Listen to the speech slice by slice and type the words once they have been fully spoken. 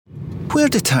Where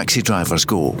do taxi drivers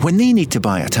go when they need to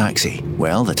buy a taxi?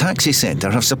 Well, the Taxi Centre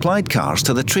have supplied cars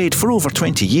to the trade for over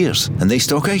 20 years, and they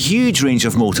stock a huge range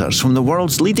of motors from the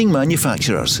world's leading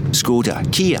manufacturers: Skoda,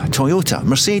 Kia, Toyota,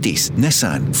 Mercedes,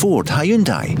 Nissan, Ford,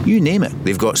 Hyundai, you name it.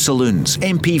 They've got saloons,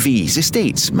 MPVs,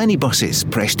 estates, minibuses,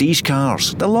 prestige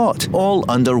cars, the lot, all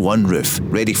under one roof,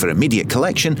 ready for immediate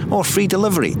collection or free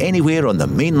delivery anywhere on the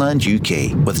mainland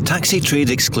UK, with taxi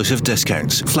trade exclusive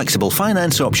discounts, flexible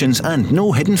finance options and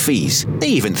no hidden fees. They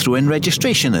even throw in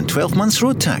registration and 12 months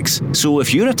road tax. So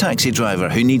if you're a taxi driver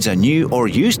who needs a new or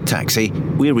used taxi,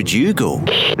 where would you go?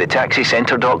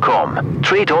 TheTaxiCentre.com.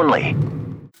 Trade only.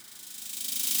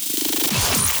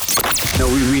 No,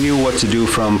 we knew what to do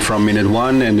from minute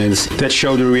one, and that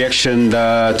showed the reaction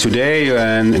today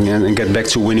and get back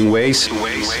to winning ways.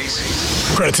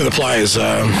 Credit to the players.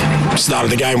 Started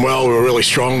the game well. We were really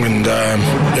strong and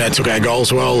took our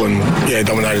goals well and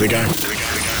dominated the game.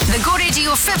 The Go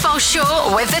Radio Football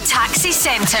Show with the Taxi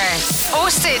Centre.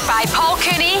 Hosted by Paul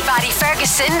Cooney, Barry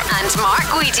Ferguson and Mark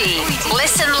Guidi.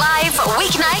 Listen live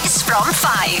weeknights from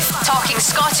 5. Talking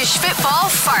Scottish football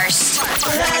first.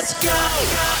 Let's go!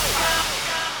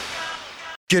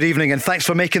 Good evening and thanks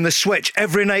for making the switch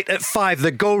every night at 5,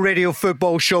 the Go Radio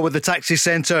Football Show with the Taxi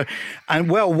Centre. And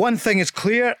well, one thing is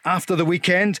clear after the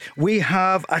weekend, we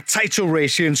have a title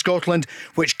race here in Scotland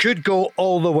which could go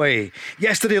all the way.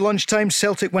 Yesterday lunchtime,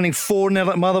 Celtic winning 4-0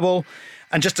 at Motherwell,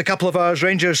 and just a couple of hours,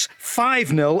 Rangers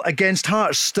 5-0 against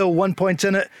Hearts, still 1 point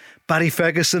in it. Barry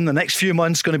Ferguson, the next few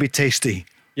months going to be tasty.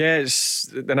 Yeah, it's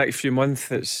the next few months.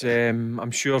 It's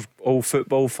I'm sure all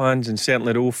football fans and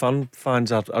certainly the Old Firm fans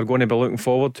are going to be looking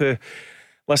forward to.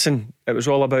 Listen, it was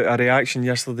all about a reaction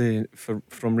yesterday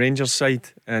from Rangers' side,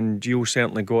 and Gio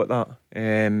certainly got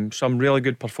that. Some really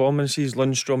good performances.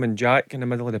 Lundstrom and Jack in the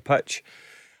middle of the pitch,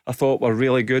 I thought were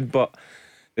really good, but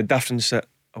the difference that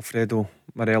Alfredo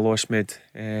Morelos made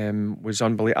was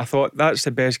unbelievable. I thought that's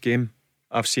the best game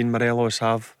I've seen Morelos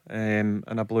have in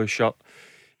a blue shirt.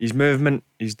 His movement,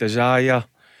 his desire,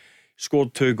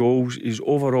 scored 2 goals. His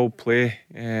overall play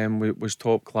was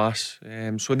top class.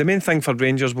 So the main thing for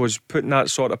Rangers was putting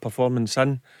that sort of performance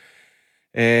in,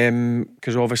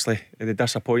 because obviously the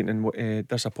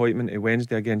disappointment of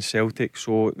Wednesday against Celtic.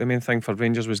 So the main thing for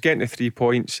Rangers was getting the 3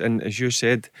 points, and as you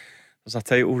said, there's a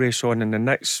title race on, and the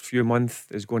next few months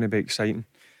is going to be exciting.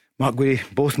 Mark Guidi,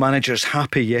 both managers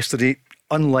happy yesterday.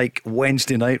 Unlike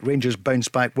Wednesday night, Rangers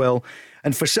bounced back well.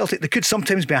 And for Celtic, there could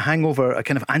sometimes be a hangover, a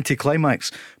kind of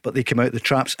anticlimax, but they came out the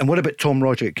traps. And what about Tom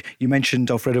Roderick? You mentioned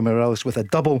Alfredo Morelos with a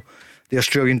double. The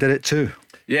Australian did it too.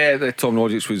 Yeah, Tom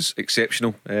Roderick was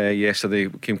exceptional yesterday.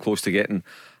 Came close to getting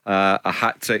a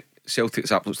hat-trick.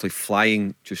 Celtic's absolutely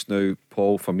flying just now,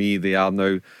 Paul. For me, they are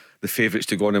now the favourites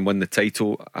to go on and win the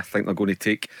title. I think they're going to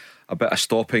take a bit of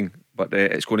stopping, but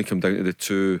it's going to come down to the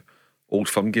 2 Old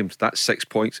Firm games. That's 6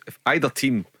 points. If either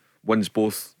team wins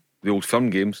both the Old Firm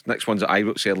games, next one's at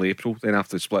Ibrox early April, then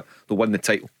after the split they'll win the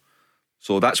title.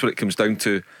 So that's what it comes down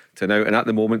to now. And at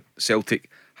the moment Celtic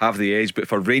have the edge, but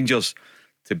for Rangers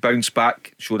to bounce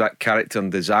back, show that character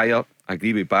and desire, I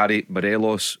agree with Barry.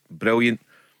 Morelos, brilliant.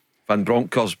 Van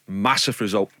Bronckhorst, massive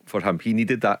result for him. He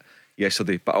needed that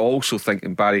yesterday. But I also think,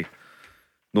 and Barry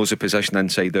knows the position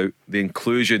inside out, the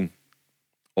inclusion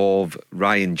of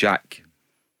Ryan Jack,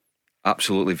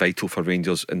 absolutely vital for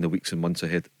Rangers in the weeks and months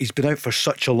ahead. He's been out for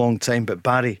such a long time, but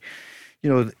Barry,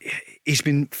 he's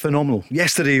been phenomenal.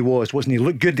 Yesterday he wasn't he?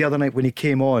 Looked good the other night when he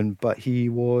came on, but he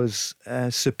was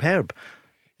superb.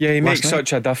 Yeah, he makes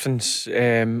such a difference,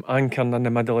 anchoring in the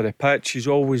middle of the pitch. He's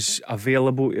always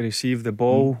available to receive the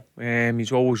ball.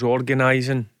 He's always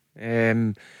organising.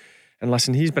 And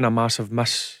listen, he's been a massive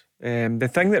miss. The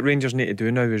thing that Rangers need to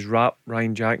do now is wrap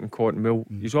Ryan Jack and Cotton Will.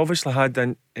 He's obviously had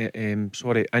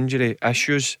injury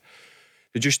issues.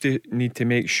 They just need to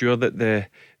make sure that they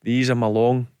ease him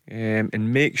along,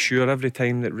 and make sure every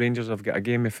time that Rangers have got a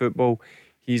game of football,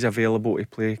 he's available to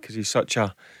play, because he's such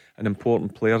an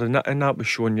important player, and that was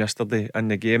shown yesterday in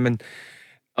the game. And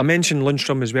I mentioned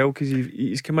Lundstrom as well, because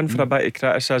he's come in for a bit of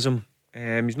criticism.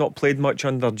 He's not played much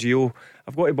under Gio.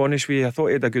 I've got to be honest with you, I thought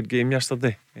he had a good game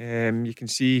yesterday. You can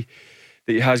see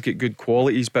that he has got good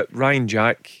qualities, but Ryan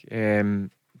Jack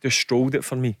just strolled it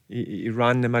for me. He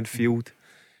ran the midfield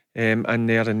in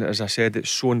there, and as I said, it's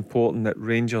so important that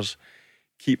Rangers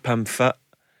keep him fit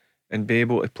and be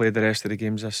able to play the rest of the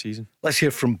games this season. Let's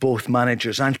hear from both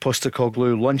managers. Ange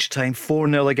Postecoglou, lunchtime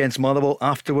 4-0 against Motherwell.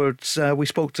 Afterwards we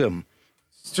spoke to him.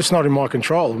 It's just not in my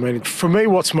control. I mean, for me,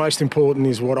 what's most important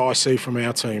is what I see from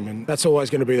our team, and that's always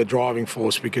going to be the driving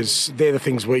force, because they're the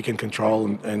things we can control,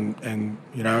 and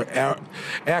you know,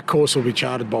 our course will be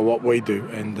charted by what we do.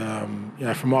 And you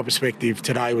know, from my perspective,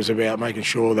 today was about making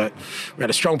sure that we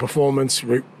had a strong performance.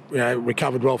 We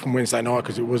recovered well from Wednesday night,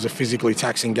 because it was a physically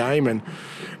taxing game,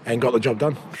 and got the job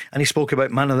done. And he spoke about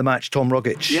man of the match, Tom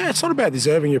Rogic. Yeah, it's not about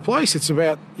deserving your place. It's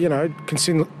about, you know,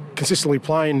 consistently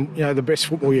playing, you know, the best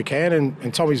football you can.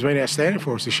 And Tommy's been outstanding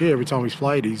for us this year. Every time he's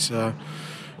played, he's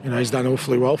done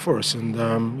awfully well for us. And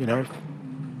you know,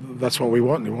 that's what we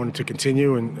want. We want him to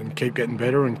continue and keep getting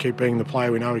better and keep being the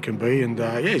player we know he can be. And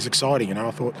yeah, he's exciting. You know,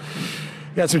 I thought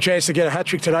he had some chance to get a hat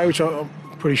trick today, which I'm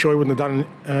pretty sure he wouldn't have done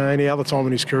any other time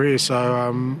in his career.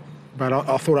 So, but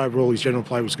I thought overall his general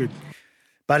play was good.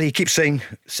 Barry, you keep saying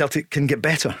Celtic can get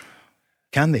better.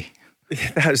 Can they?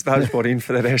 That's worrying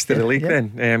for the rest of the league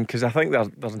then, because I think they're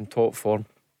in top form,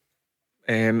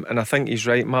 and I think he's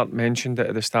right. Mark mentioned it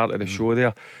at the start of the show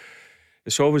there.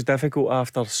 It's always difficult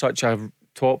after such a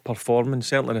top performance,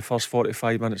 certainly the first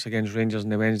 45 minutes against Rangers on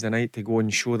the Wednesday night, to go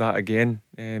and show that again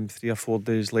 3 or 4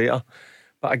 days later.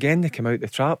 But again, they came out the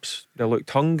traps. They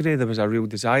looked hungry. There was a real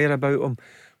desire about them,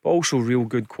 but also real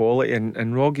good quality. And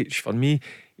Rogic, for me,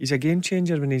 he's a game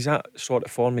changer when he's that sort of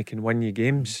form. He can win you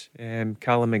games.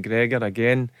 Callum McGregor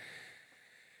again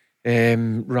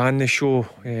ran the show,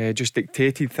 just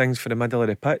dictated things for the middle of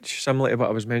the pitch, similar to what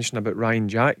I was mentioning about Ryan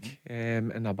Jack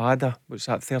and Abada. What's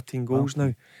that, 13 goals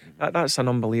now? That's an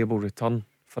unbelievable return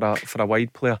for a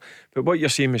wide player. But what you're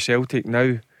seeing with Celtic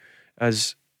now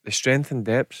is the strength and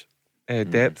depth.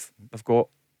 They've got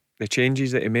the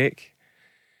changes that they make.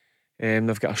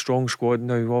 They've got a strong squad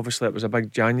now. Obviously it was a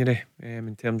big January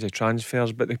in terms of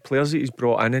transfers, but the players that he's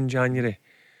brought in January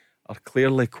are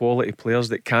clearly quality players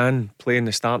that can play in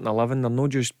the starting 11. They're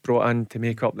not just brought in to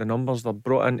make up the numbers, they're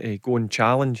brought in to go and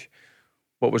challenge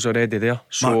what was already there.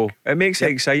 So it makes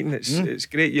it exciting. It's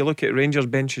great. You look at Rangers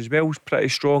bench as well, it's pretty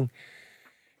strong.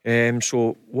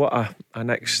 So what a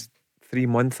next 3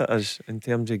 months it is in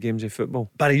terms of games of football.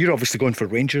 Barry, you're obviously going for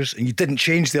Rangers, and you didn't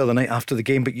change the other night after the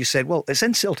game, but you said, well, it's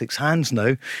in Celtic's hands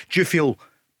now. Do you feel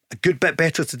a good bit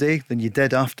better today than you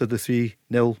did after the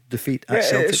 3-0 defeat at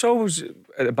Celtic? It's always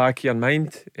at the back of your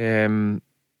mind.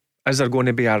 Is there going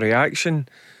to be a reaction?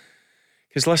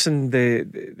 Because listen, they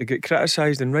get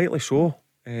criticised, and rightly so.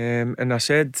 And I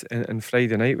said on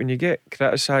Friday night, when you get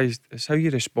criticised, it's how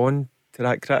you respond to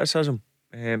that criticism.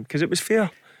 Because it was fair,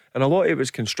 and a lot of it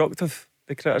was constructive,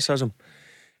 the criticism.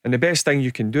 And the best thing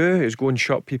you can do is go and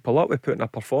shut people up with putting a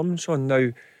performance on.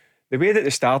 Now, the way that they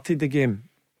started the game,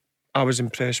 I was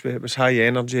impressed with. It was high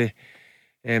energy.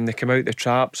 They came out the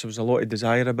traps. There was a lot of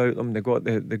desire about them. They got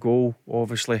the goal,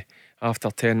 obviously, after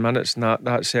 10 minutes, and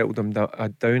that settled them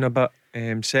down a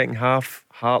bit. Second half,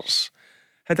 Hearts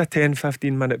had a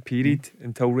 10-15 minute period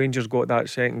until Rangers got that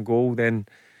second goal. Then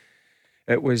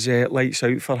it was lights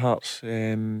out for Hearts.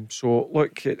 So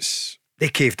look, they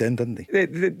caved in, didn't they?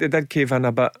 They did cave in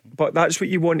a bit, but that's what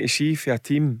you want to see for a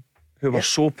team who were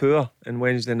so poor on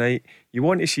Wednesday night. You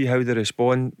want to see how they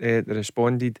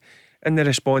responded, and they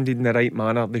responded in the right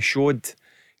manner. They showed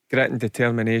grit and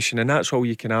determination, and that's all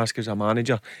you can ask as a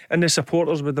manager. And the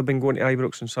supporters would have been going to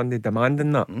Ibrox on Sunday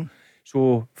demanding that.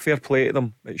 So fair play to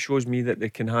them. It shows me that they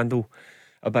can handle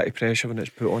a bit of pressure when it's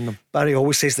put on them. Barry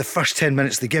always says the first 10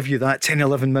 minutes they give you that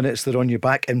 10-11 minutes they're on your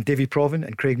back. And Davy Provan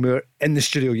and Craig Moore in the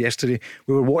studio yesterday,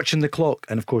 we were watching the clock,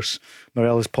 and of course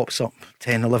Morelos pops up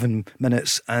 10-11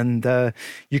 minutes, and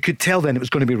you could tell then it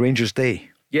was going to be Rangers Day.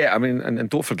 Yeah, I mean, and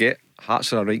don't forget,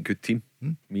 Hearts are a right good team.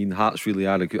 I mean, Hearts really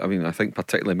are a good, I mean, I think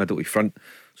particularly middle to front.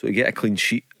 So to get a clean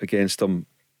sheet against them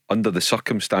under the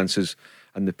circumstances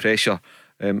and the pressure,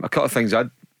 a couple of things I'd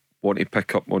want to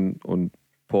pick up on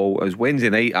Paul, is Wednesday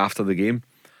night after the game,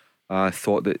 I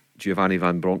thought that Giovanni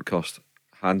Van Bronckhorst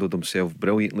handled himself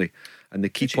brilliantly, and the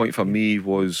key point for me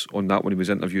was on that when he was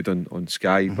interviewed on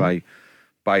Sky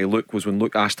by Luke, was when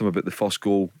Luke asked him about the first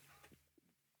goal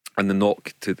and the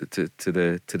knock to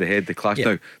the head, the clash.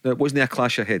 Now it wasn't a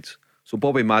clash of heads, so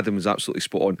Bobby Madden was absolutely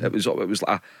spot on. It was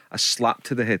like a slap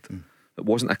to the head. It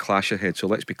wasn't a clash of heads, so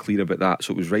let's be clear about that.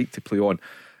 So it was right to play on.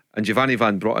 And Giovanni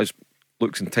Van Bronckhorst,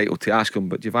 Luke's entitled to ask him,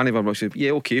 but Giovanni Van Bronckhorst said,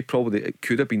 yeah, okay, probably it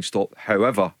could have been stopped.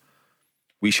 However,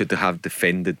 we should have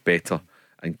defended better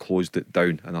and closed it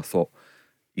down. And I thought,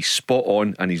 he's spot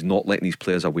on, and he's not letting his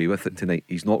players away with it tonight.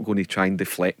 He's not going to try and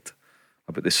deflect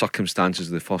about the circumstances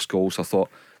of the first goal. So I thought,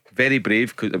 very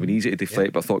brave, because it would have been easy to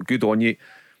deflect, but I thought, good on you.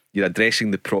 You're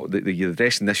addressing you're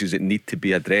addressing the issues that need to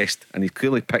be addressed, and he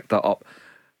clearly picked that up.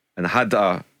 And I had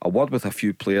a word with a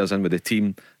few players in with the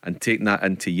team and taken that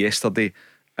into yesterday,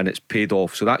 and it's paid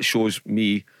off. So that shows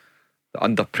me that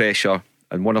under pressure,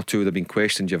 and one or two that have been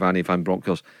questioned, Giovanni Van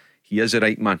Bronckhorst, he is the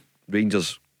right man.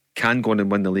 Rangers can go on and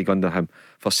win the league under him.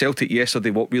 For Celtic yesterday,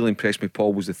 what really impressed me,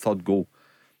 Paul, was the third goal.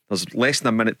 There's less than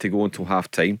a minute to go until half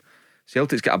time.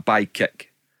 Celtic's got a bye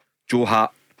kick. Joe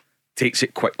Hart takes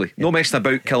it quickly. No messing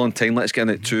about, killing time. Let's get in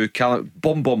at 2.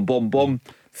 Boom, boom, boom, boom.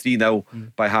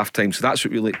 3-0 by half time. So that's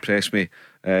what really impressed me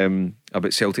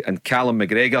about Celtic. And Callum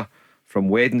McGregor from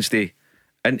Wednesday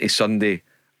into Sunday,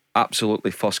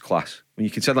 absolutely first class. When you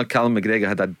consider Callum McGregor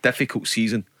had a difficult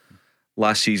season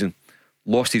last season,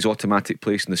 lost his automatic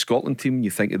place in the Scotland team, you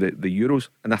think of the Euros,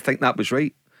 and I think that was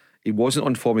right. He wasn't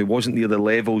on form, he wasn't near the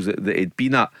levels that he'd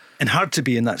been at. And hard to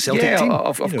be in that Celtic team.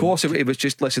 Of course, it was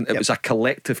just, listen, it was a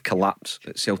collective collapse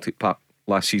at Celtic Park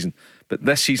last season. But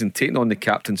this season, taking on the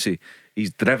captaincy,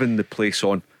 he's driven the place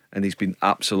on, and he's been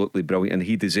absolutely brilliant, and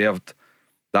he deserved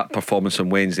that performance on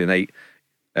Wednesday night.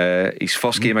 His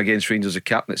first game against Rangers as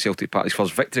captain at Celtic Park, his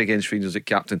first victory against Rangers as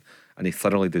captain, and he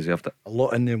thoroughly deserved it. A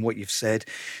lot in what you've said.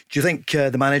 Do you think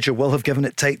the manager will have given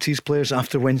it tight to his players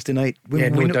after Wednesday night?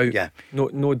 No doubt. Yeah.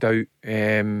 No doubt.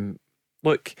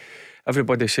 Look,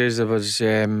 everybody says there was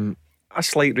a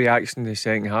slight reaction in the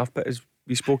second half, but as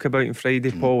we spoke about on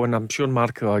Friday, Paul, and I'm sure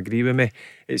Mark will agree with me,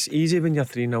 it's easy when you're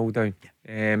 3-0 down.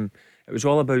 It was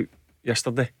all about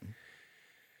yesterday,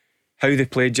 how they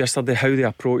played yesterday, how they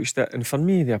approached it, and for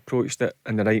me they approached it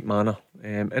in the right manner,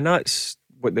 and that's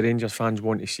what the Rangers fans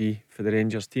want to see for the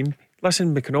Rangers team.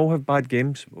 Listen, we can all have bad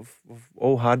games, we've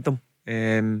all had them,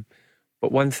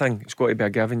 but one thing, it's got to be a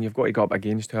given. You've got to go up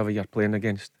against whoever you're playing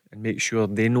against and make sure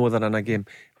they know they're in a game.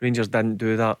 Rangers didn't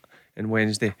do that on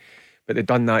Wednesday, but they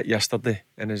done that yesterday,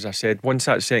 and as I said, once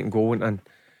that second goal went in,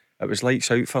 it was lights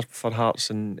out for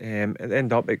Hearts, and at the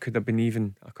end up it could have been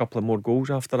even a couple of more goals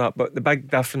after that. But the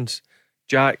big difference,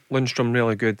 Jack Lundstrom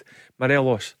really good,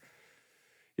 Morelos,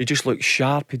 he just looked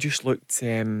sharp, he just looked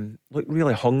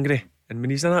really hungry, and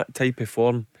when he's in that type of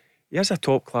form, he is a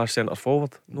top class centre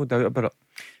forward, no doubt about it.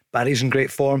 Barry's in great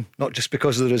form, not just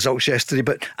because of the results yesterday,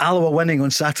 but Alloa winning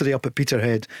on Saturday up at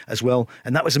Peterhead as well,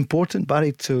 and that was important,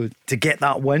 Barry, to get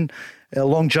that win. A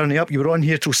long journey up. You were on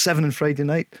here till 7 on Friday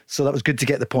night, so that was good to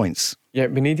get the points. Yeah,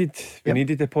 we needed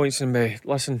the points, and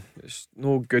listen, it's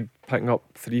no good picking up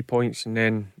 3 points and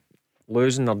then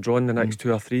losing or drawing the next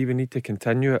 2 or 3. We need to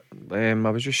continue it. I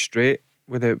was just straight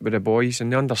with the boys,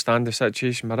 and they understand the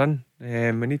situation we're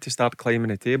in. We need to start climbing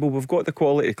the table. We've got the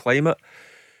quality to climb it,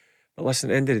 but listen,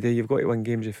 at the end of the day, you've got to win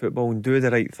games of football and do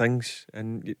the right things.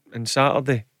 And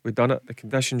Saturday we've done it. The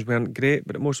conditions weren't great,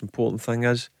 but the most important thing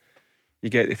is you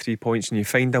get the 3 points, and you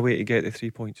find a way to get the 3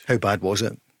 points. How bad was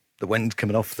it? The wind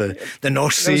coming off the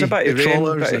North Sea. There was a bit of rain,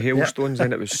 a bit of hailstones,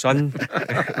 then it was sun.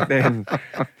 Then,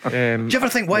 do you ever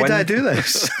think, why did I do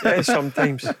this? Yeah,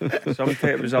 sometimes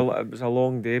it was a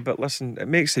long day, but listen, it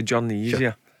makes the journey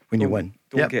easier when you win.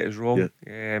 Don't get us wrong.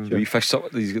 The fish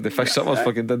suppers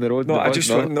fucking down the road.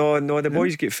 No, the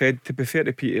boys get fed. To be fair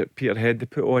to Peterhead, they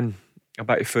put on a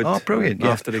bit of food. Oh, brilliant.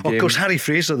 After the game. Of course, Harry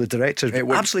Fraser, the director,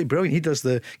 absolutely brilliant. He does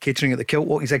the catering at the Kilt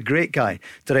Walk. He's a great guy,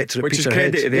 director at Peterhead. Which is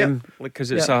credit to them, because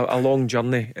it's a long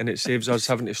journey, and it saves us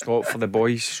having to stop for the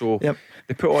boys. So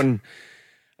they put on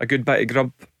a good bit of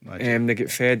grub, they get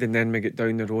fed, and then we get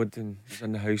down the road and was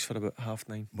in the house for about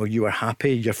 9:30. Well, you were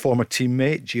happy. Your former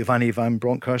teammate Giovanni Van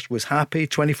Bronckhorst was happy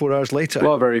 24 hours later.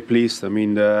 Well, very pleased. I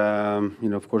mean,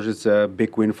 of course it's a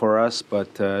big win for us,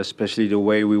 but especially the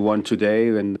way we won today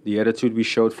and the attitude we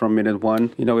showed from minute one,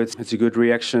 it's a good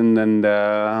reaction, and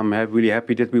I'm really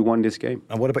happy that we won this game.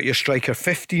 And what about your striker?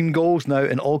 15 goals now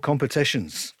in all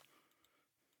competitions.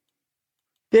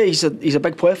 Yeah, he's a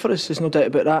big player for us. There's no doubt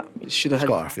about that. Should have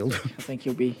Scott Arfield. I think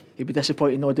he'll be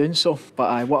disappointed not doing so.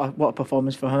 But what a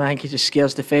performance for him. I think he just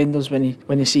scares defenders when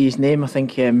they see his name. I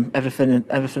think everything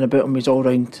about him is all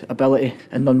round ability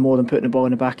and none more than putting the ball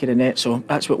in the back of the net. So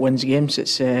that's what wins games.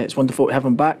 It's wonderful to have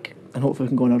him back, and hopefully we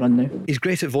can go on a run now. He's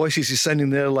great at voices. He's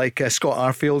sounding there like Scott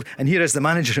Arfield, and here is the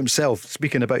manager himself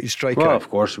speaking about his striker. Well, of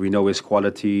course we know his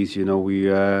qualities. We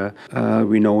know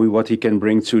what he can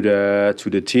bring to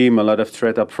the team. A lot of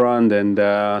threat up front, and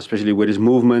especially with his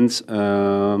movements.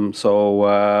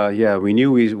 We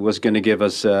knew he was going to give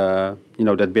us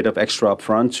that bit of extra up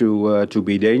front to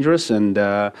be dangerous, and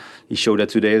he showed that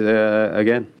today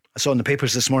again. I saw in the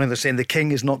papers this morning they're saying the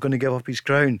King is not going to give up his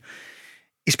crown.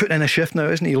 He's putting in a shift now,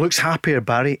 isn't he? He looks happier,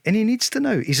 Barry, and he needs to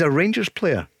now. He's a Rangers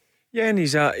player. Yeah, and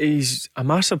he's a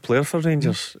massive player for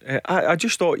Rangers. I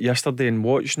just thought yesterday in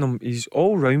watching him, his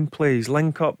all-round play, his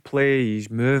link-up play,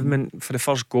 his movement for the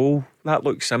first goal, that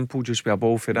looked simple, just with a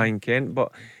ball for Ryan Kent,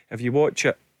 but if you watch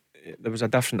it, there was a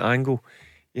different angle.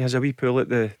 He has a wee pull at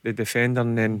the defender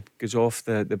and then goes off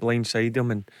the blind side of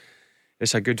him, and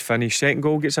it's a good finish. Second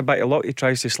goal gets a bit of luck, he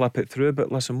tries to slip it through,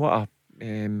 but listen, what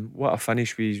a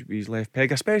finish with his left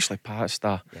peg, especially past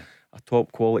a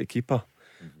top quality keeper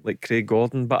like Craig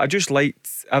Gordon. But I just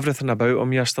liked everything about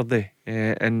him yesterday,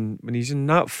 and when he's in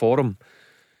that form,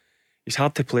 he's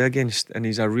hard to play against, and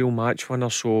he's a real match winner.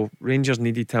 So Rangers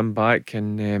needed him back,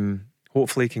 and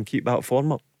hopefully he can keep that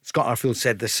form up. Scott Arfield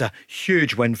said this is a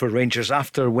huge win for Rangers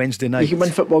after Wednesday night. You can win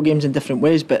football games in different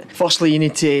ways, but firstly you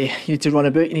need to run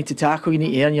about, you need to tackle, you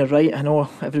need to earn your right. I know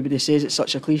everybody says it's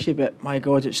such a cliche, but my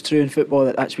God, it's true in football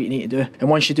that's what you need to do. And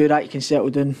once you do that, you can settle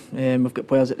down. We've got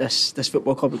players at this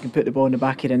football club who can put the ball in the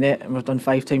back of the net, and we've done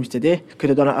 5 times today.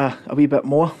 Could have done it a wee bit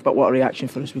more, but what a reaction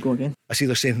for us. We go again. I see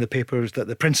they're saying in the papers that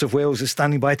the Prince of Wales is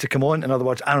standing by to come on. In other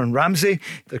words, Aaron Ramsey.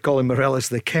 They're calling Morelos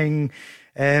the king.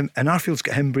 And Arfield's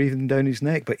got him breathing down his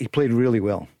neck, but he played really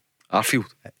well.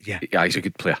 Arfield, yeah, he's a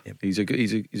good player. Yep. He's a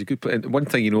good player. And one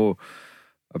thing you know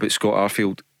about Scott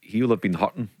Arfield, he'll have been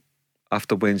hurting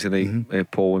after Wednesday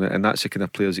night, Paul, and that's the kind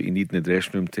of players that you need in the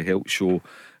dressing room to help show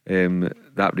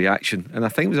that reaction. And I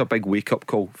think it was a big wake up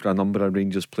call for a number of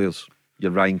Rangers players.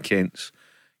 Your Ryan Kents,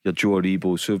 your Joe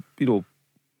Aribo. So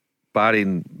Barry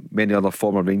and many other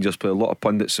former Rangers players, a lot of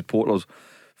pundits, supporters,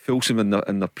 fulsome in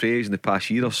their praise in the past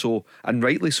year or so, and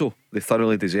rightly so. They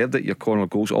thoroughly deserved it. Your corner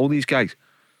goals, all these guys,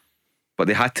 but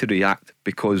they had to react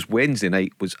because Wednesday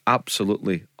night was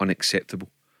absolutely unacceptable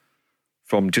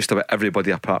from just about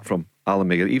everybody apart from Alan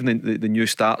Miguel. Even the new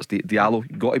starts, Diallo,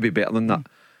 you've got to be better than that.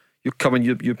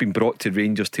 You've been brought to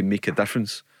Rangers to make a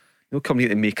difference. You're not coming here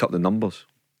to make up the numbers,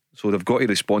 so they've got to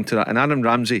respond to that. And Aaron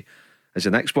Ramsey is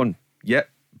the next one. Yep,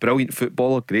 brilliant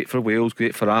footballer, great for Wales,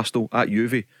 great for Arsenal, at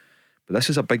Juve. But this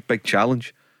is a big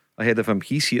challenge ahead of him.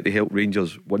 He's here to help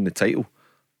Rangers win the title,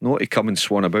 not to come and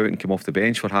swan about and come off the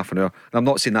bench for half an hour. And I'm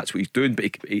not saying that's what he's doing, but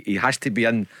he has to be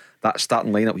in that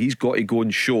starting lineup. He's got to go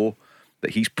and show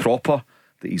that he's proper,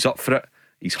 that he's up for it,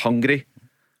 he's hungry.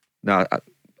 Now,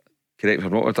 correct me if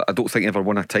I'm wrong, I don't think he ever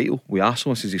won a title with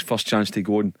Arsenal. This is his first chance to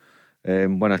go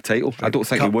and win a title. I don't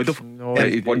think he would have. No,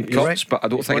 he won cups, right. But I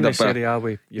don't think he'd have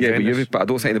been. But I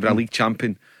don't think he'd been a league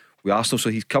champion with Arsenal. So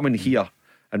he's coming here,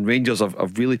 and Rangers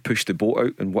have really pushed the boat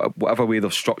out in whatever way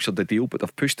they've structured the deal. But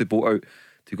they've pushed the boat out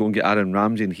to go and get Aaron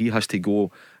Ramsey, and he has to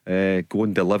go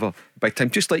and deliver big time.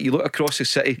 Just like you look across the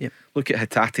city, look at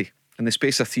Hatate. In the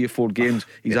space of 3 or 4 games,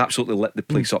 he's absolutely lit the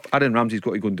place up. Aaron Ramsey's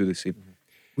got to go and do the same.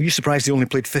 Were you surprised he only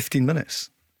played 15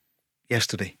 minutes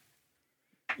yesterday?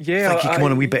 Yeah, I think he came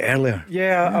on a wee bit earlier.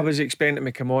 Yeah, I was expecting him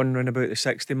to come on around about the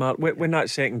 60 mark. When that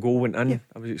second goal went in,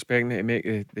 I was expecting him to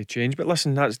make the change. But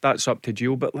listen, that's up to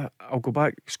Gio. But I'll go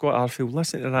back. Scott Arfield,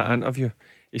 listen to that interview.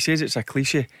 He says it's a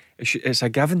cliche. It's a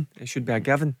given. It should be a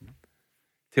given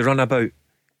to run about,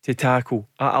 to tackle.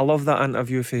 I love that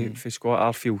interview for Scott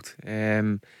Arfield.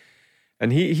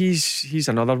 And he's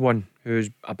another one who's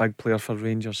a big player for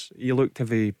Rangers. He looked as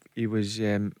if he was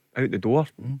out the door.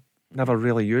 Never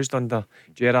really used under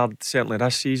Gerrard, certainly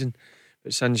this season.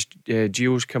 But since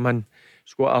Gio's come in,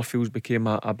 Scott Arfield's became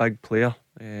a big player.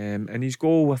 And his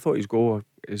goal, I thought his goal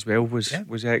as well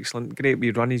was excellent. Great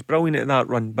wee run. He's brilliant at that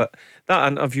run. But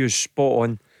that interview is spot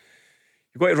on.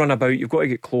 You've got to run about, you've got to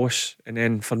get close. And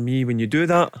then for me, when you do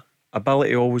that,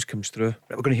 ability always comes through.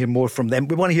 Right, we're going to hear more from them.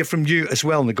 We want to hear from you as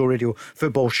well on the Go Radio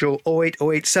Football Show.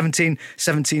 0808 17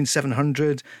 17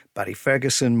 700. Barry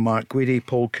Ferguson, Mark Guidi,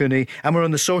 Paul Cooney, and we're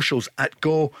on the socials at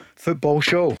Go Football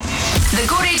Show. The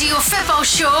Go Radio Football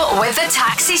Show with the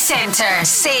Taxi Centre.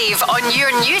 Save on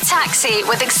your new taxi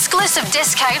with exclusive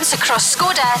discounts across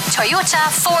Skoda, Toyota,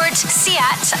 Ford, Seat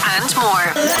and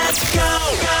more. Let's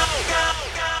go.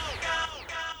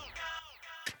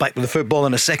 Back with the football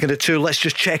in a second or two. Let's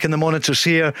just check in the monitors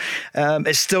here.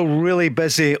 It's still really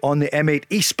busy on the M8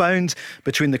 eastbound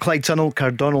between the Clyde Tunnel,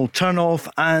 Cardonald turnoff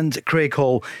and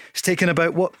Craighall. It's taken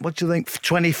about, what do you think,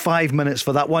 25 minutes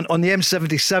for that one. On the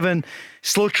M77,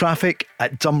 slow traffic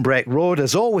at Dumbreck Road,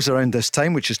 as always around this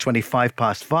time, which is 25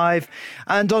 past 5.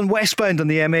 And on westbound on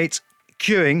the M8,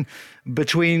 queuing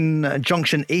between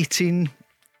junction 18,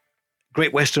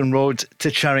 Great Western Road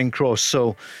to Charing Cross.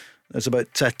 So there's about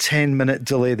a 10-minute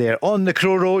delay there. On the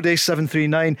Crow Road,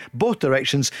 A739, both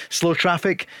directions, slow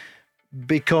traffic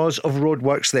because of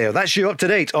roadworks there. That's you up to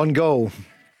date on Go.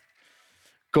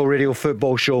 Go Radio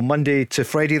Football Show, Monday to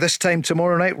Friday. This time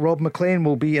tomorrow night, Rob McLean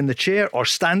will be in the chair, or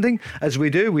standing, as we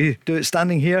do. We do it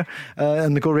standing here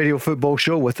on the Go Radio Football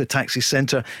Show with the Taxi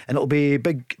Centre. And it'll be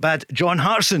big, bad John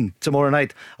Hartson tomorrow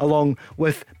night, along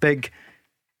with big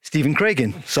Stephen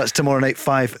Craigan. So that's tomorrow night,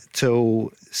 5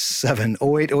 till 087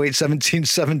 08 17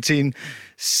 17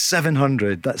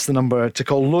 700. That's the number to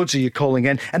call. Loads of you calling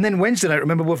in. And then Wednesday night,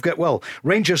 remember, we've got,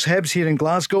 Rangers Hibs here in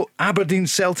Glasgow, Aberdeen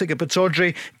Celtic at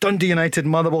Pittodrie, Dundee United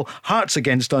Motherwell, Hearts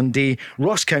against Dundee,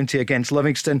 Ross County against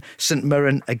Livingston, St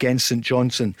Mirren against St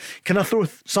Johnstone. Can I throw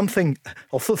something?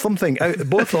 I'll throw something out at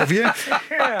both of you.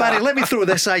 Barry, let me throw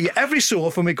this at you. Every so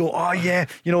often we go,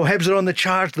 Hibs are on the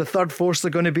charge, the third force they're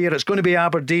going to be, or it's going to be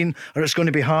Aberdeen, or it's going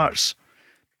to be Hearts.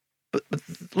 But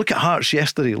look at Hearts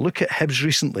yesterday, look at Hibs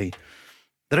recently.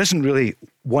 There isn't really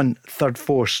one third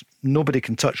force. Nobody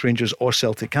can touch Rangers or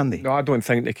Celtic, can they? No, I don't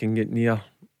think they can get near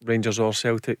Rangers or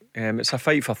Celtic. It's a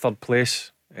fight for third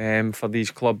place for these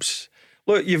clubs.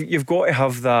 Look, you've got to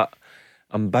have that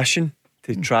ambition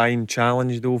to try and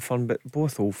challenge the Old Firm, but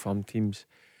both Old Firm teams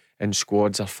and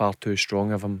squads are far too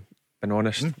strong, if I'm being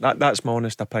honest. That's my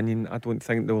honest opinion. I don't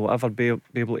think they'll ever be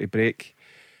able to break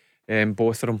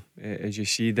both of them. As you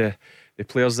see, the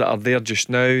players that are there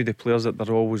just now, the players that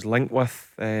they're always linked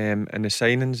with, and the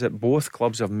signings that both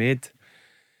clubs have made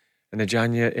in the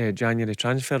January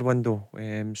transfer window.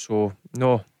 So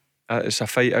no, it's a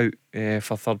fight out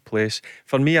for third place.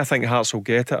 For me, I think Hearts will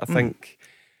get it. I think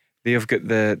they've got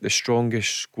the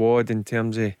strongest squad in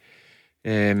terms of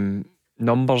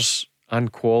numbers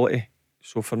and quality.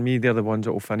 So for me, they're the ones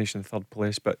that will finish in third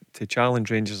place. But to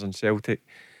challenge Rangers and Celtic,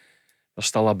 they're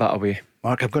still a bit away.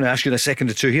 Mark, I'm going to ask you in a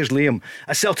second or two. Here's Liam,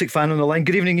 a Celtic fan on the line.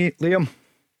 Good evening, Liam.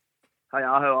 Hi,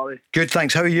 how are we? Good,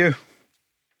 thanks. How are you?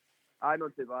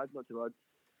 Not too bad.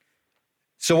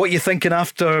 So what are you thinking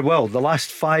after, the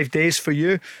last 5 days for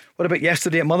you? What about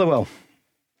yesterday at Motherwell?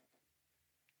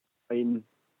 I mean,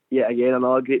 yeah, again,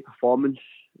 another great performance.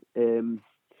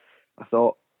 I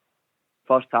thought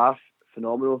first half,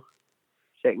 phenomenal.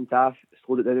 Second half,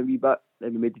 slowed it down a wee bit.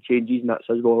 Then we made the changes and that's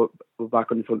us. We're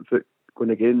back on the front foot going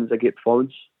again. It was a great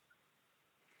performance.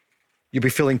 You'll be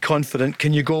feeling confident.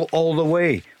 Can you go all the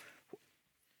way?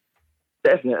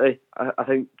 Definitely. I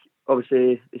think,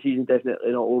 obviously, the season's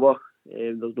definitely not over.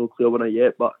 There's no clear winner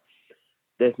yet, but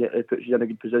definitely puts you in a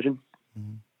good position.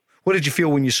 What did you feel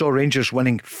when you saw Rangers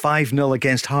winning 5-0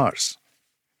 against Hearts?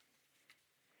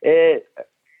 I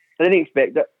didn't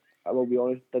expect it. I will be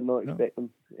honest. Did not expect them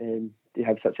to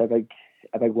have such a big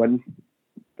win,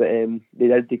 but they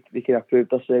did. They kind of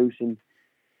proved themselves and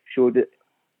showed that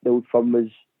the Old Firm was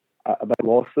a big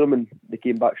loss for them, and they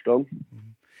came back strong.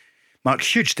 Mark,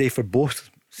 huge day for both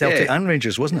Celtic and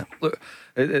Rangers, wasn't it? Look,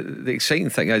 the exciting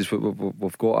thing is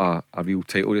we've got a real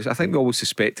title race. I think we always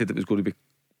suspected it was going to be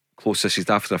close this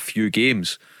season after a few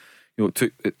games.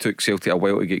 It took Celtic a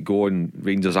while to get going.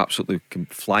 Rangers absolutely came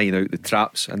flying out the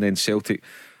traps, and then Celtic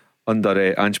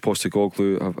under Ange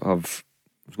Postecoglou have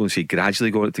I was going to say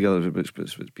gradually got it together, but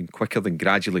it's been quicker than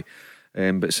gradually.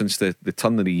 But since the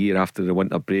turn of the year after the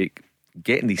winter break,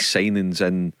 getting these signings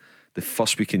in the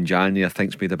first week in January, I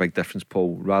think's made a big difference,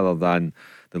 Paul, rather than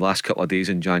the last couple of days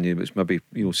in January, which maybe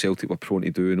Celtic were prone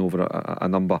to doing over a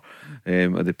number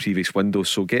of the previous windows.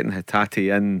 So getting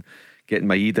Hatate in, getting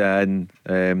Maeda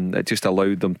in, it just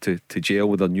allowed them to gel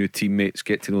with their new teammates,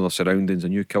 get to know their surroundings, a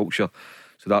new culture.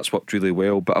 So that's worked really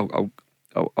well. But I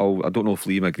don't know if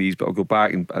Liam agrees, but I'll go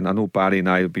back and I know Barry and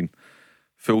I have been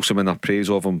fulsome in our praise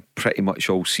of him pretty much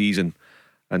all season.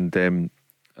 And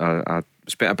I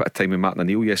spent a bit of time with Martin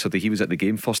O'Neill yesterday. He was at the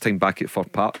game first time back at Fir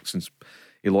Park since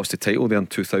he lost the title there in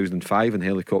 2005 in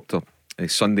helicopter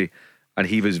Sunday, and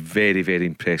he was very, very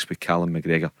impressed with Callum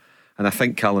McGregor. And I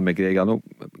think Callum McGregor, I don't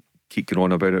keep going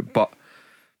on about it, but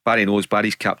Barry knows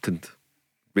Barry's captained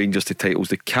Rangers to titles.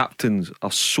 The captains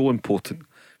are so important.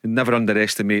 You never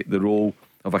underestimate the role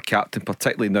of a captain,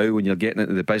 particularly now when you're getting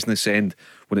into the business end,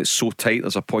 when it's so tight,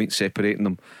 there's a point separating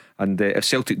them. And if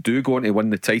Celtic do go on to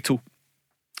win the title,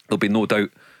 there'll be no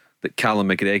doubt that Callum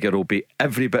McGregor will be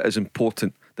every bit as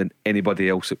important than anybody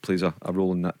else that plays a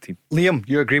role in that team. Liam,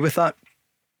 you agree with that?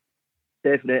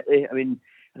 Definitely. I mean,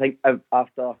 I think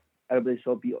after everybody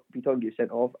saw Beaton get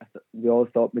sent off, we all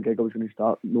thought McGregor was going to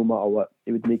start no matter what.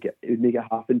 He would make it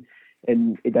happen,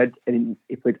 and he did. And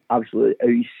he played absolutely out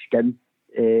of his skin.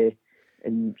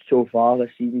 And so far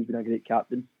this season, he's been a great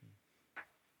captain.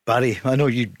 Barry, I know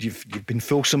you've been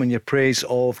fulsome in your praise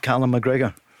of Callum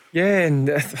McGregor. Yeah, and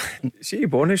see, to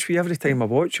be honest with you, every time I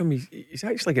watch him, he's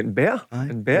actually getting better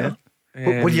and better.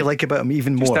 Yeah. What do you like about him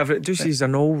even more? He's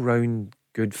an all-round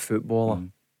good footballer.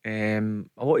 A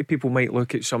lot of people might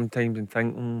look at sometimes and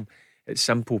think it's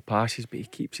simple passes, but he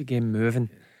keeps the game moving.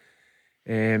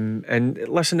 And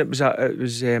listen, it was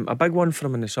a big one for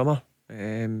him in the summer.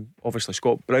 Obviously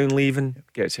Scott Brown leaving,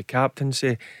 gets a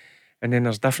captaincy, and then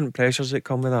there's different pressures that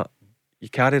come with that. You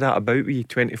carry that about with you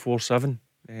 24/7.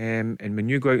 And when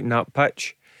you go out on that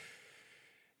pitch,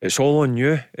 it's all on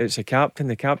you. It's the captain.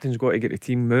 The captain's got to get the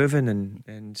team moving,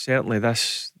 and certainly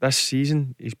this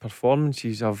season his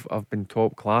performances have been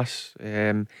top class,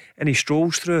 and he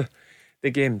strolls through the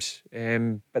games,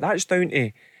 but that's down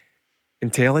to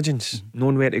intelligence,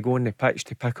 knowing where to go on the pitch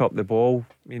to pick up the ball.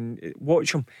 I mean,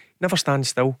 watch him, never stand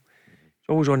still. He's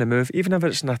always on the move, even if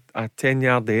it's in a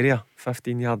 10-yard area,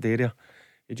 15-yard area.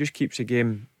 He just keeps the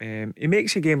game, he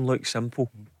makes the game look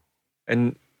simple.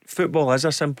 And football is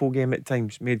a simple game at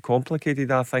times, made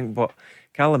complicated, I think. But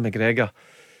Callum McGregor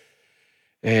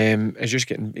is just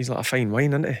getting, he's like a fine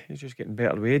wine, isn't he? He's just getting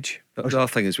better wage. The other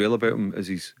thing as well about him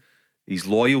is his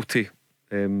loyalty,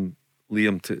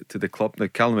 Liam, to the club. Now,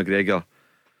 Callum McGregor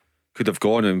could have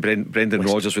gone, and Brendan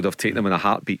Rodgers would have taken him in a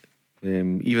heartbeat.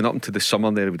 Even up into the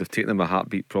summer there, he would have taken him in a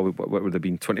heartbeat. Probably what would have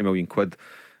been 20 million quid.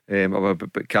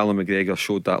 But Callum McGregor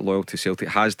showed that loyalty. Celtic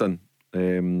has done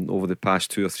over the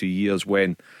past 2 or 3 years,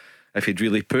 when if he'd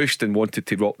really pushed and wanted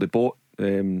to rock the boat,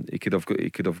 he could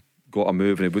have got a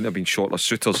move, and it wouldn't have been shortlist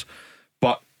suitors.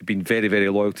 But been very, very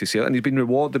loyal to Celtic, and he's been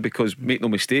rewarded because, make no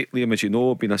mistake, Liam, as you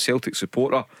know, being a Celtic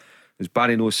supporter, as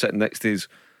Barry knows sitting next to us,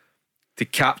 to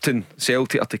captain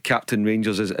Celtic or to captain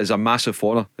Rangers is a massive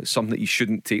honour. It's something that you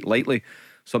shouldn't take lightly,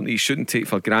 something you shouldn't take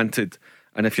for granted.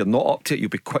 And if you're not up to it, you'll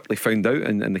be quickly found out,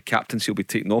 and the captaincy will be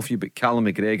taken off you. But Callum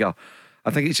McGregor,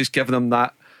 I think it's just given him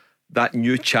that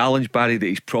new challenge, Barry, that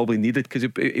he's probably needed, because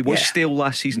it was stale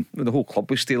last season. The whole club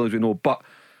was stale, as we know. But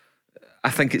I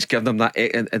think it's given him that,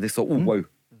 and they thought, oh wow,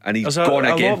 and he's gone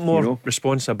again. A lot more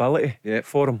responsibility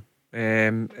for him,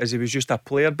 as he was just a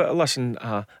player. But listen,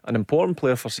 an important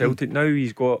player for Celtic. Now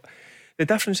he's got the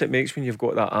difference it makes when you've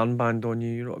got that armband on you.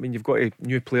 You know what I mean? You've got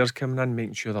new players coming in,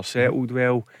 making sure they're settled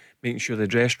well, making sure the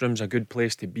dressing room's a good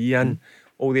place to be in,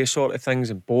 all these sort of things,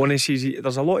 and bonuses.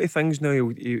 There's a lot of things now he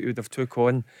would have took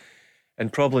on,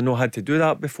 and probably not had to do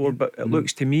that before. But it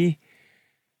looks to me,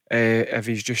 if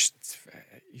he's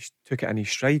took it in his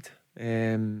stride,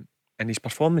 and his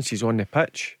performances on the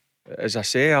pitch, as I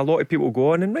say, a lot of people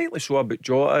go on, and rightly so, about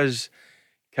Jotas,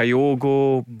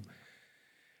 Kyogo,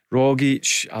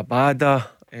 Rogic, Abada,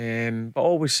 but I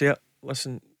always say it,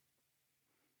 listen,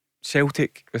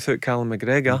 Celtic without Callum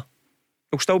McGregor,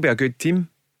 they'll still be a good team,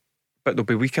 but they'll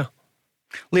be weaker.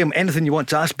 Liam, anything you want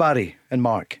to ask Barry and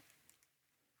Mark?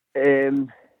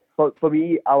 For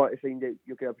me, I want to find out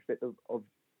your kind of perspective of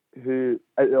who,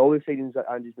 out of all the signings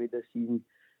that Andy's made this season,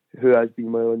 who has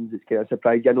been one of the ones that's kind of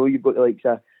surprised. I know you've got the likes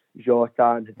of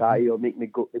Jota and Hatate or making the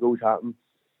goals happen.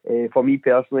 For me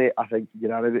personally, I think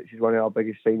Juranovic is one of our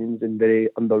biggest signings and very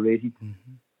underrated. Yeah,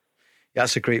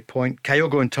 that's a great point.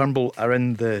 Kyogo and Turnbull are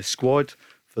in the squad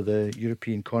for the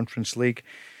European Conference League.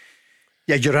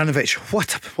 Yeah, Juranovic,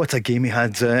 what a game he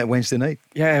had Wednesday night.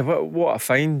 Yeah, what a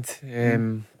find.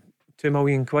 2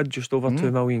 million quid, just over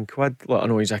 2 million quid. Look, I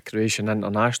know he's a Croatian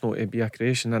international. To be a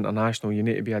Croatian international, you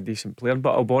need to be a decent player.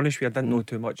 But I'll be honest with you, I didn't know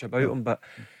too much about him. But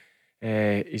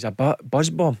he's a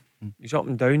buzz bomb. He's up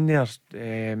and down there,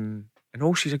 and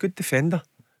also he's a good defender,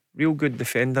 real good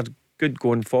defender, good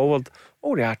going forward.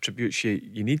 All the attributes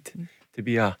you need to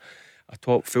be a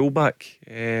top fullback,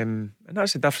 and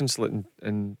that's the difference.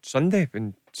 In Sunday,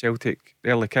 when Celtic, the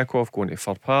early kick-off going to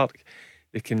Fir Park,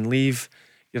 they can leave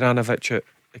Juranovic out,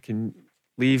 they can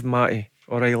leave Matty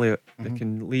O'Reilly out, they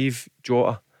can leave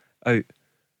Jota out.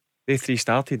 They three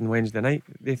started on Wednesday night.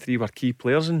 They three were key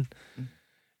players in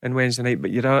Wednesday night.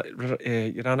 But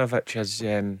Juranovic is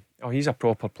he's a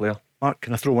proper player. Mark,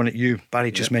 can I throw one at you?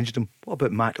 Barry just mentioned him. What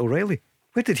about Matt O'Reilly?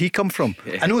 Where did he come from?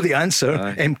 I know the answer,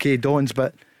 MK Dons,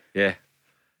 but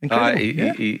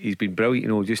incredible. He's been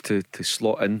brilliant, just to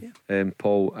slot in,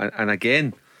 Paul, and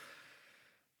again,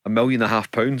 £1.5 million,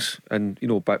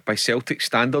 and by Celtic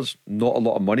standards, not a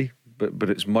lot of money, but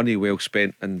it's money well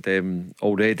spent, and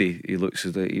already he looks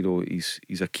as though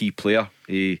he's a key player.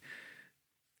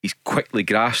 He's quickly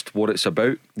grasped what it's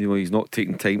about. He's not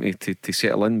taking time to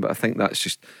settle in, but I think that's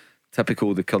just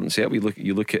typical of the current setup.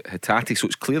 You look at Hatate, so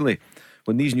it's clearly,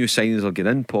 when these new signings are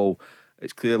getting in, Paul,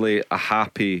 it's clearly a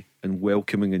happy and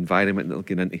welcoming environment that they're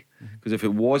getting into. Because if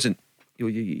it wasn't,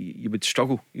 you would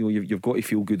struggle. You've got to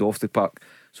feel good off the park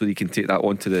so you can take that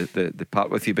onto the park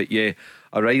with you. But yeah,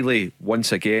 O'Reilly,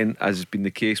 once again, as has been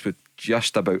the case with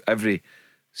just about every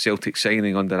Celtic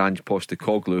signing under Ange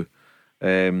Postecoglou,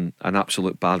 an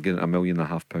absolute bargain at £1.5 million.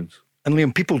 And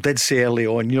Liam, people did say early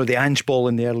on, the Ange ball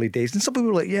in the early days, and some people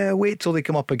were like, yeah, wait till they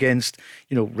come up against,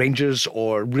 Rangers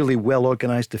or really well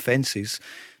organised defences.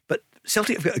 But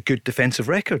Celtic have got a good defensive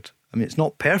record. I mean, it's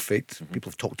not perfect.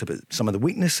 People have talked about some of the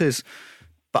weaknesses.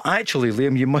 But actually,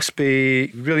 Liam, you must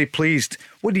be really pleased.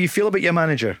 What do you feel about your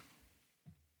manager?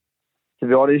 To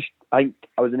be honest, I think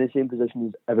I was in the same position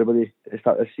as everybody at the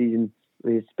start of the season.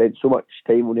 we spent so much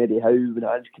time on Eddie Howe. When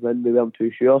Ange came in, we weren't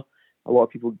too sure. A lot of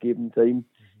people gave him time,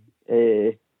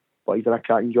 but he's done a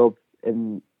cracking job,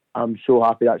 and I'm so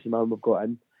happy that's the man we've got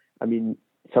in. I mean,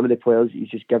 some of the players he's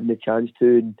just given the chance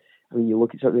to, and I mean, you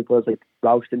look at some of the players like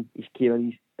Ralston, he's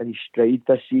came in his stride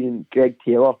this season. Greg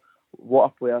Taylor, what a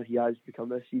player he has become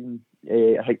this season.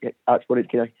 I think that's when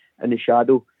it's kind of in the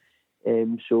shadow.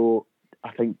 So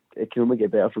I think it can only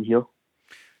get better from here.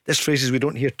 This phrases we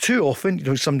don't hear too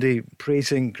often, somebody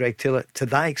praising Greg Taylor to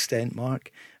that extent,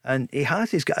 Mark, and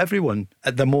he's got everyone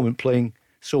at the moment playing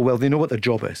so well. They know what their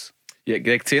job is. Yeah,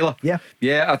 Greg Taylor. Yeah.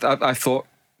 I thought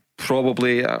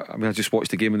probably, I just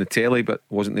watched the game on the telly but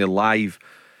wasn't there live,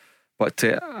 but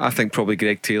I think probably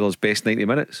Greg Taylor's best 90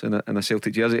 minutes in a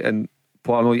Celtic jersey. And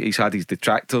Paul, I know he's had his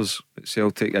detractors at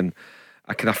Celtic, and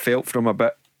I kind of felt for him a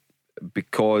bit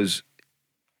because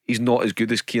he's not as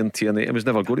good as Kieran Tierney. It was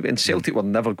never going to be, and Celtic were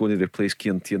never going to replace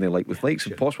Kieran Tierney like with likes.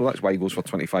 Impossible. That's why he goes for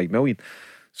 25 million.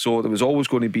 So there was always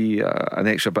going to be an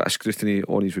extra bit of scrutiny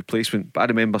on his replacement. But I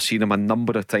remember seeing him a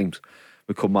number of times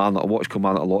with Kilmarnock. I watched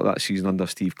Kilmarnock a lot of that season under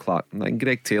Steve Clarke, and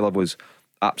Greg Taylor was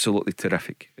absolutely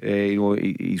terrific.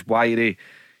 He's wiry,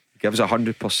 he gives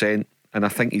 100%, and I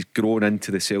think he's grown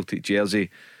into the Celtic jersey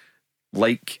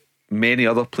like many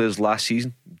other players last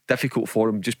season. Difficult for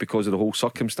him just because of the whole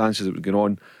circumstances that were going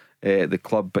on at the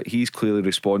club, but he's clearly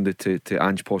responded to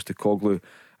Ange Postecoglou,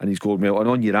 and he's going well. And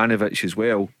on Juranovic as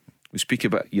well, we speak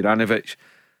about Juranovic,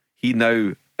 he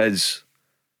now is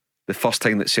the first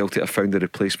time that Celtic have found a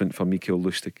replacement for Mikael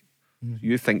Lustig.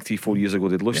 You think 3-4 years ago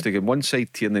they'd Lustig on one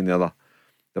side, Tierney on the other.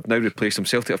 They've now replaced him.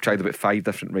 Celtic have tried about 5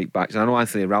 different right backs, and I know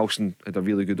Anthony Ralston had a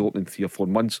really good opening 3 or 4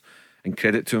 months, and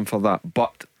credit to him for that,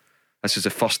 but this is the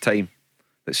first time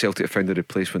that Celtic have found a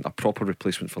replacement, a proper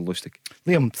replacement for Lustig.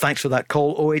 Liam, thanks for that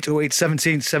call. 0808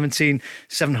 17 17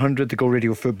 700, the Go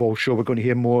Radio Football Show. We're going to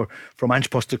hear more from Ange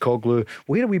Postecoglou.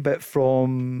 We'll hear a wee bit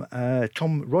from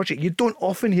Tom Rogic. You don't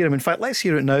often hear him. In fact, let's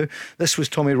hear it now. This was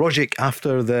Tommy Rogic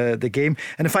after the game,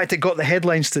 and in fact it got the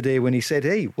headlines today when he said,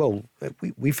 hey, well,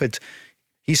 we've had,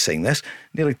 he's saying this,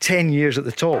 nearly 10 years at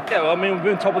the top. Yeah, well, I mean, we've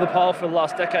been top of the pile for the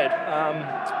last decade.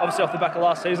 Obviously off the back of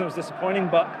last season it was disappointing,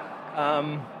 but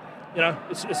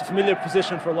it's a familiar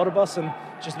position for a lot of us, and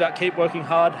just about keep working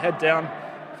hard, head down,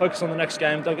 focus on the next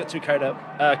game, don't get too carried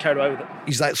away with it.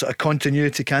 He's that sort of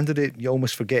continuity candidate you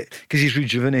almost forget because he's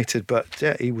rejuvenated, but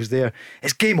yeah, he was there.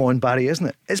 It's game on, Barry, isn't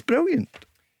it? It's brilliant.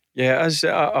 Yeah, as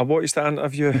I watched that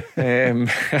interview and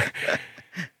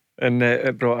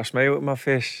it brought a smile to my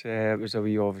face. It was a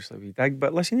wee dig,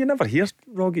 but listen, you never hear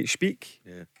Rogic speak.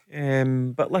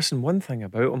 But listen, one thing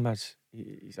about him is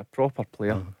he's a proper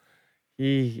player.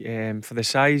 He, for the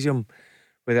size of him,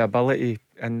 with the ability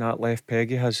in that left peg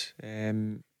he has,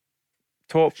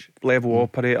 top level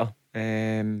operator.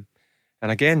 And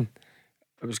again,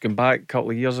 it was going back a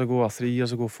couple of years ago, or 3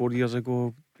 years ago, 4 years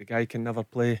ago. The guy can never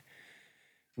play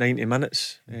 90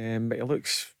 minutes, but he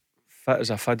looks fit as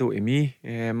a fiddle to me.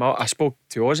 I spoke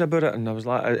to Oz about it, and I was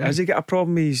like, has he got a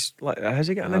problem? Has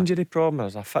he got an injury problem, or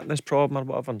is a fitness problem, or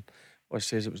whatever? And Oz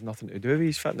says it was nothing to do with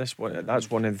his fitness. That's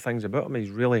one of the things about him. He's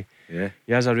really, he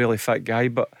is a really fit guy,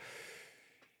 but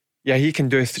yeah, he can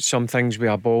do some things with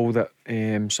a ball that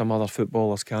some other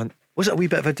footballers can't. Was it a wee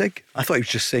bit of a dig? I thought he was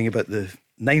just saying about the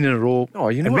 9 in a row. Oh,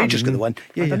 you know, and Rangers got the one.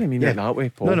 I didn't mean it that way,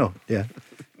 Paul. No,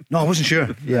 I wasn't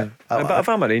sure. But if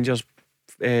I'm a Rangers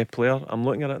player, I'm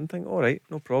looking at it and think, all right,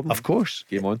 no problem. Of course,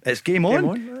 game on. It's game on.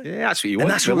 Right? Yeah, that's what you want.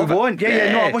 And that's what we want.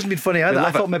 Yeah. No, I wasn't being funny either.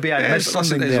 I thought maybe I missed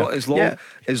something there.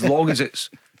 As long as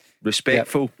it's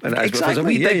respectful, and exactly. If there's a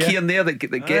wee dig here and there that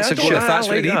gets a goal, if that's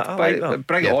what you need,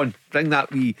 bring it on. Bring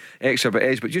that wee extra bit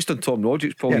edge. But just on Tom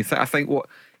Rogic, Paul, I think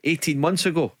 18 months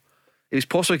ago he was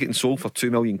possibly getting sold for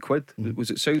 £2 million. Was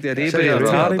it Saudi Arabia or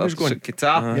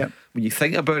Qatar? When you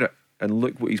think about it, and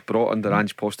look what he's brought under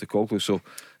Ange Postecoglou. So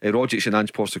Rogic and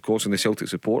Ange Postecoglou and the Celtic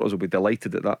supporters will be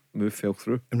delighted that move fell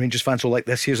through. And Rangers fans will like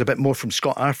this. Here's a bit more from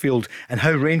Scott Arfield and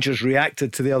how Rangers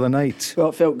reacted to the other night. Well,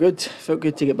 it felt good to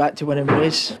get back to winning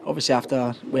ways. Obviously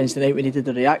after Wednesday night we needed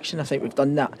the reaction. I think we've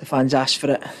done that. The fans asked for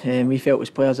it, and we felt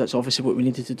as players that's obviously what we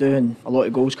needed to do, and a lot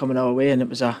of goals coming our way, and it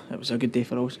was a good day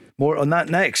for us. More on that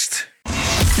next.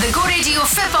 The Go Radio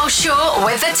Football Show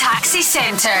with the Taxi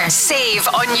Centre. Save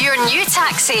on your new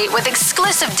taxi with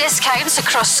exclusive discounts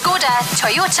across Skoda,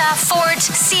 Toyota, Ford,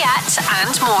 Seat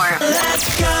and more.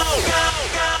 Let's go.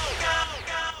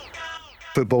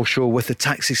 Football Show with the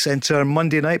Taxi Centre.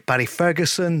 Monday night, Barry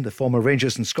Ferguson, the former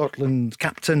Rangers and Scotland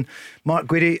captain, Mark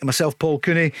Guidi, and myself, Paul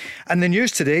Cooney. And the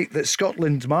news today that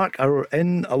Scotland, Mark, are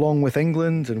in along with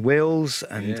England and Wales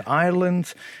and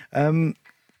Ireland,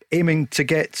 aiming to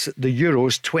get the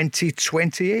Euros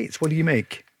 2028. What do you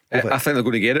make? I think they're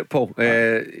going to get it, Paul.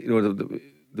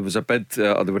 There was a bid,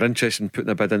 or they were interested in putting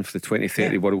a bid in for the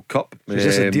 2030 World Cup. So is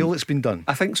this a deal that's been done?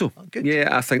 I think so. Oh, good. Yeah,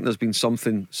 I think there's been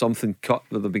something cut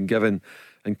that they've been given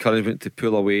encouragement to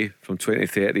pull away from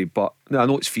 2030. But I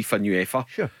know it's FIFA and UEFA.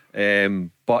 Sure.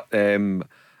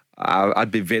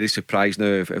 I'd be very surprised now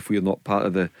if we're not part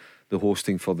of the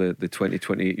hosting for the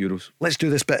 2028 Euros. Let's do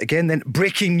this bit again then.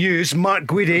 Breaking news. Mark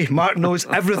Guidi. Mark knows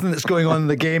everything that's going on in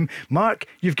the game. Mark,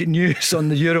 you've got news on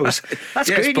the Euros. That's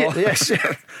yes, great. Paul. Yes.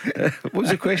 What was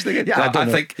the question again? Yeah, I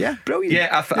think. Yeah,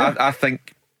 brilliant. I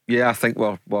think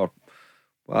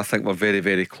we're very,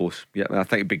 very close. Yeah, I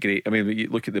think it'd be great. I mean, you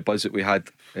look at the buzz that we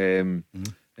had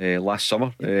last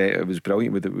summer. It was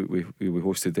brilliant. We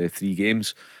hosted 3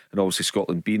 games, and obviously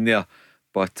Scotland being there.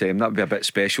 But that would be a bit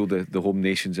special, the home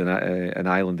nations in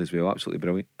Ireland as well. Absolutely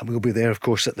brilliant. And we'll be there, of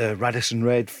course, at the Radisson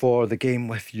Red for the game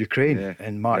with Ukraine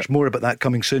in March. More about that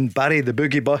coming soon. Barry, the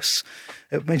boogie bus.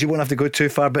 It means you won't have to go too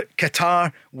far. But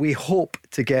Qatar, we hope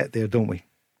to get there, don't we?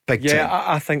 Big time.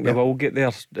 I think they will get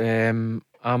there.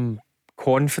 I'm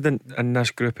confident in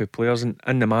this group of players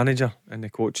and the manager and the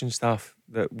coaching staff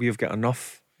that we've got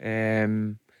enough.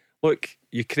 Look,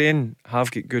 Ukraine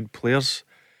have got good players,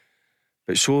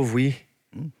 but so have we.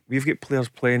 We've got players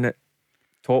playing at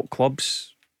top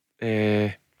clubs,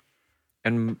 and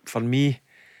for me,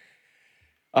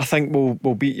 I think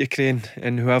we'll beat Ukraine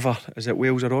and whoever is it,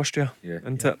 Wales or Austria,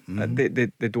 isn't it?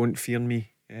 They don't fear me.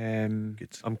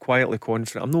 I'm quietly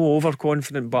confident. I'm not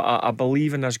overconfident, but I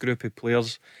believe in this group of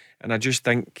players, and I just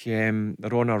think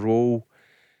they're on a roll.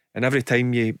 And every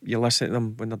time you listen to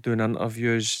them when they're doing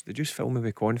interviews, they just fill me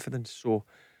with confidence. So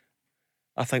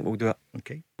I think we'll do it.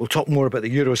 Okay. We'll talk more about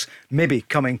the Euros maybe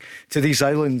coming to these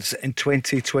islands in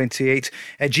 2028.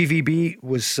 GVB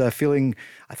was feeling,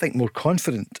 I think, more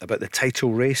confident about the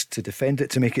title race to defend it,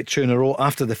 to make it 2 in a row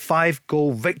after the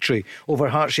 5-goal victory over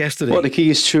Hearts yesterday. Well, the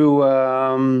key is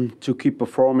to keep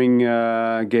performing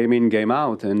game in, game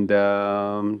out, and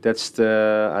that's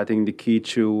I think the key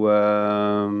to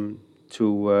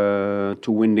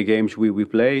win the games we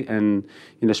play, and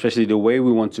especially the way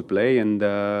we want to play. And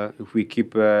if we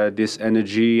keep this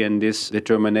energy and this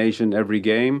determination every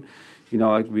game,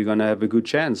 we're gonna have a good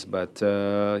chance. But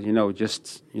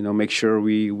just make sure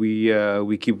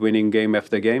we keep winning game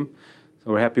after game.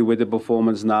 So we're happy with the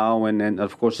performance now, and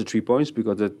of course the 3 points,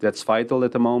 because that's vital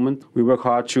at the moment. We work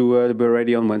hard to be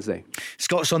ready on Wednesday.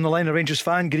 Scott's on the line, a Rangers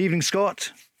fan. Good evening,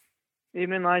 Scott.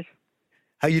 Evening, guys.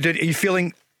 How you doing? Are you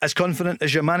feeling as confident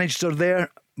as your manager there?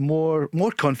 More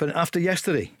confident after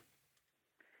yesterday?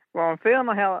 Well, I'm feeling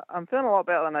a lot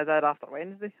better than I did after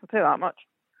Wednesday. I'll tell you that much.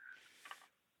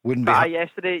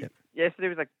 Yesterday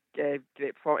was a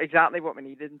great performance. Exactly what we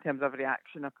needed in terms of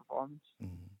reaction and performance.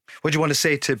 What do you want to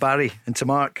say to Barry and to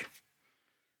Mark?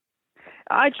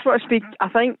 I just want to speak. I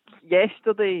think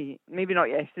yesterday, maybe not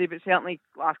yesterday, but certainly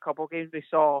last couple of games, we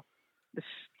saw the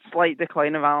slight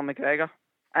decline of Alan McGregor.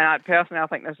 And I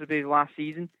think this will be his last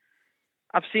season.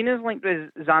 I've seen his link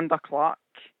with Xander Clark,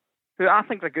 who I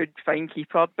think is a good, fine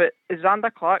keeper. But is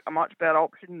Xander Clark a much better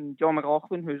option than John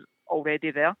McLaughlin, who's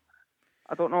already there?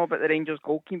 I don't know about the Rangers'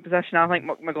 goalkeeping position. I think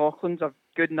McLaughlin's a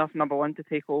good enough number 1 to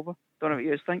take over. Don't know what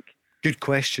you think. Good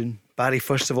question. Barry,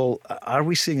 first of all, are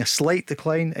we seeing a slight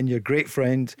decline in your great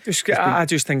friend? I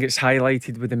just think it's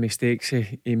highlighted with the mistakes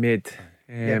he made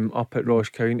up at Ross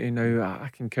County. Now, I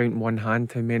can count in one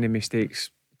hand how many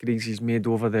mistakes Griggs made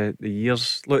over the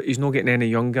years. Look, he's not getting any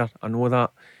younger, I know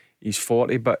that. He's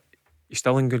 40, but he's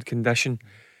still in good condition.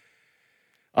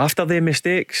 After the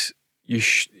mistakes, you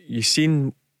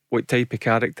seen what type of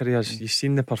character he is. You've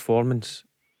seen the performance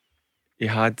he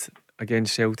had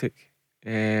against Celtic.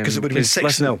 Because it would have been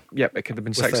 6-0. Yep, it could have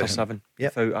been 6 or 7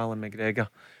 without Alan McGregor.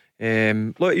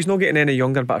 Look, he's not getting any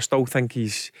younger, but I still think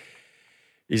he's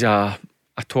a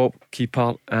top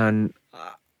keeper. And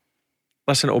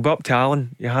listen, it'll be up to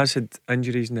Alan. He has had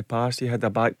injuries in the past. He had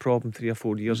a back problem 3 or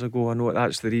 4 years ago. I know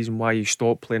that's the reason why he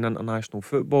stopped playing international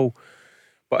football.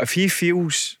 But if he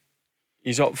feels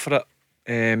he's up for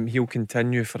it, he'll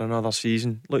continue for another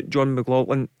season. Look, John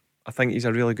McLaughlin, I think he's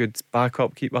a really good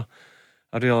backup keeper.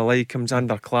 I really like him.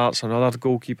 Xander Clark's another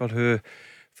goalkeeper who,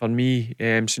 for me,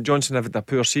 St Johnstone have had a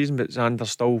poor season, but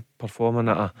Xander's still performing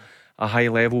at a high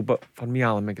level. But for me,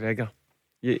 Alan McGregor,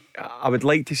 I would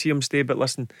like to see him stay, but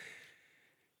listen,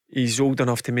 he's old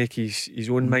enough to make his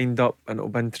own mind up, and it'll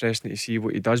be interesting to see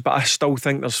what he does. But I still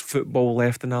think there's football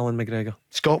left in Alan McGregor.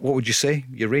 Scott, what would you say?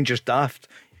 You're Rangers daft.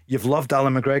 You've loved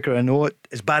Alan McGregor, I know it.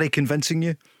 Is Barry convincing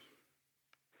you?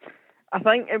 I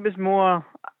think it was more...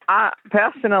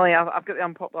 Personally, I've got the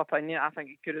unpopular opinion. I think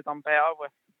he could have done better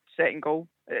with second goal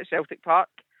at Celtic Park.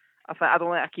 I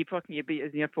don't think a keeper can beat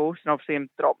his near post, and obviously him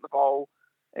dropping the ball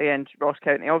against Ross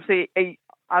County. Obviously,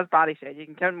 as Barry said, you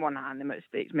can count in one hand the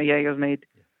mistakes McGregor's made.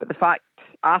 But the fact,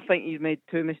 I think he's made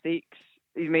 2 mistakes.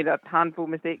 He's made a handful of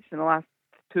mistakes in the last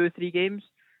 2 or 3 games.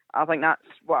 I think that's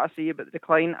what I see about the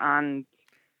decline, and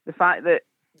the fact that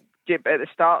at the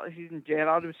start of the season,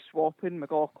 Gerrard was swapping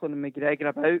McLaughlin and McGregor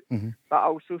about. That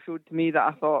also showed to me that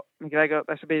I thought McGregor,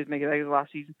 this will be his McGregor's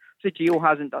last season. So Gio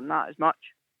hasn't done that as much.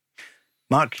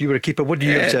 Mark, you were a keeper. What do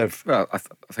you observe? Well, I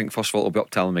think first of all it'll be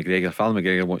up to Alan McGregor. If Alan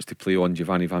McGregor wants to play on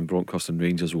Giovanni Van Bronckhorst and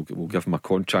Rangers, we'll give him a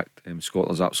contract.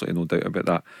 Scotland's absolutely no doubt about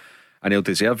that, and he'll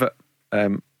deserve it.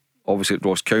 Obviously at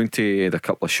Ross County, he had a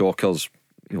couple of shockers.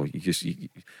 You know,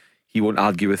 he won't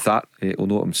argue with that. He'll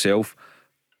know it himself.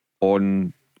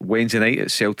 On Wednesday night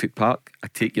at Celtic Park, I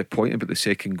take your point about the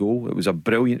second goal. It was a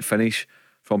brilliant finish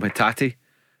from Hatate.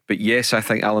 But yes, I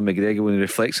think Alan McGregor, when he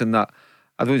reflects on that,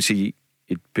 I don't see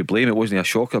he'd be blamed. It wasn't a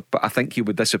shocker, but I think he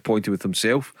would be disappointed with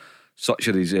himself. Such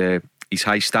are his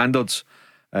high standards.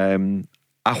 I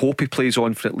hope he plays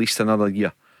on for at least another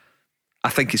year. I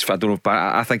think it's probably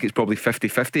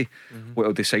 50-50 what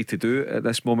he'll decide to do at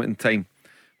this moment in time.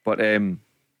 But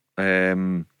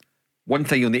one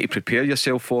thing you'll need to prepare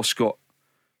yourself for, Scott,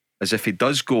 is if he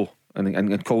does go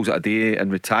and calls it a day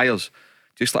and retires,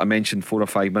 just like I mentioned 4 or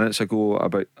 5 minutes ago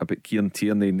about Kieran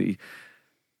Tierney,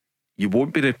 you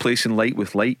won't be replacing like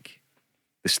with like.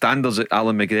 The standards that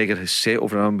Alan McGregor has set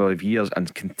over a number of years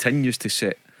and continues to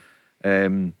set,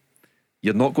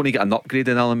 you're not going to get an upgrade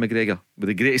in Alan McGregor. With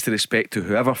the greatest respect to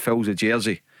whoever fills the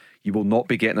jersey, you will not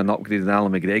be getting an upgrade in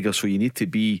Alan McGregor. So you need to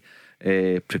be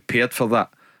prepared for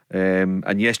that.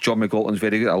 And yes, John McLaughlin's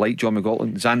very good. I like John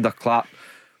McLaughlin. Xander Clark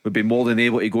would be more than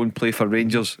able to go and play for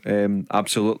Rangers,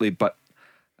 absolutely. But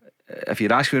if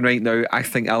you're asking me right now, I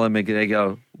think Alan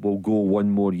McGregor will go one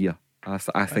more year. I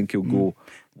think he'll go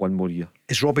one more year.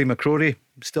 Is Robbie McCrory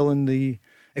still in the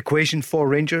equation for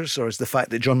Rangers, or is the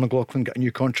fact that John McLaughlin got a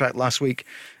new contract last week,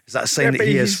 is that a sign that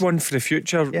he's one for the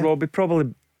future? Robbie,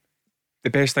 probably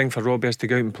the best thing for Robbie is to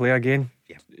go out and play again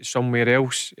somewhere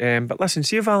else. But listen,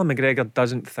 see if Alan McGregor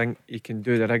doesn't think he can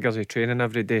do the rigours of training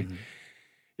every day.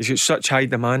 He's got such high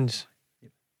demands.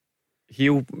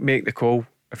 He'll make the call.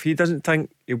 If he doesn't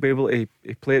think he'll be able to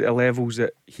play at the levels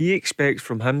that he expects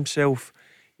from himself,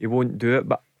 he won't do it.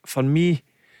 But for me,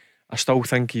 I still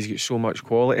think he's got so much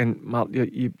quality. And Mark,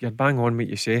 you're bang on what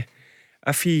you say.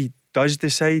 If he does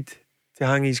decide to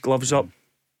hang his gloves up,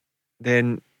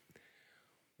 then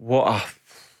what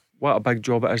a big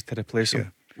job it is to replace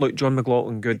him. Look, John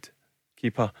McLaughlin, good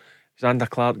keeper. Xander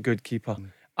Clark, good keeper.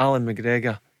 Alan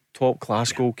McGregor, top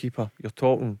class goalkeeper. You're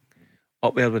talking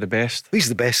up there with the best. He's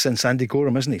the best since Andy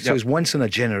Gorham, isn't he? So he's once in a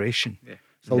generation.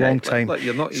 It's a long time. Look,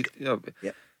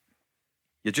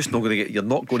 you're just not going to get. You're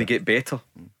not going to get better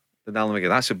than Alan McGregor.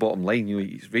 That's the bottom line. You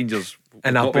know, Rangers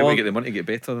and not be able to get the money to get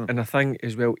better. And I think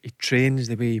as well, he trains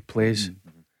the way he plays.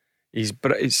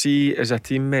 See, as a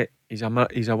teammate, he's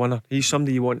a winner. He's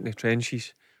somebody you want in the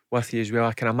trenches with you as well.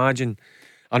 I can imagine.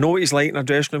 I know what he's like in a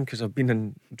dressing room because I've been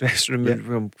in a dressing room with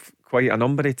him quite a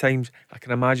number of times. I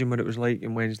can imagine what it was like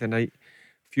on Wednesday night.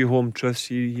 A few home truths.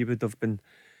 He would have been.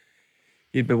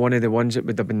 He'd be one of the ones that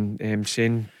would have been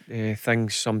saying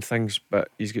some things, but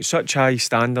he's got such high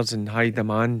standards and high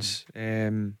demands.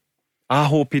 I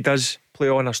hope he does play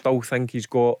on. I still think he's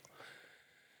got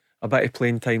a bit of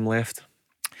playing time left.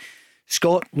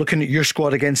 Scott, looking at your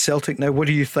squad against Celtic now, what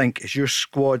do you think? Is your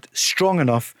squad strong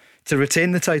enough to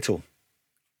retain the title?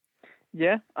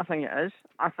 Yeah, I think it is.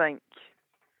 I think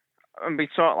we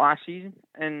saw it last season,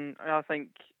 and I think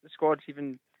the squad's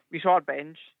we saw our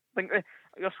bench. I think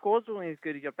your squad's only as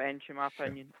good as your bench, in my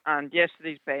opinion. And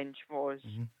yesterday's bench was.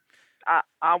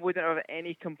 I wouldn't have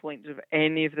any complaints if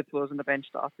any of the players on the bench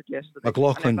started yesterday.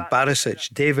 McLaughlin,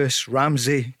 Barisic, Davis,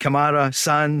 Ramsey, Kamara,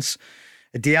 Sands,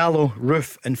 Diallo,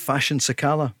 Roof, and Fashion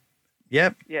Sakala.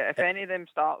 Yep. Yeah, if any of them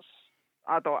starts,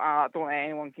 I don't think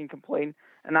anyone can complain,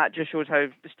 and that just shows how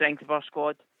the strength of our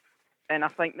squad. And I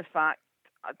think the fact,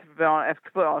 to be honest,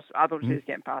 I don't see us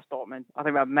getting past Dortmund. I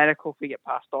think we have a miracle if we get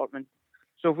past Dortmund.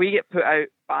 So if we get put out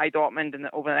by Dortmund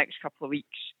over the next couple of weeks,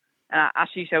 and I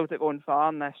see Celtic going far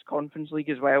in this Conference League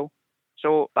as well,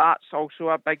 so that's also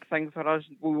a big thing for us.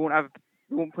 We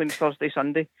won't play on Thursday,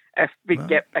 Sunday if we don't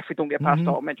get past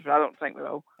Dortmund, but I don't think we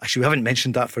will. Actually, we haven't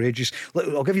mentioned that for ages. Look,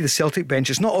 I'll give you the Celtic bench.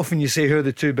 It's not often you say who are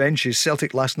the two benches.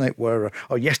 Celtic last night or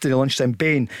yesterday lunchtime: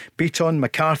 Bain, Beaton,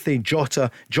 McCarthy,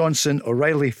 Jota, Johnson,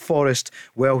 O'Reilly, Forrest,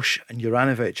 Welsh, and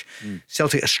Juranovic.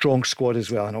 Celtic a strong squad as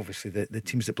well, and obviously the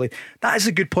teams that play. That is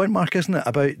a good point, Mark, isn't it,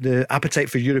 about the appetite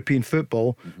for European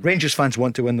football? Rangers fans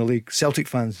want to win the league. Celtic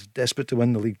fans desperate to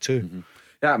win the league too.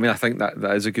 Yeah, I mean, I think that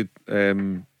is a good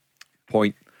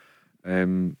point.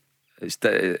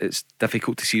 It's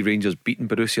difficult to see Rangers beating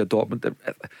Borussia Dortmund.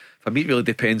 For me, it really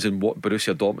depends on what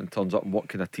Borussia Dortmund turns up and what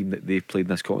kind of team that they've played in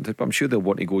this competition. But I'm sure they'll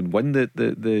want to go and win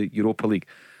the Europa League.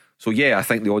 So yeah, I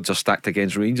think the odds are stacked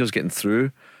against Rangers getting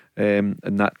through in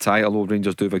that tie. Although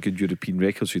Rangers do have a good European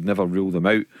record, so you'd never rule them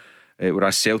out.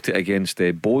 Whereas Celtic against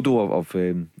Bodo of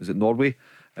is it Norway?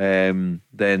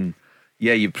 Then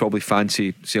yeah, you'd probably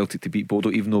fancy Celtic to beat Bodo,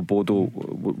 even though Bodo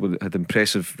had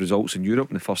impressive results in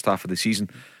Europe in the first half of the season.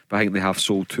 But I think they have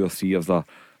sold 2 or 3 of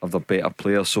their better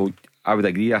players. So I would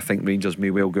agree. I think Rangers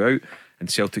may well go out and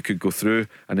Celtic could go through.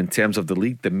 And in terms of the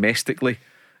league domestically,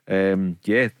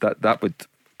 that would,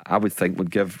 I would think, would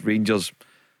give Rangers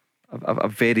a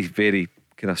very, very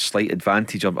kind of slight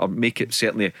advantage, or make it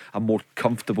certainly a more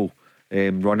comfortable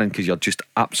run in, because you're just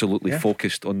absolutely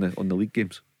focused on the league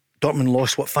games. Dortmund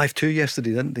lost 5-2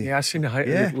 yesterday, didn't they? Yeah, I seen the height.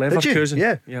 Yeah. Leverkusen.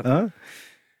 Yeah. Yep.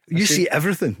 You see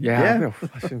everything. Yeah.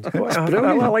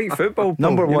 I like football, Paul,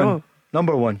 Number one. You know.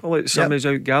 Number one. Well, like somebody's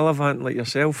out gallivanting like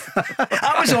yourself.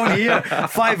 I was on here.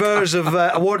 5 hours of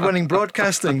award-winning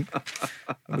broadcasting.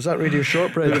 Was that Radio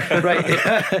Shortbread?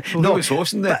 Right. No, it's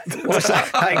hosting that. What's that?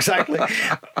 Exactly.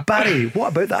 Barry,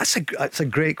 what about that? That's a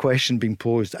great question being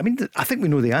posed. I mean, I think we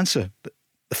know the answer.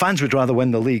 The fans would rather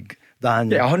win the league than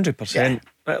 100%.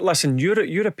 Listen,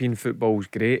 European football's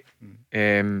great.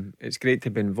 It's great to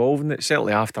be involved in it,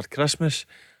 certainly after Christmas.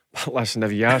 But listen,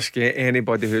 if you ask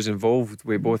anybody who's involved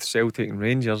with both Celtic and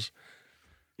Rangers,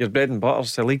 your bread and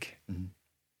butter's the league.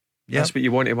 That's what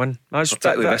you want to win. That's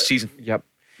particularly this season. Yep.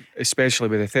 Especially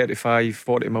with the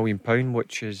 £35-40 million,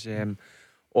 which is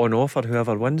on offer,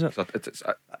 whoever wins it.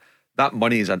 That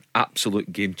money is an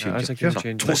absolute game changer. It's a game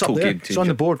changer. Total game changer. It's on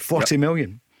the board, 40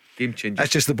 million. Game changer.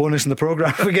 That's just the bonus in the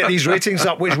programme. We get these ratings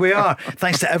up, which we are.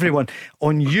 Thanks to everyone.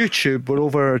 On YouTube, we're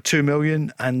over 2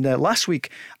 million. And last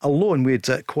week alone, we had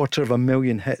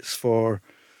 250,000 hits for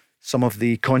some of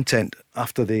the content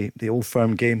after the Old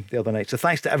Firm game the other night. So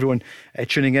thanks to everyone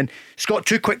tuning in. Scott,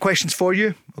 2 quick questions for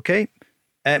you. Okay.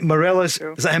 Morella's,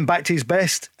 is that him back to his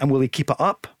best? And will he keep it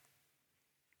up?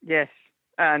 Yes.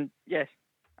 And yes.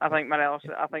 I think Morelos,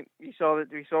 I think we saw the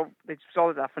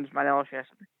difference Morelos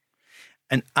yesterday.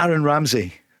 And Aaron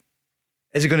Ramsey,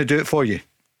 is he going to do it for you?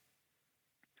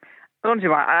 I don't see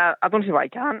why. I don't see why he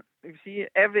can't. You see,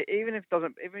 even if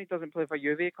he doesn't play for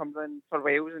Juve, he comes in for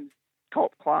Wales and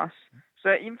top class.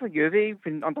 So even for Juve,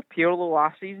 when under Pirlo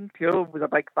last season, Pirlo was a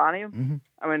big fan of him.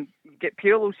 I mean, get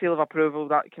Pirlo's seal of approval,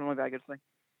 that can only be a good thing.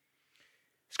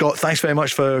 Scott, thanks very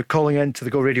much for calling in to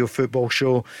the Go Radio Football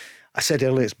Show. I said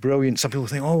earlier it's brilliant. Some people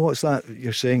think, oh, what's that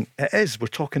you're saying? It is. We're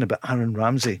talking about Aaron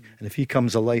Ramsey, and if he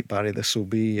comes alight, Barry, this will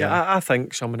be I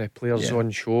think some of the players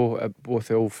on show at both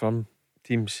the Old Firm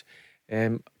teams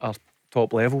are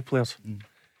top level players. We've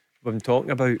been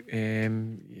talking about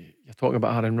you're talking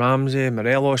about Aaron Ramsey,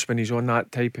 Morelos when he's on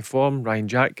that type of form, Ryan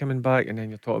Jack coming back, and then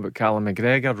you're talking about Callum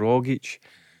McGregor, Rogic,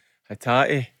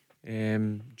 Hatate,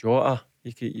 Jota.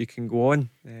 You can go on.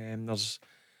 There's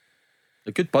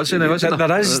a good buzz now, isn't there?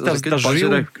 There's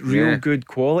real good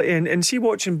quality, and see,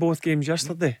 watching both games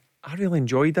yesterday, I really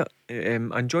enjoyed it.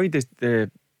 I enjoyed the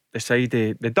side,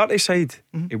 the dirty side,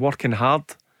 working hard,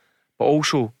 but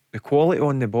also the quality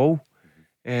on the ball.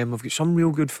 We've got some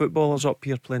real good footballers up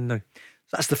here playing now.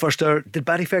 That's the first hour. Did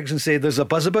Barry Ferguson say there's a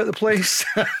buzz about the place?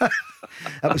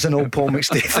 That was an old Paul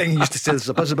McStay thing. He used to say there's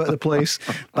a buzz about the place.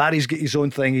 Barry's got his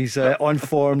own thing. He's on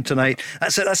form tonight.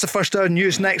 That's it. That's the first hour.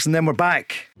 News next, and then we're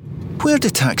back. Where do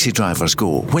taxi drivers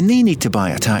go when they need to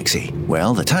buy a taxi?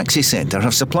 Well, the Taxi Centre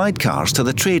have supplied cars to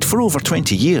the trade for over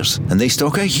 20 years, and they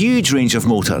stock a huge range of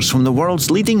motors from the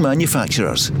world's leading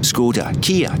manufacturers: Skoda,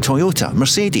 Kia, Toyota,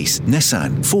 Mercedes,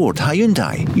 Nissan, Ford,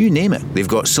 Hyundai, you name it. They've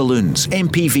got saloons,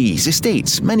 MPVs,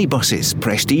 estates, minibuses,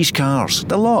 prestige cars,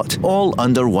 the lot, all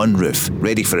under one roof,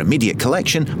 ready for immediate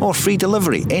collection or free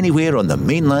delivery anywhere on the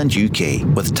mainland UK,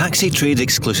 with taxi trade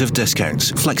exclusive discounts,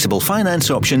 flexible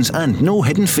finance options and no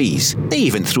hidden fees. They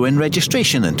even throw in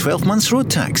registration and 12 months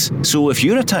road tax. So if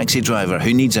you're a taxi driver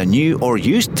who needs a new or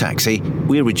used taxi,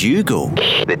 where would you go?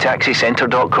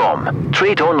 TheTaxiCentre.com.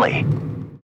 Trade only.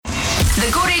 The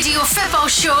Go Radio Football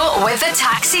Show with the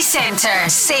Taxi Centre.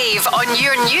 Save on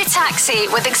your new taxi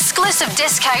with exclusive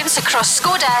discounts across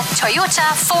Skoda,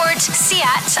 Toyota, Ford,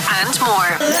 Seat and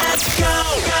more. Let's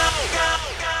go!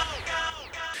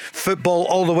 Football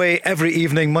all the way every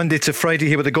evening, Monday to Friday,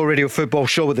 here with the Go Radio Football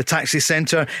Show with the Taxi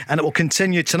Centre, and it will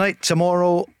continue tonight,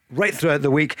 tomorrow, right throughout the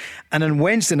week. And on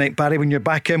Wednesday night, Barry, when you're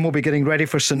back in, we'll be getting ready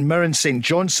for St Mirren, St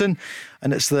Johnstone,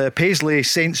 and it's the Paisley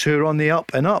Saints who are on the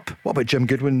up and up. What about Jim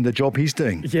Goodwin, the job he's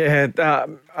doing? Yeah,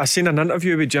 I seen an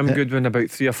interview with Jim Goodwin about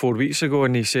 3 or 4 weeks ago,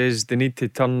 and he says they need to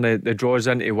turn the draws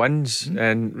into wins.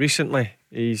 And recently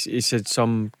he said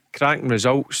some cracking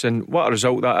results, and what a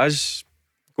result that is.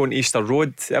 Going to Easter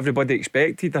Road, everybody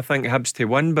expected, I think, Hibs to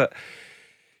win, but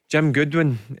Jim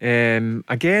Goodwin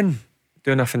again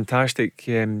doing a fantastic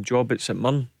job at St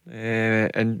Mirren,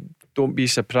 and don't be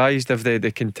surprised if they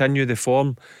continue the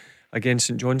form against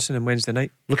St Johnstone on Wednesday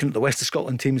night. Looking at the West of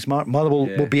Scotland teams, Mark, Motherwell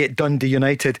will be at Dundee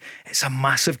United. It's a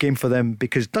massive game for them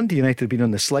because Dundee United have been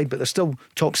on the slide, but they're still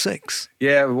top 6.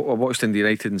 Yeah, I watched Dundee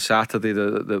United on Saturday.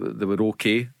 They were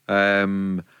okay.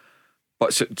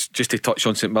 But just to touch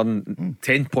on St Mirren,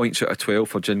 10 points out of 12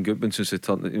 for Jim Goodwin since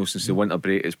the winter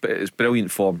break. It's brilliant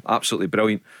form, absolutely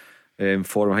brilliant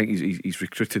for him. I think he's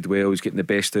recruited well. He's getting the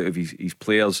best out of his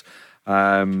players.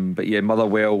 But yeah,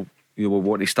 Motherwell, will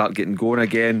want to start getting going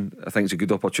again. I think it's a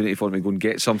good opportunity for him to go and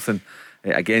get something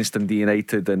against Dundee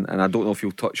United. And I don't know if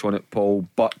you'll touch on it, Paul,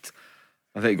 but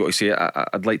I think I've got to say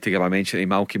I'd like to give a mention to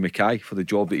Malky Mackay for the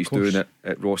job that he's doing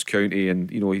at Ross County.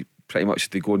 And he pretty much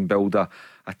had to go and build a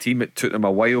team. It took him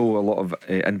a while, a lot of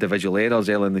individual errors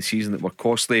early in the season that were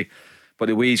costly, but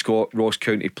the way he's got Ross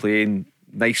County playing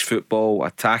nice football,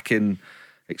 attacking,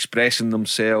 expressing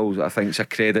themselves, I think it's a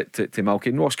credit to Malky.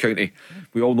 And Ross County,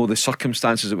 we all know the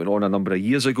circumstances that went on a number of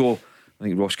years ago. I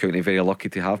think Ross County are very lucky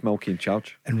to have Malky in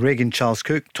charge. And Reagan Charles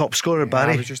Cook, top scorer,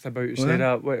 Barry. I was just about to say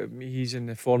that. He's in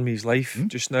the form of his life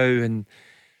just now, and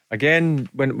again,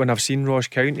 when I've seen Ross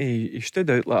County, he stood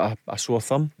out like a sore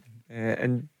thumb,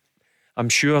 and I'm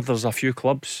sure there's a few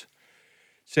clubs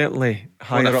certainly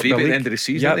higher up the league at the end of the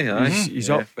season. He's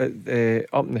up in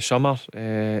the summer,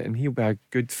 and he'll be a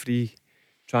good free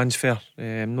transfer,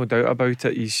 no doubt about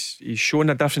it. He's shown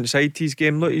a different side to his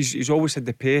game. Look, he's always had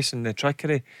the pace and the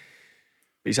trickery,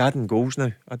 but he's adding goals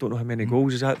now. I don't know how many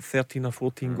goals is that, 13 or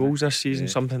 14 goals this season,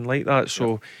 something like that.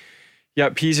 So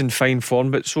he's in fine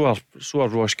form, but so are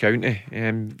Ross County.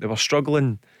 They were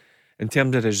struggling in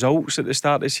terms of results at the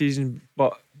start of the season,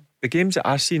 but the games that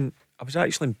I've seen, I was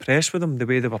actually impressed with them, the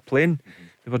way they were playing.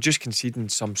 They were just conceding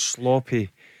some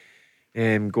sloppy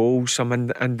goals, some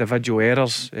individual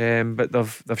errors, but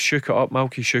they've shook it up.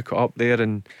 Malky shook it up there,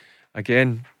 and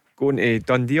again, going to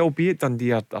Dundee, albeit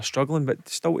Dundee are struggling, but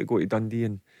still to go to Dundee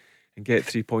and get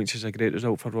 3 points is a great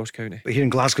result for Ross County. But here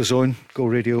in Glasgow's own Go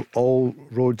Radio, all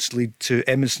roads lead to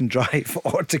Edmiston Drive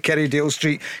or to Kerrydale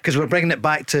Street, because we're bringing it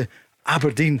back to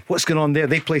Aberdeen. What's going on there?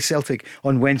 They play Celtic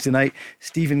on Wednesday night.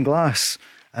 Stephen Glass,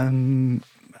 they're in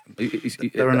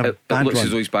a bad it looks run. as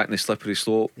though he's back in the slippery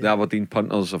slope. The Aberdeen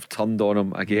punters have turned on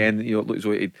him again. It looks as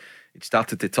though he'd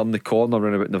started to turn the corner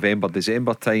around about November,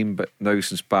 December time, but now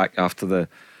since back after the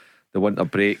winter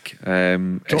break,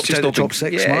 it's just not top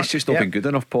 6. It's just not been good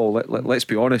enough, Paul. Let's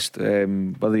be honest.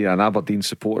 Whether you're an Aberdeen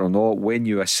supporter or not, when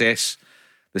you assess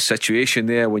the situation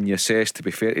there, when you assess, to be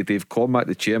fair to Dave Cormack,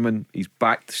 the chairman, he's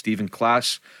backed Stephen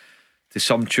Glass to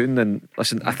some tune. And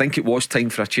listen, I think it was time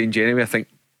for a change anyway. I think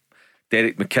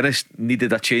Derek McInnes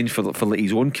needed a change for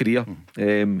his own career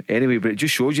anyway, but it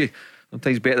just shows you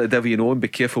sometimes better the devil you know and be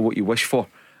careful what you wish for.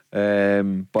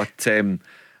 Stephen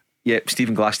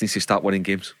Glass needs to start winning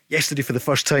games. Yesterday, for the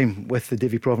first time with the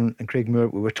Davy Provan and Craig Moore,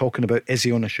 we were talking about, is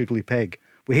he on a sugary peg?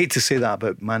 We hate to say that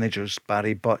about managers,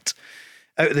 Barry, but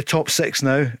out of the top 6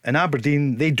 now, in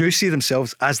Aberdeen, they do see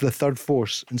themselves as the third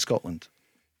force in Scotland.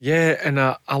 Yeah, and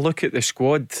I look at the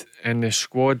squad, and the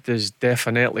squad is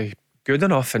definitely good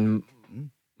enough, in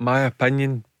my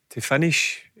opinion, to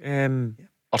finish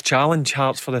or challenge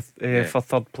Hearts for for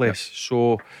third place.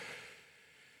 So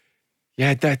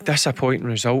disappointing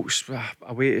results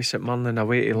away to St Mirren and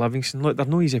away to Livingston. Look, they're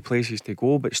no easy places to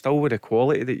go, but still with the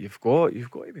quality that you've got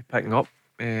to be picking up,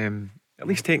 at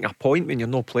least taking a point when you're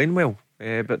not playing well.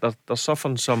 But they're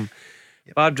suffering some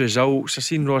bad results. I've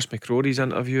seen Ross McCrory's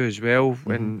interview as well,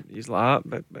 when he's like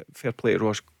that, but fair play to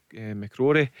Ross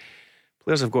McCrory.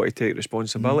 Players have got to take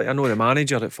responsibility. I know the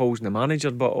manager, it falls on the manager,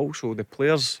 but also the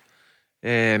players,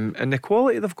 and the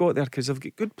quality they've got there, because they've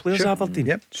got good players,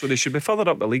 Aberdeen. So they should be further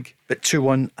up the league. But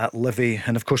 2-1 at Livy,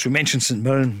 and of course we mentioned St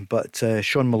Mirren, but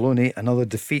Sean Maloney, another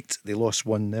defeat. They lost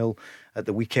 1-0 at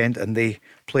the weekend, and they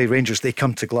play Rangers. They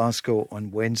come to Glasgow on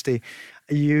Wednesday.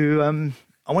 I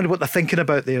wonder what they're thinking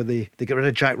about there. They get rid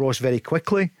of Jack Ross very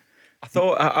quickly.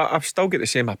 I've still got the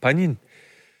same opinion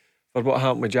for what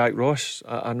happened with Jack Ross.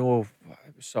 I know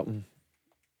it was something,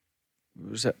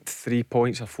 was it 3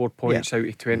 points or 4 points out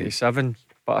of 27,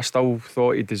 but I still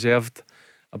thought he deserved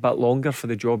a bit longer for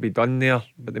the job he'd done there.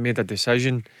 But they made a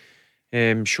decision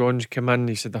Sean's come in,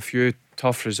 he's had a few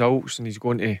tough results, and he's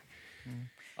going to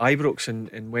Ibrox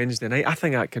in Wednesday night. I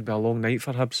think that could be a long night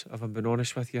for Hibs, if I'm being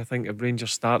honest with you. I think if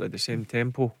Rangers start at the same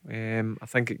tempo, I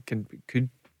think it could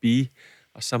be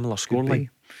a similar scoreline.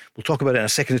 We'll talk about it in a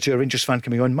second or two. A Rangers fan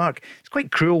coming on. Mark, it's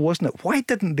quite cruel, wasn't it? Why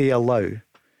didn't they allow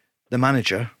the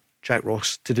manager, Jack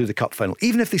Ross, to do the cup final?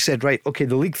 Even if they said, right, okay,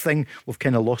 the league thing, we've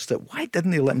kind of lost it. Why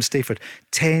didn't they let him stay for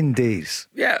 10 days?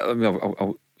 Yeah, I mean,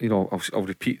 I'll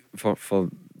repeat for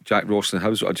Jack Ross and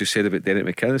Hibs what I just said about Derek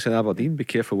McInnes and Aberdeen. Be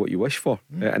careful what you wish for.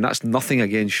 And that's nothing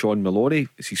against Sean Maloney.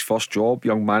 It's his first job,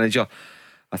 young manager.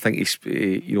 I think he's,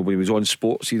 when he was on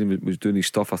Sports, he was doing his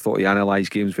stuff. I thought he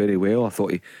analysed games very well. I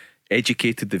thought he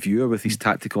educated the viewer with his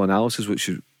tactical analysis, which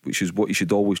is what you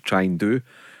should always try and do.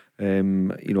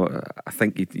 I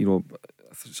think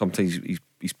sometimes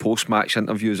his post-match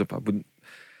interviews, I wouldn't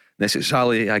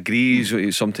necessarily agree.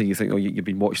 It's something you think, you've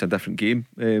been watching a different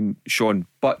game, Sean.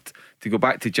 But to go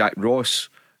back to Jack Ross,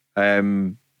 I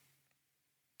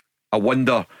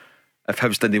wonder if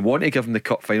Hibs didn't want to give him the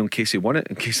cup final in case he won it,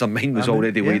 in case their mind was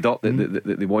already weighed up that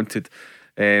they wanted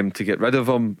to get rid of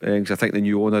him, because I think the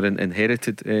new owner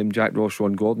inherited Jack Ross,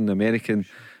 Ron Gordon, the American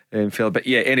fella. But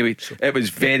yeah, anyway, it was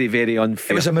very, very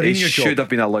unfair. It was a Mourinho job. Should have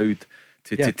been allowed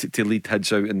to lead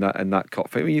Hibs out in that cup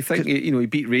final. I mean, you think he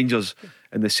beat Rangers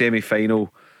in the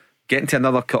semi-final, getting to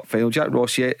another cup final. Jack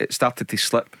Ross, it started to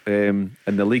slip in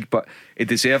the league, but he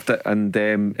deserved it, and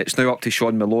it's now up to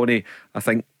Sean Maloney. I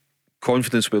think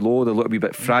confidence will be low, they're a little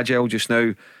bit fragile just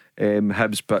now,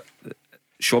 Hibs, but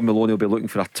Sean Maloney will be looking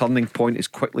for a turning point as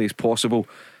quickly as possible,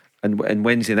 and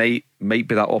Wednesday night might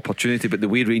be that opportunity. But the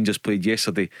way Rangers played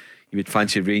yesterday, you would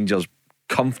fancy Rangers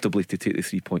comfortably to take the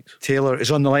 3 points. Taylor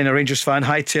is on the line, a Rangers fan.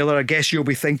 Hi Taylor, I guess you'll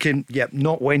be thinking,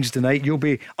 not Wednesday night. You'll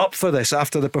be up for this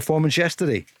after the performance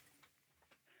yesterday.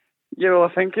 Yeah, well,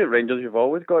 I think at Rangers you've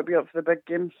always got to be up for the big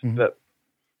games, but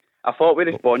I thought we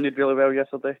responded really well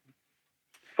yesterday.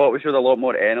 Thought we showed a lot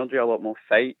more energy, a lot more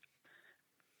fight.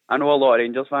 I know a lot of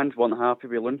Rangers fans weren't happy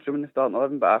with Lundstrom in the starting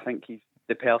 11, but I think he's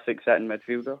the perfect sitting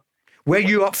midfielder. Were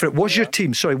you up for it? Was your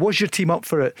team up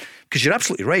for it? Because you're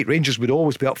absolutely right, Rangers would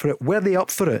always be up for it. Were they up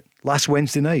for it last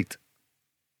Wednesday night?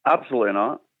 Absolutely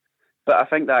not. But I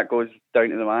think that goes down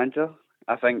to the manager.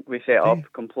 I think we set up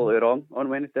completely wrong on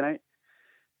Wednesday night.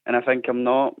 And I think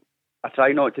I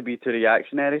try not to be too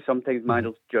reactionary. Sometimes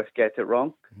managers just get it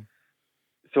wrong.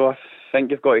 So I think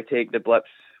you've got to take the blips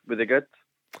with the good.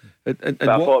 But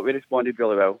I thought we responded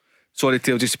really well. Sorry,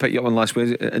 Taylor, just to pick you up on last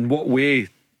Wednesday. In what way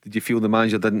did you feel the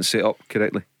manager didn't set up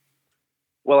correctly?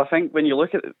 Well, I think when you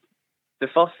look at the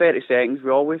first 30 seconds, we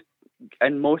always,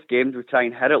 in most games, we try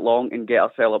and hit it long and get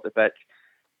ourselves up the pitch.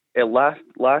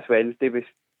 Last Wednesday, we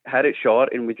hit it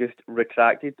short and we just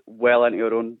retracted well into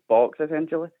our own box,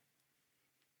 essentially.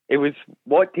 It was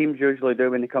what teams usually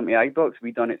do when they come to Ibrox.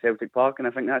 We done at Celtic Park, and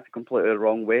I think that's a completely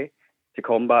wrong way to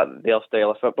combat their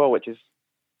style of football, which is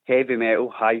heavy metal,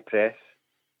 high press.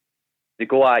 They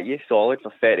go at you solid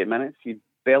for 30 minutes. You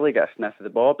barely get a sniff of the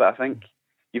ball, but I think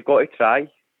you've got to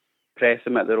try press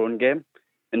them at their own game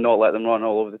and not let them run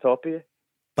all over the top of you.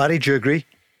 Barry, do you agree?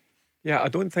 Yeah, I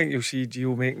don't think you'll see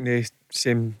Gio making the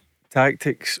same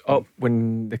tactics up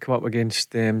when they come up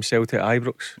against Celtic at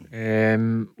Ibrox.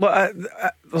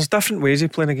 There's different ways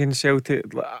of playing against Celtic.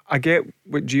 I get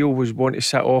what Gio was wanting to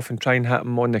sit off and try and hit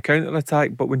them on the counter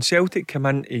attack, but when Celtic come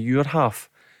into your half,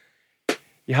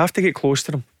 you have to get close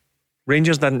to them.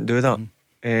 Rangers didn't do that.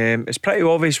 It's pretty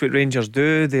obvious what Rangers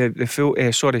do.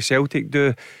 Celtic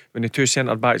do. When the two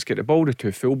centre backs get the ball, the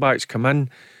two full backs come in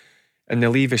and they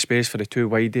leave a space for the two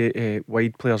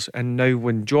wide players. And now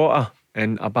when Jota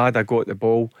and Abada got the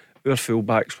ball, our full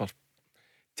backs were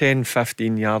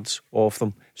 10-15 yards off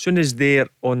them. As soon as they're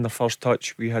on the first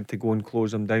touch, we had to go and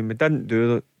close them down. We didn't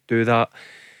do that,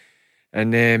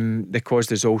 and they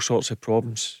caused us all sorts of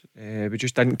problems. We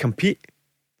just didn't compete,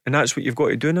 and that's what you've got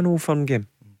to do in an Old Firm game.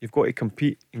 You've got to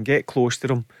compete and get close to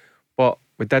them, but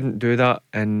we didn't do that.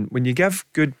 And when you give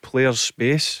good players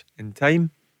space and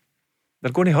time,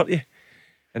 they're going to hurt you.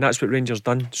 And that's what Rangers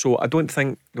done. So I don't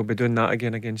think they'll be doing that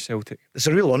again against Celtic. There's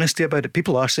a real honesty about it.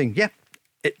 People are saying,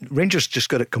 Rangers just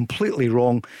got it completely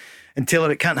wrong. And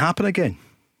Taylor, it can't happen again.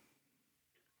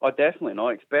 Oh, definitely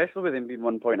not, especially with them being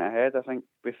 1 point ahead. I think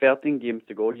with 13 games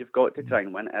to go, you've got to try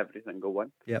and win every single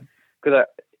one. Yeah. Because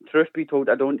truth be told,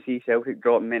 I don't see Celtic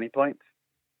dropping many points.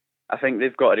 I think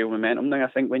they've got a real momentum now. I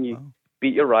think when you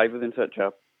beat your rival in such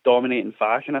a dominating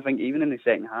fashion, I think even in the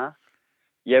second half,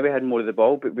 we had more of the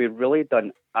ball, but we've really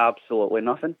done absolutely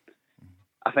nothing.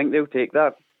 I think they'll take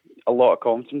that. A lot of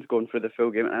confidence going through the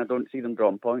full game, and I don't see them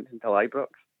dropping points until Ibrox.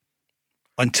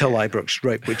 Until Ibrox,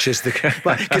 right, which is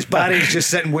because Barry's just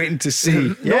sitting waiting to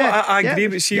see. No, I agree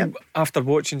with you. After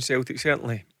watching Celtic,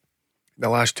 certainly the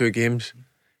last 2 games,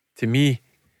 to me,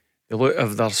 they look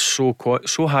if they're so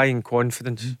high in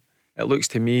confidence. It looks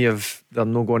to me if they're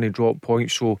not going to drop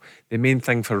points. So the main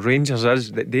thing for Rangers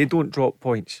is that they don't drop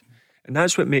points, and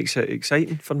that's what makes it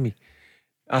exciting for me.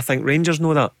 I think Rangers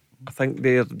know that. I think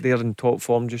they're in top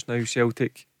form just now,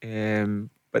 Celtic.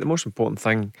 But the most important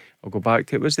thing, I'll go back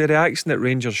to it, was the reaction that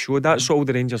Rangers showed. That's all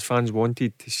the Rangers fans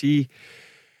wanted, to see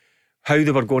how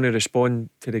they were going to respond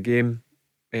to the game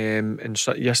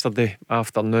yesterday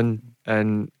afternoon,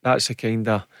 and that's the kind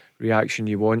of reaction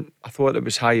you want. I thought it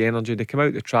was high energy. They came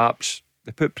out the traps,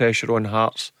 they put pressure on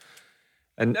Hearts,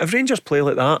 and if Rangers play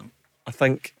like that, I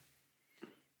think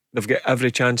they've got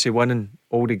every chance of winning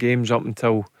all the games up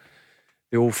until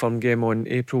the Old Firm game on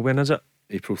April. When is it?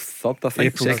 April 3rd, I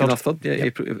think. April 2nd 3rd. or 3rd, yeah.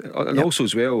 April. And also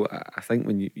as well, I think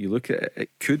when you look at it, it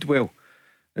could well,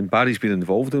 and Barry's been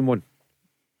involved in one,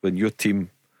 when your team,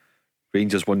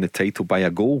 Rangers, won the title by a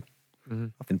goal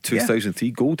in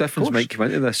 2003. Goal difference might come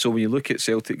into this. So when you look at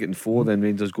Celtic getting 4, then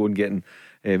Rangers going getting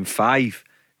 5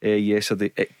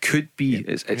 yesterday, it could be,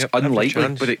 it's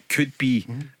unlikely, but it could be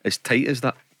as tight as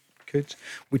that. Could.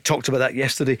 We talked about that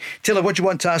yesterday. Taylor, what do you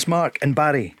want to ask Mark and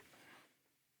Barry?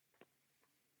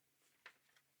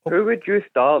 Who would you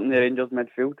start in the Rangers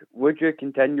midfield? Would you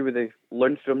continue with the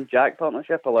Lundstrom-Jack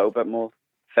partnership, a little bit more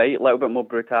fight, a little bit more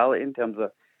brutality in terms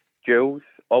of duels,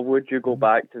 or would you go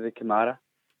back to the Kamara?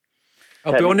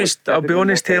 I'll be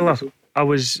honest, Taylor. I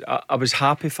was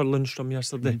happy for Lundstrom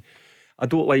yesterday. I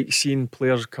don't like seeing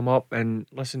players come up and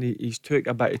listen. He's took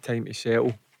a bit of time to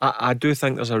settle. I do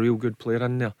think there's a real good player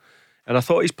in there, and I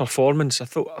thought his performance. I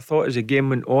thought as the game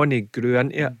went on, he grew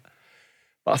into it.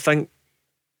 But I think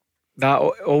that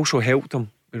also helped him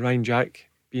with Ryan Jack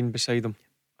being beside him.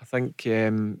 I think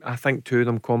 2 of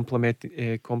them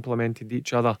complemented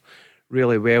each other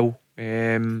really well.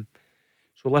 So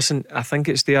listen, I think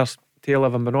it's their tail.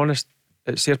 If I'm being honest,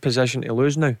 it's their position to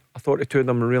lose now. I thought the 2 of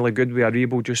them were really good with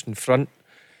Aribo just in front.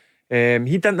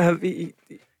 He didn't have the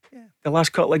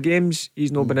last couple of games.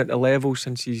 He's not been at the level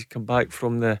since he's come back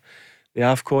from the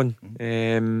AFCON.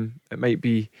 It might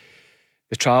be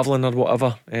the travelling or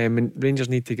whatever. And Rangers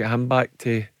need to get him back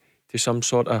to some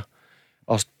sort of,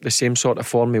 or the same sort of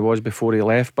form he was before he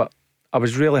left. But I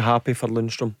was really happy for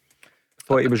Lundstrom. I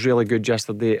thought he was really good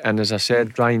yesterday. And as I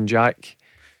said, Ryan Jack,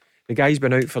 the guy's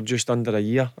been out for just under a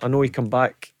year. I know he came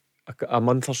back a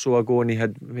month or so ago and he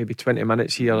had maybe 20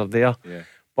 minutes here or there.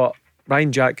 But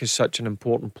Ryan Jack is such an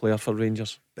important player for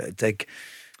Rangers. Bit of dig.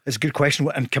 It's a good question.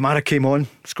 And Kamara came on,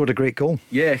 scored a great goal.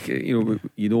 Yeah, you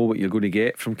know what you're going to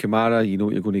get from Kamara. You know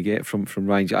what you're going to get from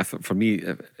Ryan. For me,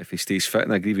 if he stays fit,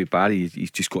 and I agree with Barry, he's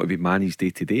just got to be managed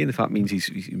day to day. And if that means he's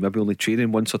maybe only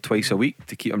training once or twice a week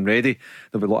to keep him ready,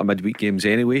 there'll be a lot of midweek games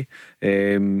anyway.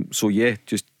 So you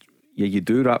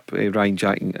do wrap Ryan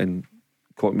Jack and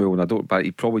Cottonwell, but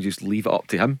you probably just leave it up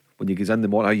to him when he goes in the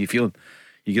morning. How are you feeling?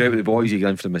 You get out with the boys, you get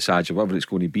in for the massage or whatever it's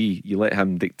going to be. You let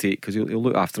him dictate, because he'll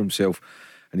look after himself.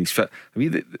 And he's fit. I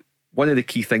mean, one of the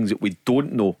key things that we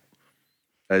don't know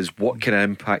is what kind of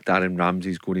impact Aaron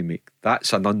Ramsey's going to make.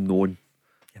 That's an unknown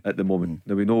at the moment.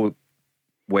 Now we know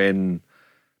when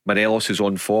Morelos is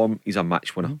on form, he's a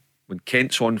match winner. When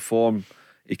Kent's on form,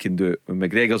 he can do it. When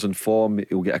McGregor's on form,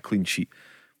 he'll get a clean sheet.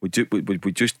 We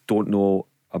just don't know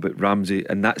about Ramsey,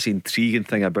 and that's the intriguing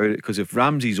thing about it. Because if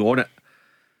Ramsey's on it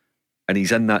and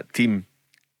he's in that team,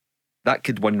 that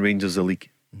could win Rangers the league.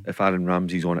 If Aaron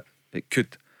Ramsey's on it, it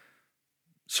could.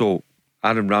 So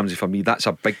Aaron Ramsey, for me, that's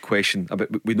a big question.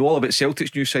 We know all about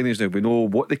Celtic's new signings now. We know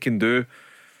what they can do.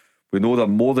 We know they're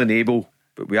more than able.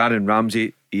 But with Aaron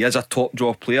Ramsey, he is a top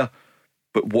draw player.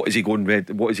 But what is he ready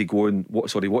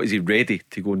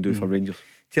to go and do for Rangers?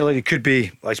 Taylor, he could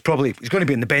be, he's going to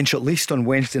be on the bench at least on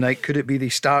Wednesday night. Could it be that he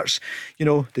starts,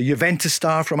 the Juventus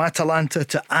star from Atalanta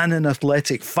to Annan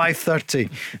Athletic,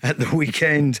 5:30 at the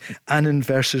weekend, Annan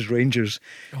versus Rangers.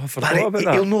 I forgot about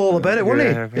that. He'll know all about it, won't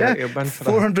he? Yeah, he'll been for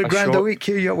 400 grand a week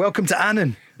here. You're welcome to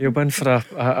Annan. You've been for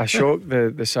a shock,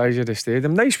 the size of the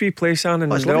stadium. Nice wee place, Annan.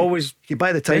 They always you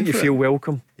buy the time make you feel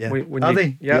welcome. Yeah. Are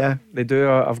they? Yeah, they do.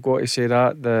 I've got to say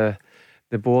that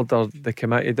the board or the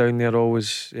committee down there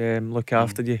always look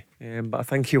after you. But I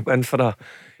think he'll be in for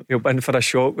a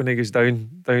shock when he goes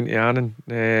down to Annan.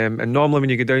 And normally when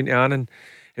you go down to Annan,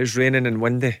 it's raining and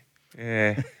windy.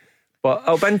 But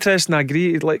it'll be interesting. I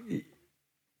agree. Like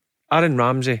Aaron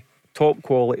Ramsey, top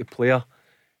quality player.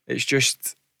 It's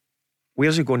just,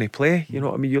 where's he going to play? You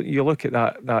know what I mean? You look at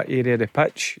that area of the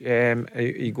pitch. Are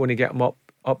you going to get him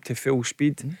up to full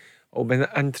speed? It'll be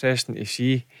interesting to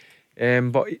see.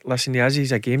 But listen,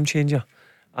 he's a game changer.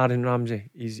 Aaron Ramsey.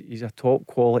 He's a top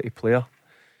quality player,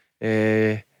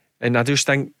 and I just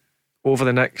think over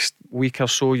the next week or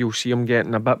so you'll see him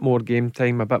getting a bit more game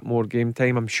time.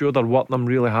 I'm sure they're working him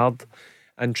really hard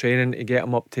in training to get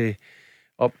him up to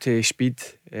speed.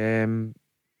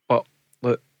 But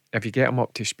look, if you get him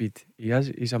up to speed,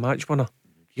 he's a match winner.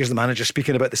 Here's the manager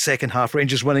speaking about the second half.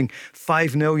 Rangers winning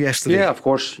 5-0 yesterday. Yeah, of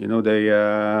course. They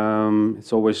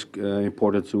it's always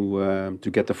important to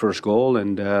get the first goal,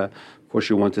 and of course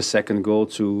you want the second goal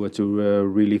to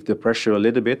relieve the pressure a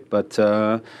little bit. But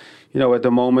at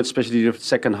the moment, especially the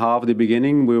second half, the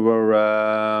beginning, we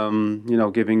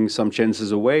were giving some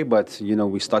chances away, but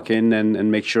we stuck in and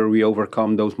make sure we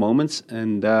overcome those moments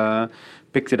and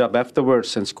picked it up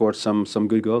afterwards and scored some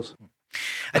good goals.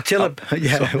 I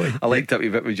liked that wee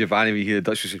bit with Giovanni. We hear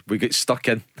the Dutch we get stuck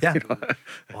in. Yeah,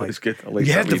 it's good.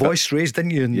 You heard the voice raised,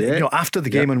 didn't you? And, after the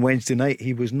game on Wednesday night,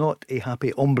 he was not a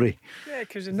happy hombre. Yeah,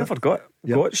 because he never got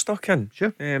stuck in.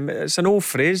 Sure, it's an old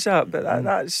phrase but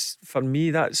that's for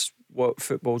me. That's what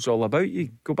football's all about.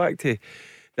 You go back to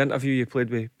the interview you played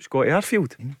with Scotty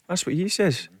Arfield. That's what he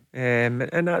says, and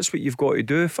that's what you've got to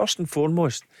do first and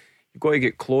foremost. You've got to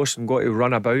get close and got to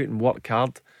run about and work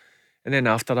hard. And then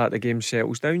after that, the game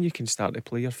settles down, you can start to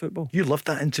play your football. You loved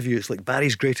that interview. It's like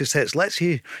Barry's greatest hits. Let's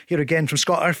hear again from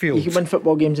Scott Arfield. You can win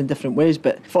football games in different ways,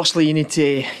 but firstly you need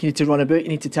to run about, you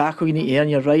need to tackle, you need to earn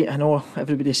your right. I know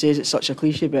everybody says it's such a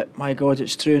cliche, but my God,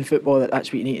 it's true in football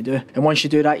that's what you need to do. And once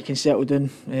you do that, you can settle down.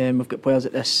 We've got players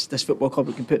at this football club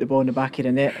that can put the ball in the back of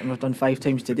the net, and we've done 5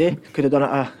 times today. Could have done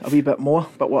it a wee bit more,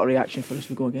 but what a reaction for us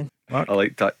to go again. Mark? I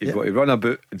like that. You've got to run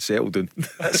about and settle down.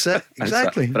 That's it,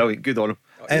 exactly. Brilliant, good on him.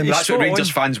 That's what Rangers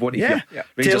fans want to hear.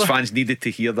 Rangers Taylor fans needed to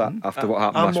hear that after what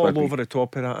happened I'm last all week. over the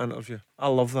top of that interview. I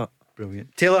love that.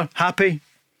 Brilliant. Taylor, happy?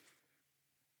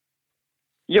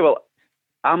 Yeah, well,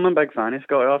 I'm a big fan of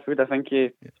Scotty Arfield. I think he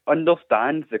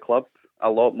understands the club a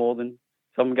lot more than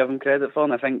some give him credit for,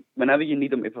 and I think whenever you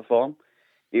need him to perform,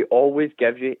 he always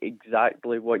gives you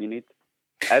exactly what you need.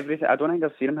 Everything. I don't think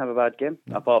I've seen him have a bad game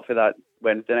apart from that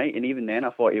Wednesday night, and even then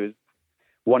I thought he was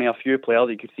one of a few players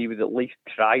you could see was at least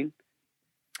trying.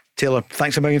 Taylor,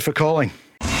 thanks a million for calling.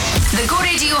 The Go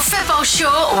Radio Football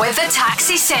Show with the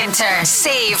Taxi Centre.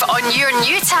 Save on your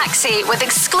new taxi with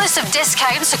exclusive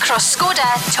discounts across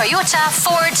Skoda, Toyota,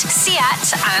 Ford, Seat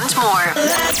and more.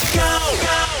 Let's go.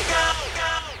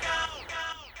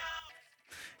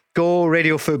 Go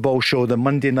Radio Football Show, the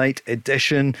Monday night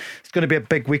edition. It's going to be a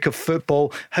big week of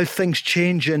football. How things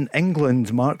change in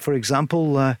England, Mark, for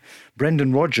example.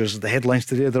 Brendan Rodgers, the headlines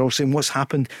today, they're all saying what's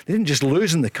happened. They didn't just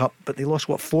lose in the Cup, but they lost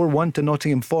 4-1 to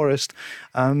Nottingham Forest.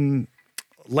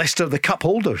 Leicester, the Cup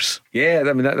holders. Yeah,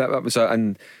 I mean that was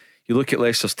and you look at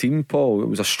Leicester's team, Paul, it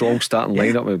was a strong starting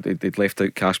lineup. They'd left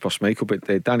out Kasper Schmeichel,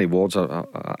 but Danny Ward's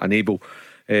an able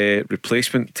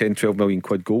replacement, 10-12 million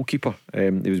quid goalkeeper.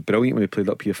 He was brilliant when he played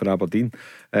up here for Aberdeen.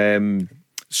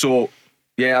 So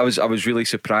yeah, I was really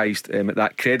surprised at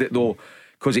that. Credit though,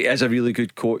 because he is a really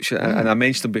good coach, and I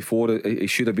mentioned him before. He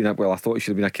should have been I thought he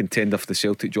should have been a contender for the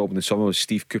Celtic job in the summer. Was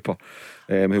Steve Cooper,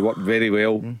 who worked very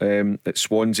well at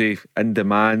Swansea, in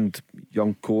demand,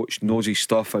 young coach, knows his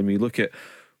stuff. And we look at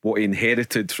what he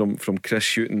inherited from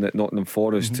Chris Hughton at Nottingham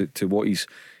Forest to what he's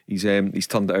turned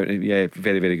it out. Yeah,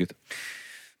 very, very good.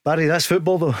 Barry, that's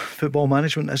football though. Football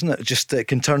management, isn't it? Just it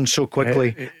can turn so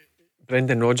quickly.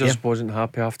 Brendan Rodgers wasn't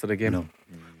happy after the game. No.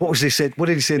 What was he said? What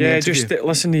did he say in the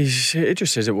interview? He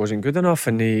just says it wasn't good enough,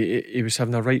 and he was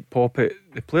having a right pop at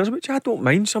the players, which I don't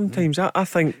mind sometimes. I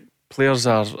think players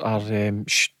are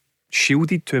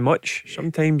shielded too much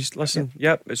sometimes. Listen,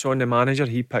 it's on the manager,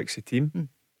 he picks the team,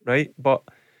 right? But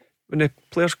when the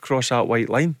players cross that white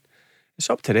line, it's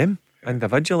up to them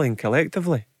individually and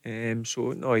collectively.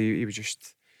 So no, he was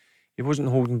just, he wasn't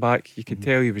holding back. You could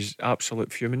tell he was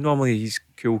absolute fuming. Normally he's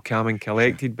cool, calm and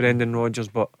collected, Brendan Rodgers,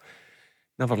 but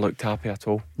never looked happy at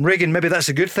all. Reagan, maybe that's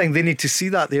a good thing. They need to see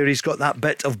that there. He's got that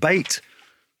bit of bite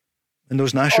in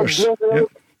those Nashers.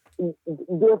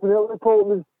 Definitely,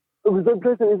 Paul. It was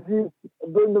interesting to see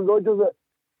Brendan Rodgers at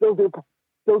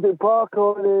Celtic Park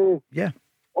on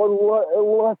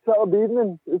last Saturday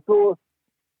evening. So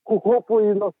hopefully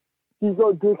he's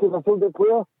not taking a Celtic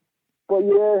player. But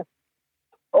yeah,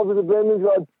 obviously Brendan's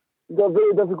got a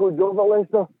very difficult job at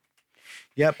Leicester.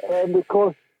 Yep.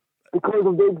 Because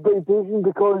of the expectation,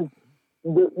 because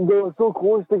they were so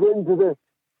close to getting to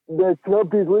the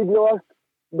Champions League the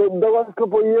last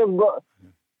couple of years. But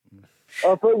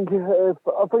I think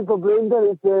for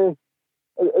Brendan it's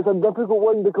a difficult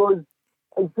one, because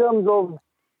in terms of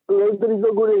Brendan, he's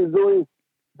not going to really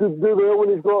do well when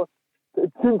he's got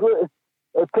teams like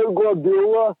Pep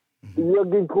Guardiola,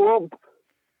 Jurgen Klopp,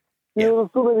 There's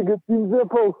so many good teams there,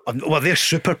 Paul. Well, they're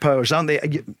superpowers, aren't they?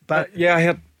 Yeah, I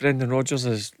heard Brendan Rodgers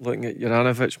is looking at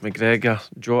Juranovic, McGregor,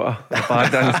 Jota,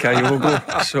 Abadan,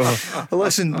 Kyogo. So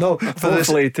listen, no,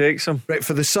 hopefully he takes him. Right,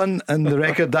 for the Sun and the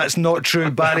record, that's not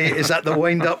true. Barry is at the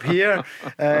wind up here.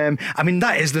 I mean,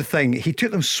 that is the thing. He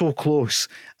took them so close,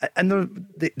 and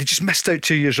they just missed out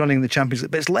 2 years running the Champions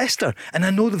League. But it's Leicester, and I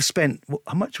know they've spent,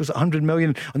 how much was it, 100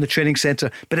 million on the training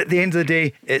centre. But at the end of the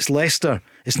day, it's Leicester.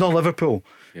 It's not Liverpool.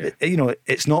 Yeah.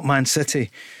 It's not Man City.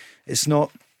 It's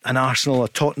not an Arsenal or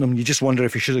Tottenham. You just wonder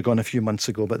if he should have gone a few months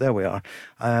ago, but there we are.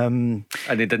 And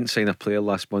he didn't sign a player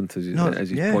last month, as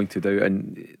he's pointed out.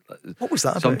 And what was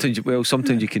that sometimes about?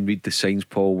 Sometimes you can read the signs,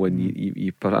 Paul, when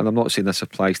you and I'm not saying this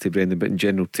applies to Brendan, but in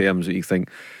general terms, that you think,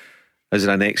 is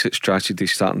there an exit strategy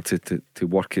starting to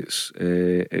work its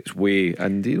way?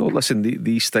 And listen,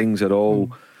 these things are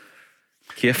all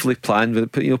carefully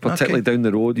planned, particularly down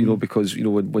the road. Because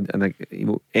when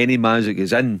any magic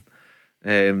is in.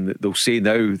 They'll say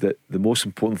now that the most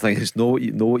important thing is know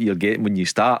what you're getting when you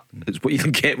start. It's what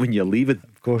you get when you're leaving,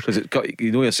 of course, because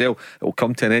yourself, it will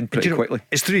come to an end pretty quickly.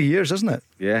 It's 3 years, isn't it?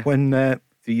 Yeah. When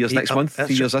 3 years next month,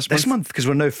 3 years this month, because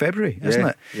we're now February, isn't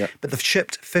it? Yeah. But they've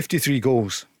shipped 53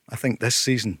 goals, I think, this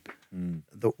season.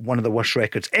 One of the worst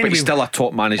records. Anyway, but he's still a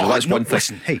top manager. That's one thing.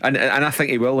 Listen, hey. And I think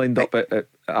he will end up at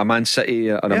a Man City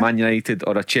or a Man United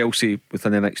or a Chelsea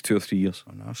within the next 2 or 3 years.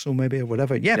 So maybe, or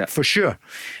whatever. Yeah, for sure.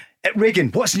 Reagan,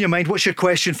 what's in your mind? What's your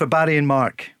question for Barry and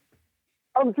Mark?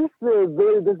 I'm just very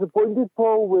disappointed,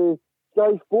 Paul, with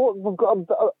Sky Sport. We've got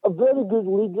a very good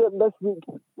league this week.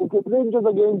 We've got Rangers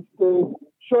against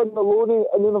Sean Maloney,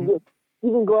 and then I've got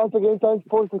Stephen Glass against Ange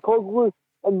Postecoglou,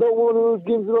 and not one of those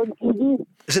games are on TV.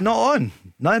 Is it not on?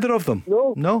 Neither of them?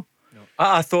 No.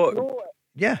 I thought... No.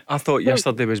 Yeah. I thought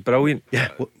yesterday was brilliant. Yeah.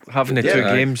 Having the two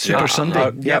games. Super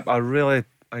Sunday. I really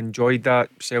enjoyed that.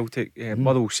 Celtic,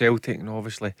 Motherwell Celtic, and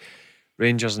obviously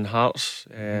Rangers and Hearts.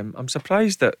 I'm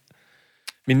surprised that,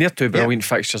 they're two brilliant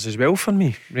fixtures as well for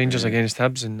me. Rangers against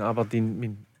Hibs and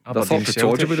Aberdeen. Aberdeen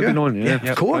Celtic would have been on.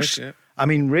 Of course. Right, I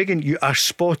mean, Reagan, you are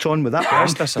spot on with that.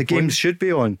 The games should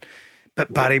be on.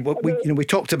 But Barry, we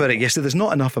talked about it yesterday. There's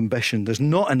not enough ambition. There's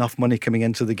not enough money coming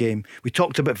into the game. We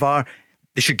talked about VAR.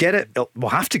 They should get it. We'll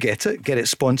have to get it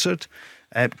sponsored.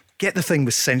 Get the thing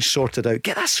with Cinch sorted out.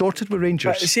 Get that sorted with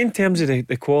Rangers. But in terms of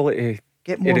the quality,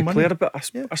 get more the money. Player, but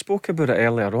I spoke about it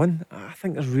earlier on. I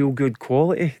think there's real good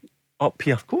quality up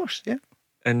here. Of course, yeah.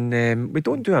 And we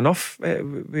don't do enough.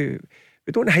 We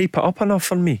don't hype it up enough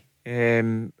for me.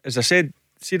 As I said,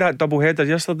 see that double header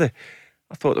yesterday?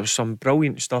 I thought there was some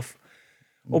brilliant stuff.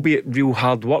 Albeit real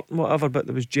hard work and whatever, but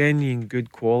there was genuine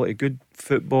good quality, good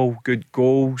football, good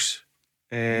goals,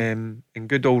 and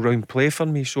good all-round play for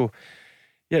me. So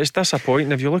yeah, it's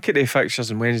disappointing. If you look at the fixtures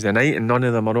on Wednesday night and none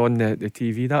of them are on the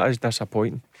TV, that is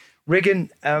disappointing. Reagan,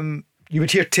 you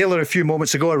would hear Taylor a few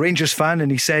moments ago, a Rangers fan,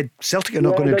 and he said Celtic are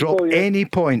not going to drop any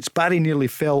points. Barry nearly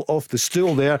fell off the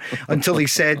stool there until he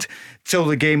said till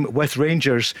the game with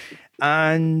Rangers.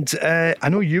 And I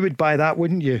know you would buy that,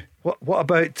 wouldn't you? What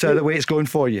about the way it's going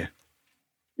for you?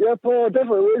 Yeah, Paul,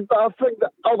 definitely would, but I think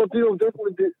that Aberdeen will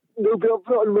definitely they'll be up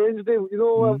front on Wednesday,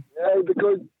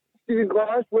 because Stephen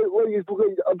Glass, what you spoke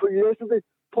about yesterday,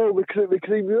 Paul, the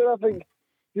cream Muir, I think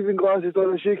Stephen Glass is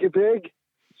on a shaky peg,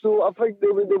 so I think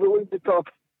they'll be looking to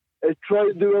try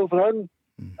and do well for him.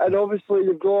 And obviously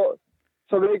you've got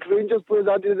some ex-Rangers players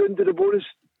added into the bonus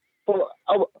for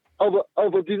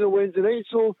Aberdeen on Wednesday night,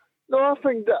 so no, I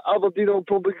think that Aberdeen will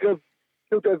probably give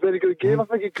a very good game. I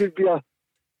think it could be a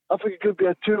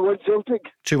 2-1 Celtic.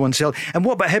 2-1 Celtic. And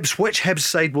what about Hibs? Which Hibs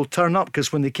side will turn up?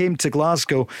 Because when they came to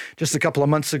Glasgow just a couple of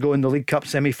months ago in the League Cup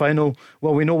semi-final,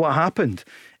 well, we know what happened.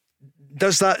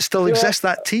 Does that still exist,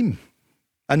 that team?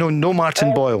 I know no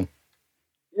Martin Boyle.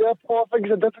 Yeah, Paul, I think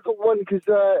it's a difficult one because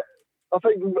I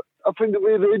think the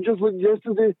way the Rangers looked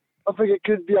yesterday, I think it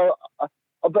could be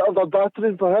a bit of a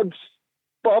battering for Hibs.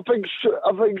 But I think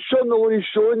Sean Maloney's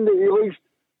shown that he likes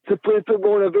to play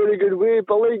football in a very good way.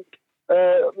 But like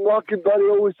Mark and Barry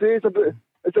always say, it's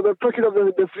about picking up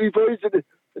the 3 points at the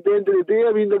end of the day.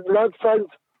 I mean, the Lads fans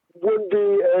won't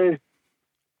be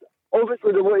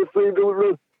obviously they want to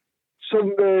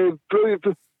play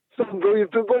some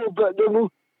brilliant football, but the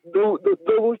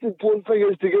most important thing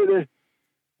is to get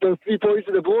the 3 points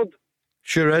on the board.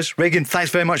 Sure is. Reagan,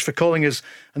 thanks very much for calling us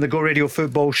on the Go Radio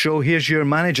Football Show. Here's your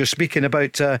manager speaking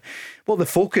about the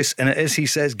focus, and it is, he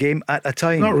says, game at a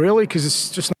time. Not really, because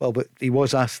it's just... Well, but he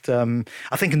was asked, I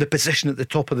think in the position at the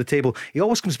top of the table. He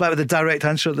always comes back with a direct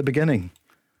answer at the beginning.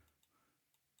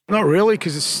 Not really,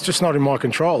 because it's just not in my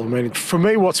control. I mean, for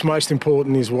me, what's most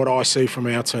important is what I see from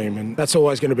our team, and that's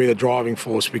always going to be the driving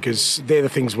force, because they're the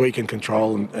things we can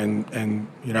control, and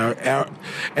you know,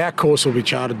 our course will be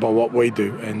charted by what we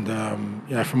do. And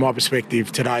you know, from my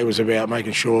perspective, today was about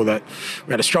making sure that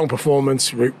we had a strong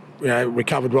performance. We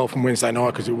recovered well from Wednesday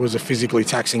night because it was a physically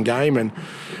taxing game,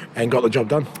 and got the job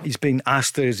done. He's been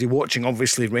asked there, is he watching,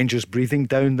 obviously, Rangers breathing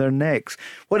down their necks.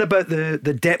 What about the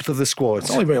depth of the squad?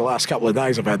 It's only been the last couple of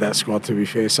days I've had that squad, to be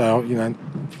fair, so, you know,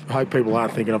 I hope people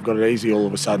aren't thinking I've got it easy all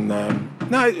of a sudden.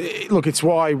 No, look, it's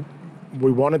why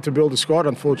we wanted to build a squad.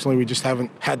 Unfortunately, we just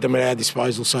haven't had them at our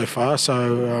disposal so far,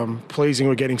 so pleasing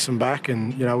we're getting some back,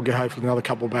 and, you know, we'll get hopefully another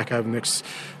couple back over the next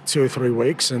 2 or 3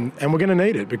 weeks, and we're going to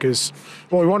need it, because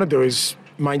what we want to do is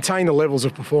maintain the levels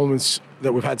of performance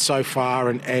that we've had so far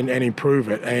and improve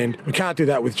it. And we can't do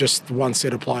that with just one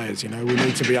set of players. You know, we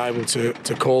need to be able to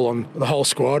call on the whole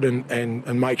squad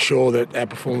and make sure that our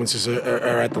performances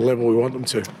are at the level we want them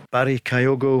to. Barry,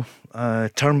 Kyogo,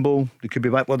 Turnbull, they could be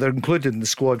back. Well, they're included in the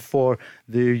squad for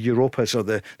the Europas or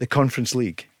the Conference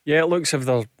League. Yeah, it looks if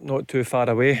they're not too far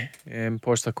away.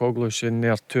 Postacoglu's in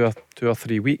there 2 or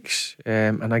 3 weeks.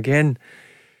 And again,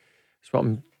 it's what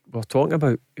we're talking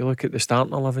about. You look at the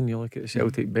starting 11, you look at the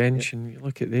Celtic bench, and you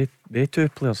look at they two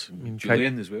players. I mean,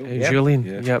 Julian as well.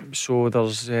 Julian, yep. So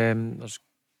there's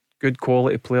good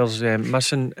quality players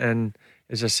missing, and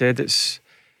as I said,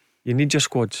 you need your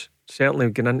squads.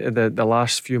 Certainly getting into the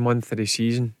last few months of the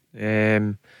season,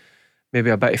 maybe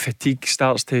a bit of fatigue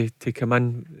starts to come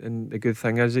in, and the good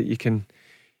thing is that you can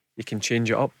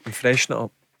change it up and freshen it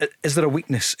up. Is there a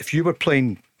weakness if you were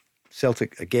playing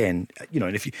Celtic again, you know,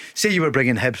 and if you say you were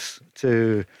bringing Hibs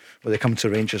to, or they come to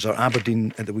Rangers, or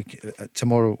Aberdeen at the week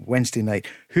tomorrow, Wednesday night,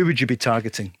 who would you be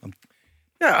targeting?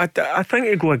 Yeah, I think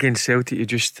to go against Celtic,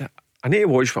 I need to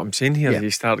watch what I'm saying here.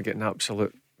 You start getting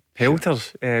absolute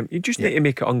pelters. You just need to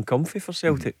make it uncomfy for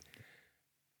Celtic.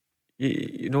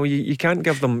 You know, you can't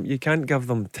give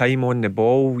them time on the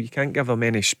ball. You can't give them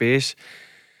any space.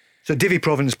 So Davy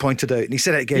Providence pointed out, and he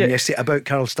said it again yesterday about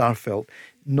Carl Starfelt,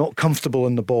 not comfortable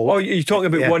in the ball. Oh, you're talking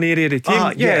about one area of the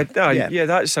team? Yeah,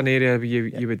 that's an area where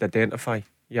you would identify.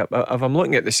 Yeah, if I'm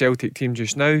looking at the Celtic team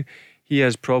just now, he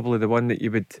is probably the one that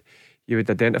you would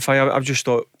identify. I've just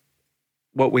thought,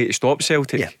 what way to stop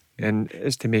Celtic and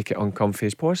is to make it uncomfy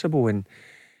as possible and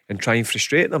try and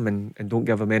frustrate them and don't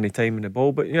give them any time in the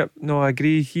ball. But yeah, no, I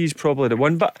agree, he's probably the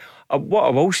one. But what I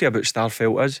will say about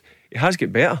Starfelt is he has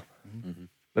got better. Mm-hmm.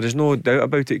 There is no doubt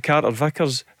about it. Carter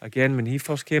Vickers, again, when he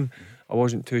first came, I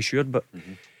wasn't too sure, but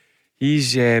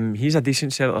he's a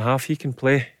decent centre half. He can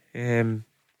play,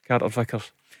 Carter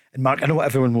Vickers. And Mark, I know what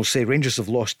everyone will say, Rangers have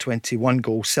lost 21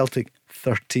 goals, Celtic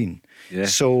 13. Yeah.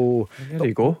 So there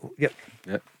you go. Yep.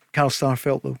 Carl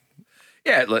Starfelt though.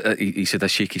 Yeah, he said a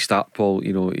shaky start, Paul.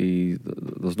 You know,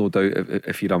 there's no doubt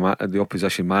if you're the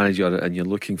opposition manager and you're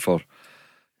looking for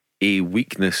a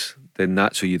weakness, then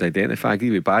that's who you'd identify. I agree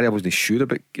with Barry. I wasn't sure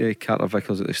about Carter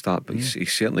Vickers at the start, but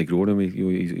he's certainly grown him.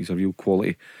 He's a real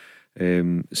quality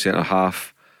centre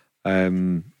half,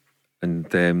 and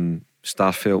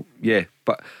Starfelt. Yeah,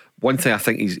 but one thing I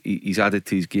think he's added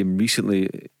to his game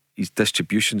recently, his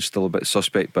distribution's still a bit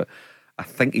suspect, but I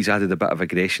think he's added a bit of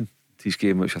aggression to his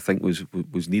game, which I think was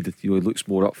needed. You know, he looks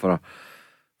more up for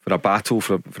a battle,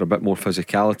 for a bit more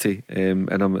physicality.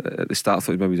 And at the start I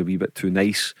thought maybe he was a wee bit too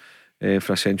nice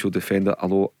for a central defender.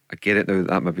 Although I get it now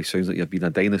that maybe sounds like you're being a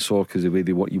dinosaur, because the way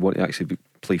you want to actually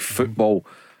play football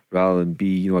rather than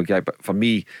be, you know, a guy. But for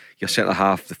me, your centre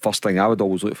half, the first thing I would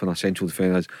always look for in a central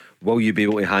defender is, will you be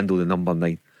able to handle the number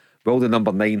 9? Will the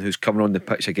number 9 who's coming on the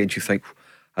pitch against you think,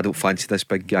 I don't fancy this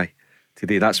big guy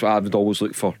today? That's what I would always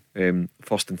look for,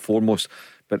 first and foremost.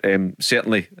 But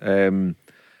certainly,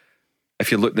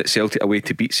 if you're looking at Celtic away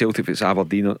to beat Celtic, if it's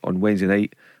Aberdeen on Wednesday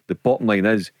night, the bottom line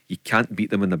is you can't beat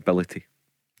them in ability.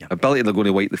 Ability, they're going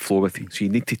to wipe the floor with you. So you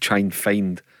need to try and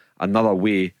find another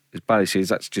way. As Barry says,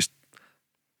 that's just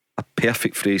a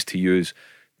perfect phrase to use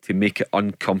to make it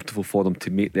uncomfortable for them, to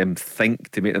make them think,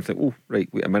 oh right,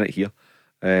 wait a minute here.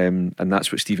 And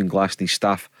that's what Stephen Glass and his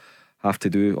staff have to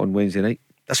do on Wednesday night.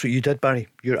 That's what you did, Barry.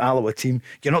 Your Alloa team,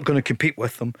 you're not going to compete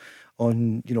with them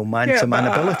on, you know, man-to-man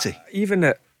ability. Even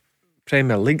at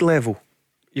Premier League level,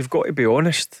 you've got to be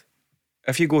honest.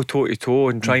 If you go toe-to-toe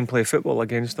and try and play football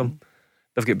against them,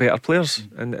 they've got better players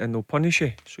and they'll punish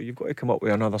you. So you've got to come up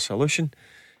with another solution.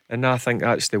 And I think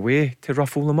that's the way to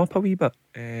ruffle them up a wee bit,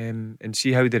 and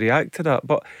see how they react to that.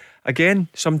 But again,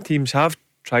 some teams have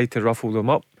tried to ruffle them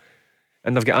up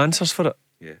and they've got answers for it.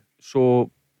 Yeah. So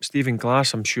Stephen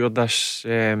Glass, I'm sure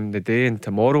the day and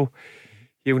tomorrow,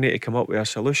 he'll need to come up with a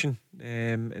solution.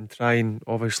 and try and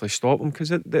obviously stop them, because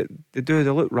they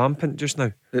look rampant just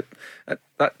now.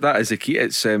 That is the key.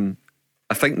 It's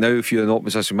I think now if you're an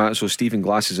opposition manager, so Stephen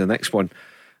Glass is the next one,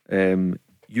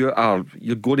 you're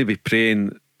going to be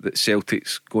praying that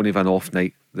Celtic's going to have an off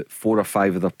night, that 4 or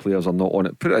 5 of their players are not on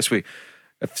it. Put it this way,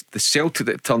 if the Celtic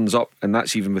that turns up, and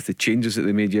that's even with the changes that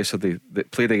they made yesterday,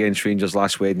 that played against Rangers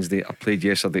last Wednesday, or played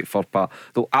yesterday at Fir Park,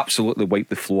 they'll absolutely wipe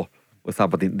the floor with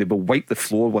Aberdeen. They will wipe the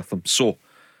floor with them. So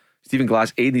Stephen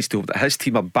Glass needs to hope that his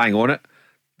team are bang on it,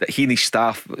 that he and his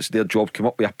staff, it's their job, come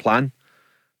up with a plan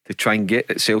to try and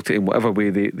get at Celtic in whatever way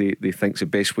they think's the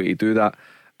best way to do that,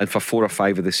 and for 4 or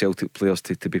 5 of the Celtic players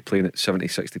to be playing at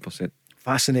 70-60%.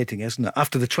 Fascinating, isn't it?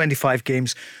 After the 25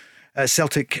 games,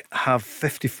 Celtic have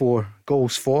 54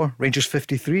 goals for, Rangers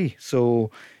 53.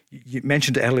 So you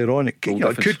mentioned it earlier on, it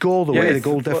could go all the way, the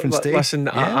goal difference day. Listen,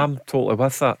 I'm totally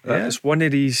with that. It's one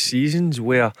of these seasons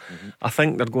where I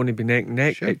think they're going to be neck and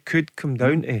neck. Sure. It could come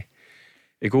down to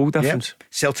a goal difference.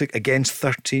 Celtic against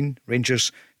 13,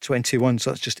 Rangers 21, so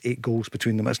that's just 8 goals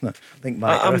between them, isn't it? I think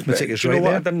my arithmetic is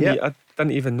right there. I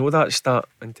didn't even know that stat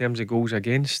in terms of goals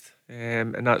against,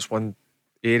 and that's one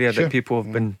area that people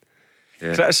have been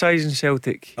criticising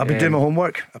Celtic. I've been doing my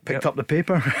homework. I picked up the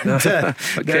paper. Credit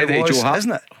to Joe Hart,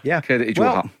 isn't it? Yeah. Credit to Joe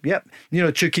Hart. Yep. You know,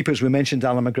 2 keepers. We mentioned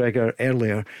Alan McGregor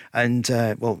earlier, and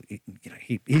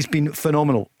he's been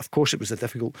phenomenal. Of course, it was a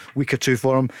difficult week or 2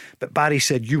 for him, but Barry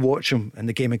said, you watch him in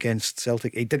the game against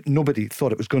Celtic. Nobody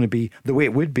thought it was going to be the way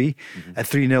it would be, a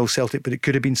 3-0 Celtic, but it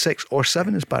could have been 6 or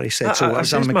 7, as Barry said. So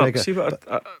that's Alan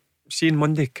McGregor. Seeing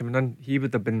Monday coming in, he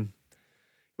would have been.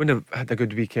 Wouldn't have had a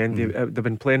good weekend. They've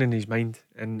been playing in his mind,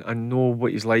 and I know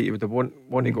what he's like. He would have want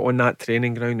to go on that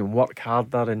training ground and work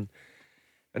harder, and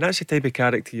that's the type of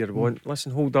character you want.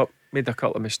 Listen, hold up, made a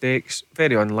couple of mistakes,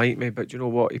 very unlike me, but you know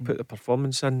what, he put the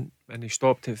performance in, and he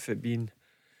stopped it for it being,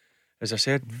 as I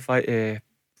said,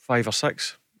 5 or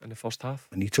 6 in the first half.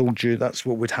 And he told you that's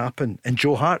what would happen. And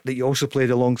Joe Hart, that you also played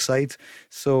alongside,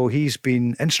 so he's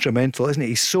been instrumental, isn't he?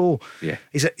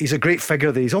 He's a great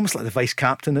figure there. He's almost like the vice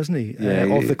captain, isn't he,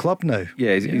 of the club now?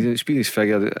 He's an experienced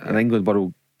figure, an England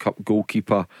World Cup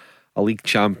goalkeeper, a league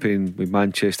champion with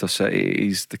Manchester City.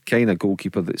 He's the kind of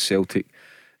goalkeeper that Celtic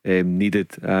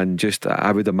needed, and just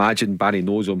I would imagine Barry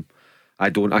knows him. I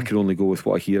don't. I can only go with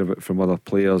what I hear about from other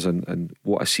players and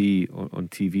what I see on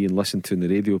TV and listen to on the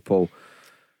radio, Paul.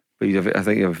 But I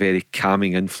think he's a very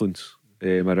calming influence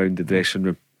around the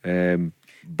dressing room.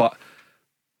 But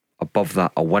above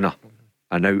that, a winner,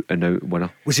 an out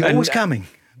winner. Was he always calming?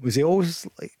 Was he always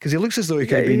like? Because he looks as though he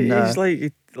could have been. He's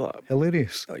like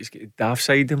hilarious. He's got a daft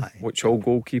side him, which all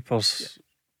goalkeepers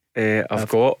have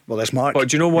got. Well, that's Mark. But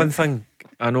do you know one thing?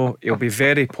 I know he'll be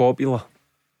very popular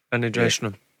in the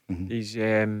dressing room. He's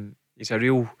a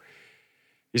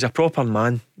proper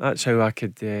man. That's how I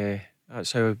could.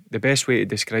 That's how the best way to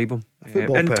describe him.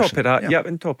 On top of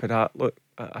that, look,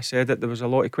 I said that there was a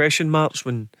lot of question marks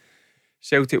when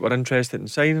Celtic were interested in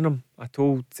signing him. I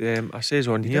says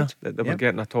on here that they were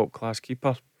getting a top class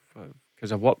keeper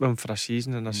because I've worked with him for a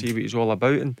season and I see what he's all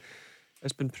about, and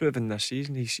it's been proven this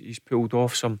season. He's pulled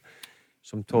off some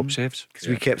top saves. Because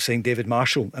we kept saying David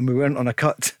Marshall and we weren't on a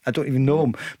cut. I don't even know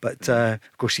him, but of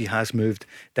course he has moved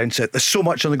down south. There's so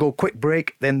much on the go. Quick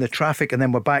break, then the traffic, and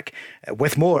then we're back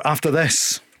with more after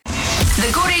this. The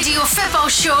Go Radio Football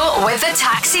Show with the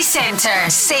Taxi Centre.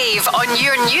 Save on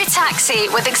your new taxi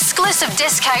with exclusive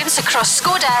discounts across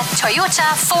Skoda,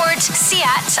 Toyota, Ford,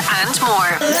 Seat and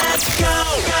more. Let's go.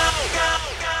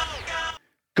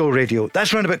 Go Radio.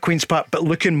 That's round about Queen's Park, but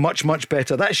looking much, much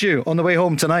better. That's you on the way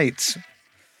home tonight.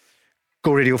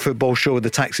 Go Radio Football Show with the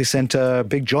Taxi Centre.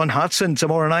 Big John Hartson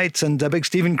tomorrow night, and Big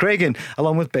Stephen Craigan,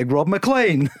 along with Big Rob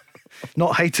McLean.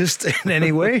 Not heightist in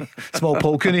any way. Small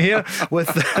Paul Cooney here with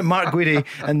Mark Guidi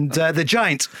and the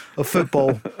giant of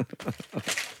football,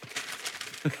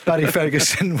 Barry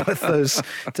Ferguson, with us.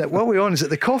 What are we on? Is it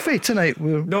the coffee tonight?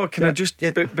 I just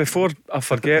before I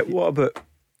forget, what about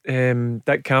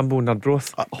Dick Campbell and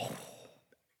Arbroath?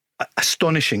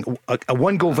 Astonishing. A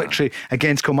 1-goal victory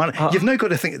against Kilmarnock. You've now got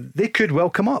to think they could well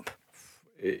come up.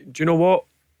 Do you know what?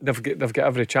 They've got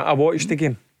every chance. I watched the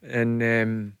game,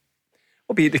 and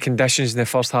albeit the conditions in the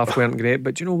first half weren't great,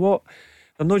 but do you know what?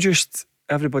 They're not just,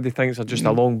 everybody thinks they're just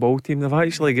a long ball team. They've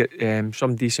actually got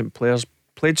some decent players,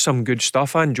 played some good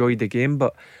stuff. I enjoyed the game,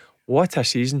 but what a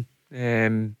season.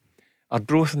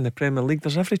 Arbroath in the Premier League,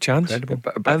 there's every chance.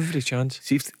 Every chance.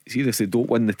 See if they don't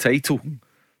win the title,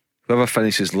 Whoever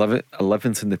finishes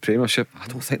 11th in the Premiership, I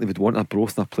don't think they would want a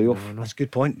Broth in a playoff. That's a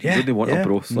good point. You wouldn't want a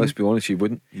Broth. Let's be honest, you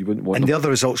wouldn't want And them. the other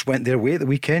results went their way at the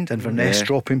weekend. Inverness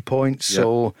dropping points,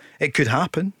 so it could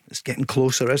happen. It's getting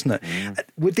closer, isn't it?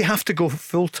 Would they have to go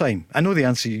full time? I know the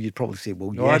answer. You'd probably say,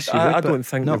 well, No, yes, I don't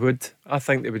think they would. I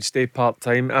think they would stay part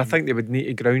time. I think they would need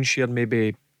a ground share,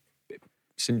 maybe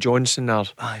St Johnson or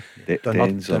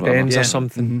Dens or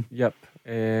something. Yep.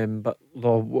 But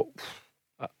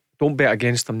don't bet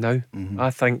against them now.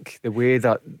 I think the way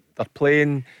that they're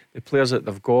playing, the players that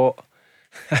they've got,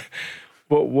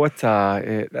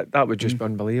 that would just be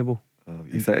unbelievable.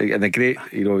 And the great,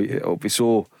 it'll be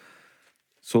so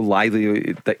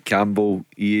lively. Dick Campbell,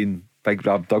 Ian, Big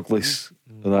Rab Douglas.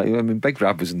 And that, I mean, Big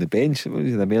Rab was on the bench. He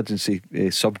was an emergency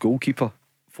sub goalkeeper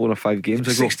 4 or 5 games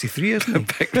ago. 63,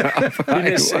 isn't he?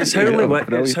 It's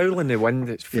howling the wind.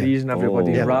 It's freezing.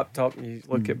 Everybody's wrapped up. And you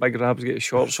look at Big Rab's got his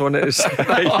shorts on it.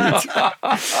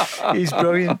 He's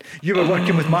brilliant. You were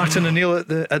working with Martin O'Neill at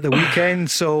the weekend,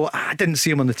 so I didn't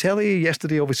see him on the telly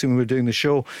yesterday, obviously, when we were doing the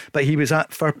show, but he was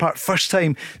at Fir Park, first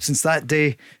time since that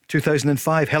day,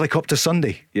 2005, Helicopter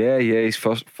Sunday. Yeah, his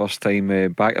first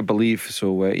time back, I believe.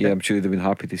 So I'm sure they've been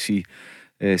happy to see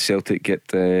Celtic get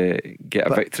a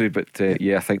victory, but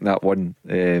I think that one,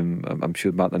 I'm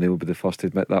sure Martin O'Neill will be the first to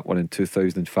admit that one in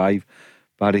 2005.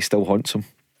 Barry still haunts him.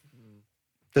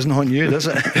 Doesn't haunt you, does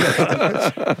it?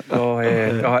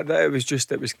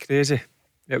 It was crazy.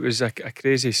 It was a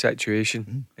crazy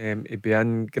situation. He'd be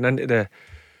going into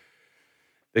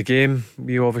the game.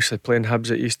 We obviously playing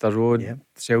Hibs at Easter Road,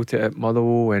 Celtic at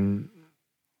Motherwell, and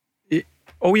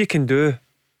all you can do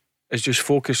is just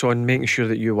focus on making sure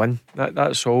that you win.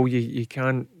 That's all. You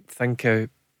can't think of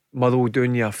Motherwell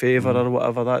doing you a favour or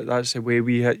whatever. That's the way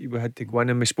we had to go in,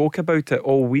 and we spoke about it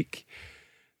all week.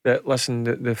 That listen,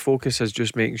 the focus is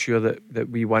just making sure that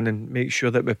we win and make sure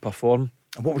that we perform.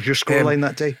 And what was your scoreline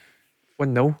that day?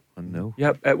 1-0. 1-0.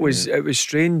 Yep, it was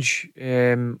strange.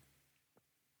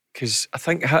 Because I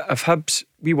think if Hibs,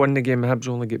 we won the game, Hibs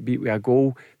only get beat with a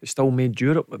goal, they still made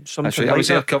Europe. Something I was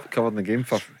like there that. covering the game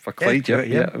for Clyde.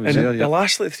 Yeah. I was and there, the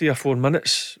last 3 or 4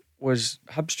 minutes was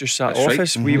Hibs just sat off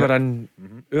us. We were in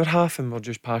our half and we're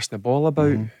just passing the ball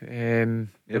about.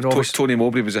 Tony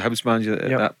Mowbray was a Hibs manager at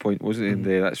that point, wasn't he? And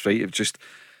that's right. It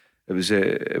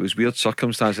was weird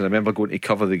circumstances. And I remember going to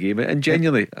cover the game, and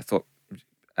genuinely I thought,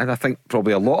 and I think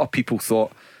probably a lot of people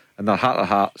thought in their heart of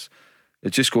hearts,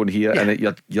 it's just going here and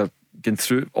you're going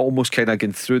through, almost kind of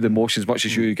going through the motions, much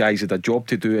as you guys had a job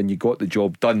to do and you got the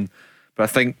job done. But I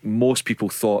think most people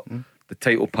thought the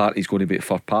title party's going to be at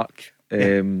Fir Park.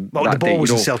 The ball was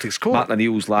in Celtic's court. Martin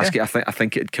O'Neill's last game. I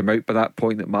think it had come out by that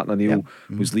point that Martin O'Neill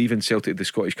was leaving Celtic at the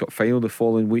Scottish Cup final the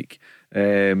following week.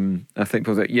 I think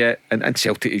people thought, and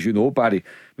Celtic, as you know, Barry,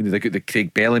 I mean, they got the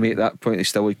Craig Bellamy at that point. They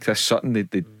still had Chris Sutton, they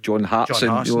had John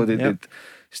Hartson, they'd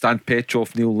Stan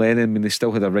Petrov, Neil Lennon. I mean, they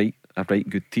still had a right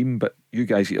good team. But you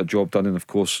guys get your job done, and of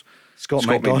course Scott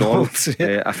McDonald.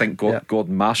 I think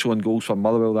Gordon Marshall on goals for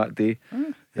Motherwell that day.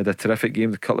 Had a terrific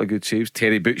game, a couple of good saves.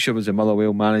 Terry Butcher was the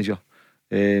Motherwell manager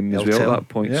as well at that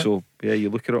point. So you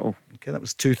look at it all. Okay, that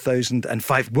was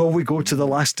 2005. Will we go to the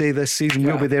last day this season?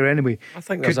 We'll be there anyway. I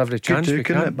think there's every chance we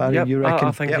can. It, Barry, you reckon?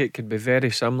 I think it could be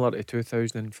very similar to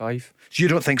 2005. So you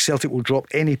don't think Celtic will drop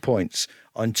any points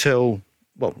until,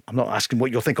 well, I'm not asking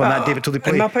what you'll think on that day, until they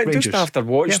play Rangers. Just after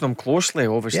watching them closely,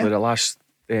 obviously the last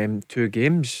 2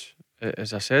 games,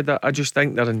 as I said, I just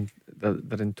think they're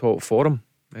in top form.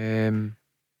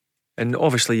 And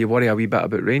obviously you worry a wee bit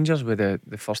about Rangers with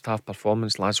the first half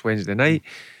performance last Wednesday night,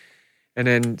 and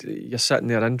then you're sitting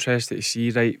there interested to see,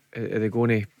 right, are they going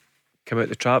to come out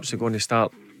the traps? They're going to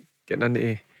start getting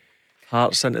into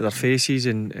hearts into their faces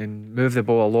and move the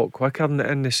ball a lot quicker,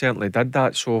 and they certainly did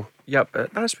that. So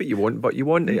that's what you want, but you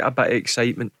want a bit of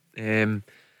excitement, and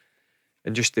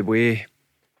just the way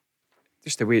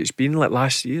it's been like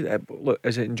last year. Look,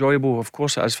 is it enjoyable? Of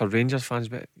course it is for Rangers fans,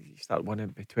 but you start winning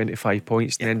by 25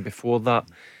 points, and then before that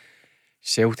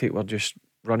Celtic were just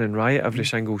running riot every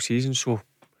single season. So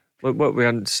look, what we're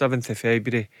on 7th of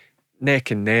February, neck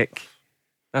and neck.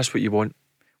 That's what you want.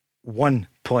 1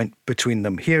 point between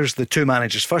them. Here's the 2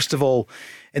 managers. First of all,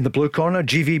 in the blue corner,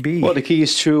 GVB. Well, the key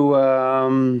is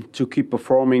to keep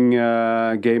performing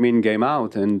game in, game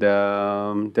out, and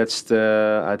that's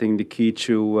I think the key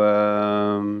to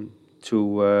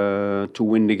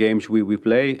win the games we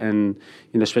play, and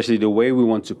especially the way we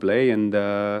want to play. And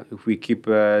if we keep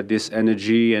this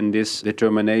energy and this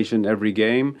determination every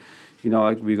game,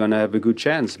 we're gonna have a good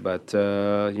chance. But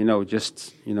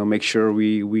just make sure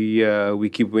we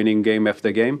keep winning game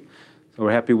after game.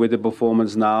 we're happy with the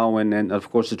performance now, and of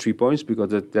course the 3 points,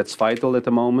 because that's vital at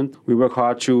the moment. We work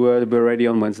hard to be ready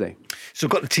on Wednesday. So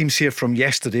I've got the teams here from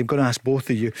yesterday. I'm going to ask both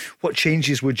of you, what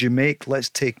changes would you make? Let's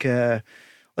go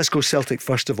Celtic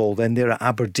first of all. Then they're at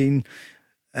Aberdeen.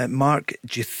 Mark,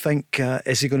 do you think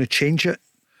is he going to change it?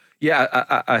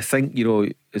 Yeah, I think,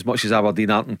 as much as Aberdeen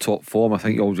aren't in top form, I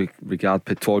think you always regard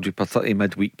Pittodrie, particularly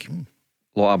midweek.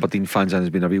 A lot of Aberdeen fans, and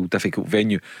it's been a real difficult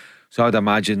venue. So I'd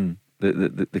imagine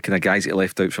the kind of guys that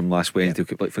left out from last Wednesday,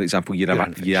 like for example,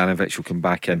 Juranovic will come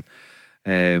back in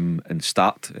and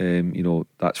start.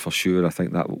 That's for sure. I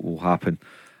think that will happen.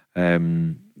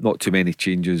 Not too many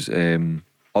changes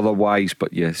otherwise,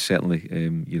 but yeah, certainly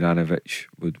Juranovic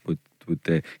would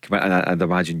come in, and I'd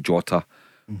imagine Jota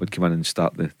would come in and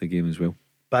start the game as well.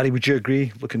 Barry, would you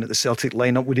agree? Looking at the Celtic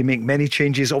lineup, would he make many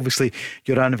changes? Obviously,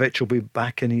 Juranovic will be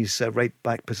back in his right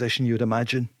back position, you would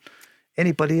imagine.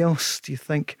 Anybody else, do you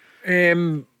think?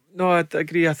 No, I'd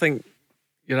agree. I think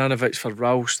Juranovic for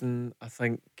Ralston. I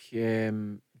think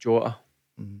Jota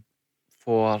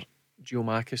for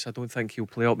Giamakis. I don't think he'll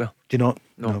play up there. Do you not?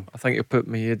 No. I think he'll put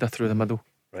Maeda through the middle.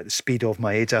 Right, the speed of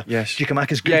Maeda. Yes.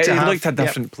 Giamakis good to have. He looked a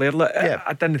different player.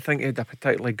 I didn't think he had a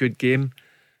particularly good game,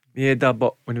 Maeda,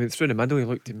 but when he went through the middle, he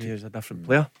looked to me as a different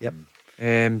player.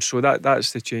 Yep. So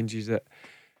that's the changes that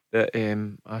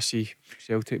I see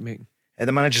Celtic making.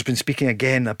 The manager's been speaking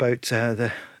again about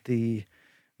the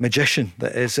magician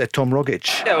that is Tom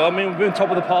Rogic. Yeah, well, I mean, we've been top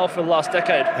of the pile for the last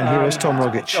decade. And here is Tom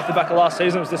Rogic. Off the back of last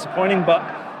season, it was disappointing, but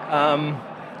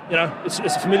it's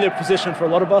a familiar position for a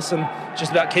lot of us, and just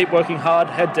about keep working hard,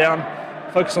 head down,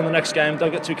 focus on the next game,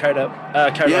 don't get too carried away.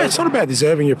 It's not about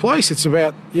deserving your place. It's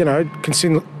about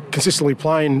consistently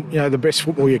playing the best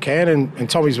football you can, and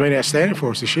Tommy's been outstanding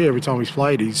for us this year. Every time he's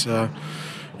played, he's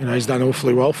done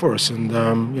awfully well for us, and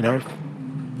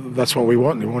that's what we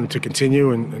want. We want him to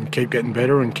continue and keep getting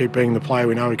better and keep being the player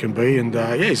we know he can be. And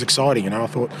he's exciting. I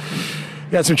thought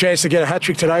he had some chance to get a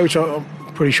hat-trick today, which I'm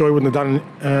pretty sure he wouldn't have done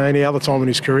any other time in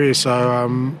his career.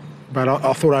 So, but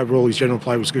I thought overall his general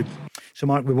play was good. So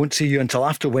Mark, we won't see you until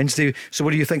after Wednesday. So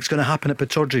what do you think is going to happen at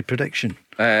Pittodrie? Prediction?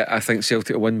 I think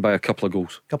Celtic will win by a couple of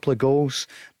goals. Couple of goals.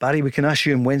 Barry, we can ask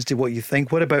you on Wednesday what you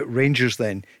think. What about Rangers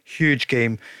then? Huge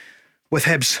game with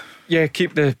Hibs. Yeah,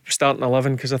 keep the starting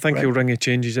 11, because I think he'll ring a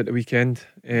changes at the weekend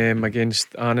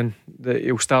against Annan.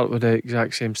 He'll start with the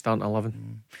exact same starting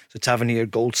 11. So Tavernier,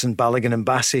 Goldson, Balogun and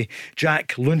Bassey. Jack,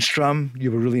 Lundstram, you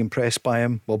were really impressed by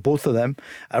him. Well, both of them.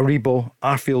 Aribo,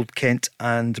 Arfield, Kent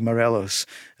and Morelos.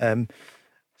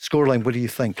 Scoreline, what do you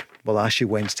think? Well, I'll ask you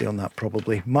Wednesday on that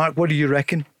probably. Mark, what do you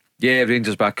reckon? Yeah,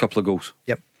 Rangers by a couple of goals.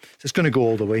 Yep. So it's going to go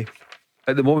all the way.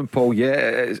 At the moment, Paul,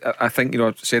 I think,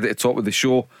 I said at the top of the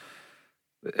show,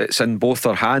 it's in both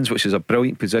their hands, which is a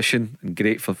brilliant position and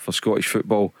great for Scottish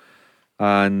football.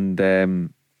 And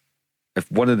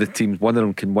if one of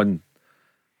them can win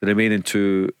the remaining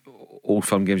 2 Old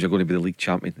Firm games, you're going to be the league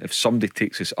champion. If somebody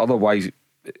takes this, otherwise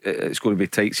it's going to be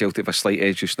tight. Celtic have a slight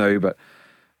edge just now, but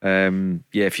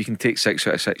if you can take 6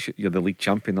 out of 6, you're the league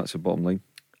champion. That's the bottom line.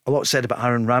 A lot said about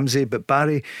Aaron Ramsey, but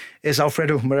Barry, is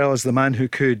Alfredo Morelos the man who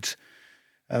could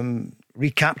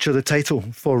recapture the title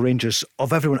for Rangers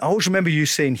of everyone? I always remember you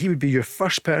saying he would be your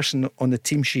first person on the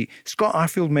team sheet. Scott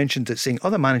Arfield mentioned it, saying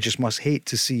other managers must hate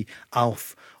to see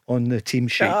Alf on the team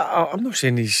sheet. I'm not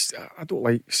saying I don't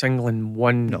like singling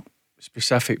one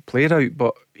specific player out,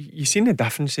 but you seen the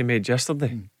difference he made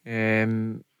yesterday.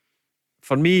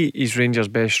 For me, he's Rangers'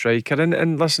 best striker,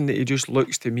 and listen, he just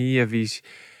looks to me,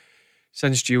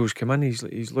 since Gio's come in,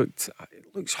 he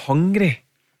looks hungry.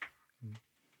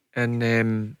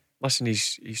 And listen,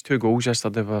 his 2 goals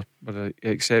yesterday were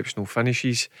exceptional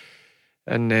finishes.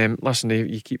 And listen,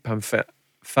 you keep him fit.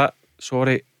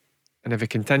 And if he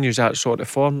continues that sort of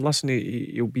form, listen,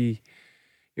 he'll be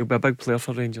a big player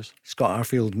for Rangers. Scott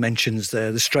Arfield mentions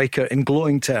the striker in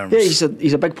glowing terms. Yeah,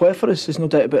 he's a big player for us. There's no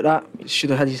doubt about that. He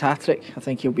should have had his hat-trick. I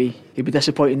think he'll be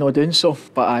disappointed not doing so.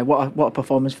 But what a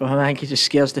performance for him. I think he just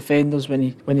scares defenders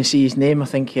when they see his name. I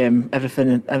think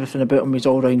everything about him is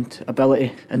all-round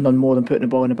ability and none more than putting the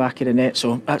ball in the back of the net.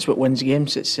 So that's what wins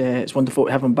games. It's wonderful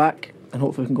to have him back, and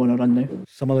hopefully we can go on a run now.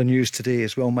 Some other news today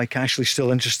as well. Mike Ashley's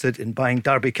still interested in buying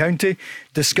Derby County.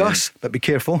 Discuss, but be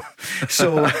careful.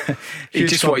 So you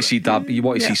just want to see Derby. You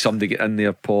want to see somebody get in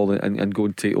there, Paul, and go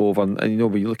and take over. And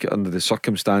when you look at under the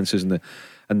circumstances and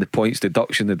the points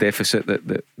deduction, the deficit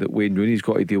that Wayne Rooney's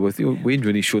got to deal with. Wayne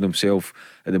Rooney's shown himself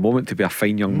at the moment to be a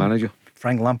fine young manager.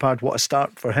 Frank Lampard, what a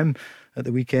start for him at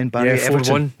the weekend. Barry,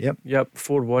 4-1. Yep,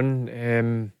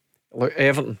 4-1. Look,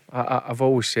 Everton, I've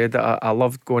always said that I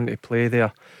loved going to play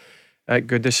there at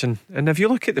Goodison. And if you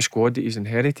look at the squad that he's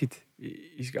inherited,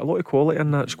 he's got a lot of quality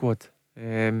in that squad.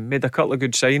 Made a couple of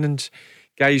good signings,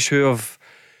 guys who have,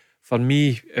 for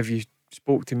me, if you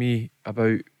spoke to me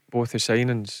about both the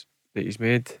signings that he's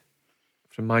made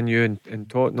from Man U and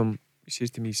Tottenham, he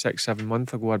says to me 6-7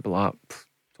 months ago, I'd be like,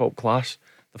 top class.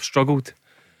 They've struggled.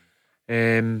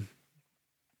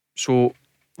 So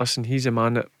listen, he's a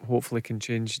man that hopefully can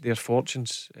change their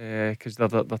fortunes, because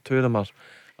the two of them are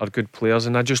good players.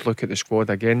 And I just look at the squad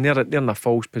again, they're in a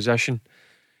false position.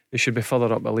 They should be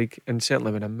further up the league, and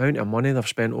certainly with the amount of money they've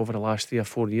spent over the last 3 or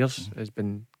 4 years has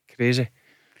been crazy.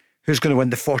 Who's going to win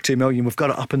the 40 million? We've got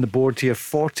it up on the board here,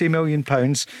 £40 million.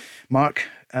 Mark,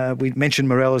 we mentioned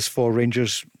Morelos for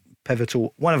Rangers,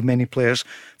 pivotal, one of many players.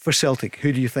 For Celtic,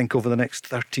 who do you think over the next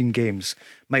 13 games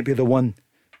might be the one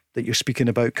that you're speaking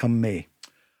about come May?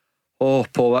 Oh,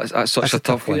 Paul, that's such a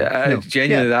tough one.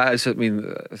 Genuinely, that is. I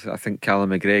mean, I think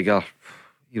Callum McGregor,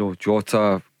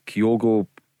 Jota, Kyogo,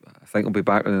 I think will be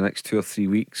back in the next 2 or 3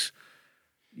 weeks.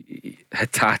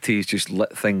 Hitate's just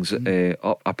lit things up.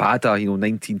 Abada,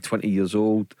 19, 20 years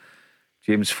old.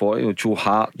 James 40, Joe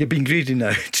Hart. You're being greedy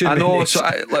now. I know. So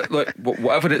look,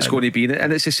 whatever it's going to be,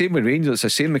 and it's the same with Rangers. It's the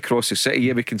same across the city.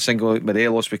 Yeah, we can single out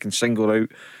Morelos. We can single out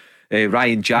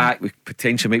Ryan Jack. We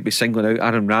potentially might be singling out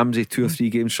Aaron Ramsey 2 or 3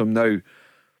 games from now.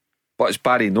 But it's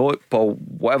Barry, Paul,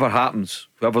 whatever happens,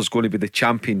 whoever's going to be the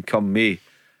champion come May,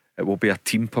 it will be a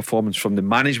team performance from the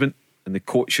management and the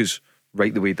coaches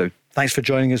right the way down. Thanks for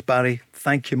joining us, Barry.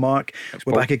 Thank you, Mark. Thanks,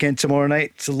 We're Paul. back again tomorrow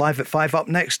night. It's live at 5. Up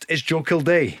next is Joe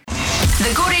Kilday.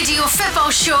 The Go Radio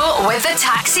Football Show with the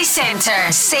Taxi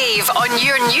Centre. Save on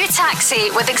your new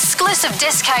taxi with exclusive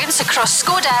discounts across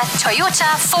Skoda,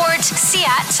 Toyota, Ford,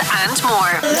 Seat and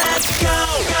more. Let's go.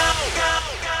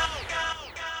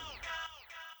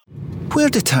 Where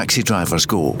do taxi drivers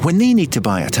go when they need to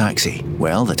buy a taxi?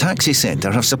 Well, the Taxi Centre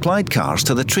have supplied cars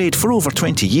to the trade for over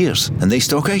 20 years, and they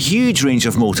stock a huge range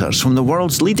of motors from the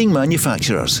world's leading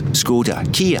manufacturers: Skoda,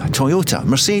 Kia, Toyota,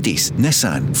 Mercedes,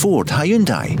 Nissan, Ford,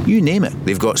 Hyundai, you name it.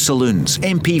 They've got saloons,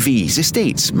 MPVs,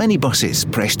 estates, minibuses,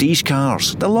 prestige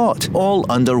cars, the lot, all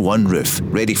under one roof,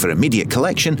 ready for immediate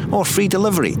collection or free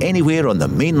delivery anywhere on the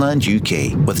mainland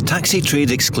UK. With taxi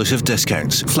trade exclusive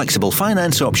discounts, flexible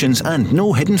finance options and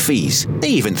no hidden fees. They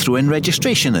even throw in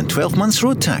registration and 12 months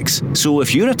road tax. So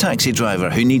if you're a taxi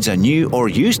driver who needs a new or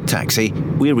used taxi,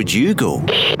 where would you go?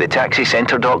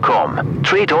 TheTaxiCentre.com.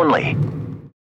 Trade only.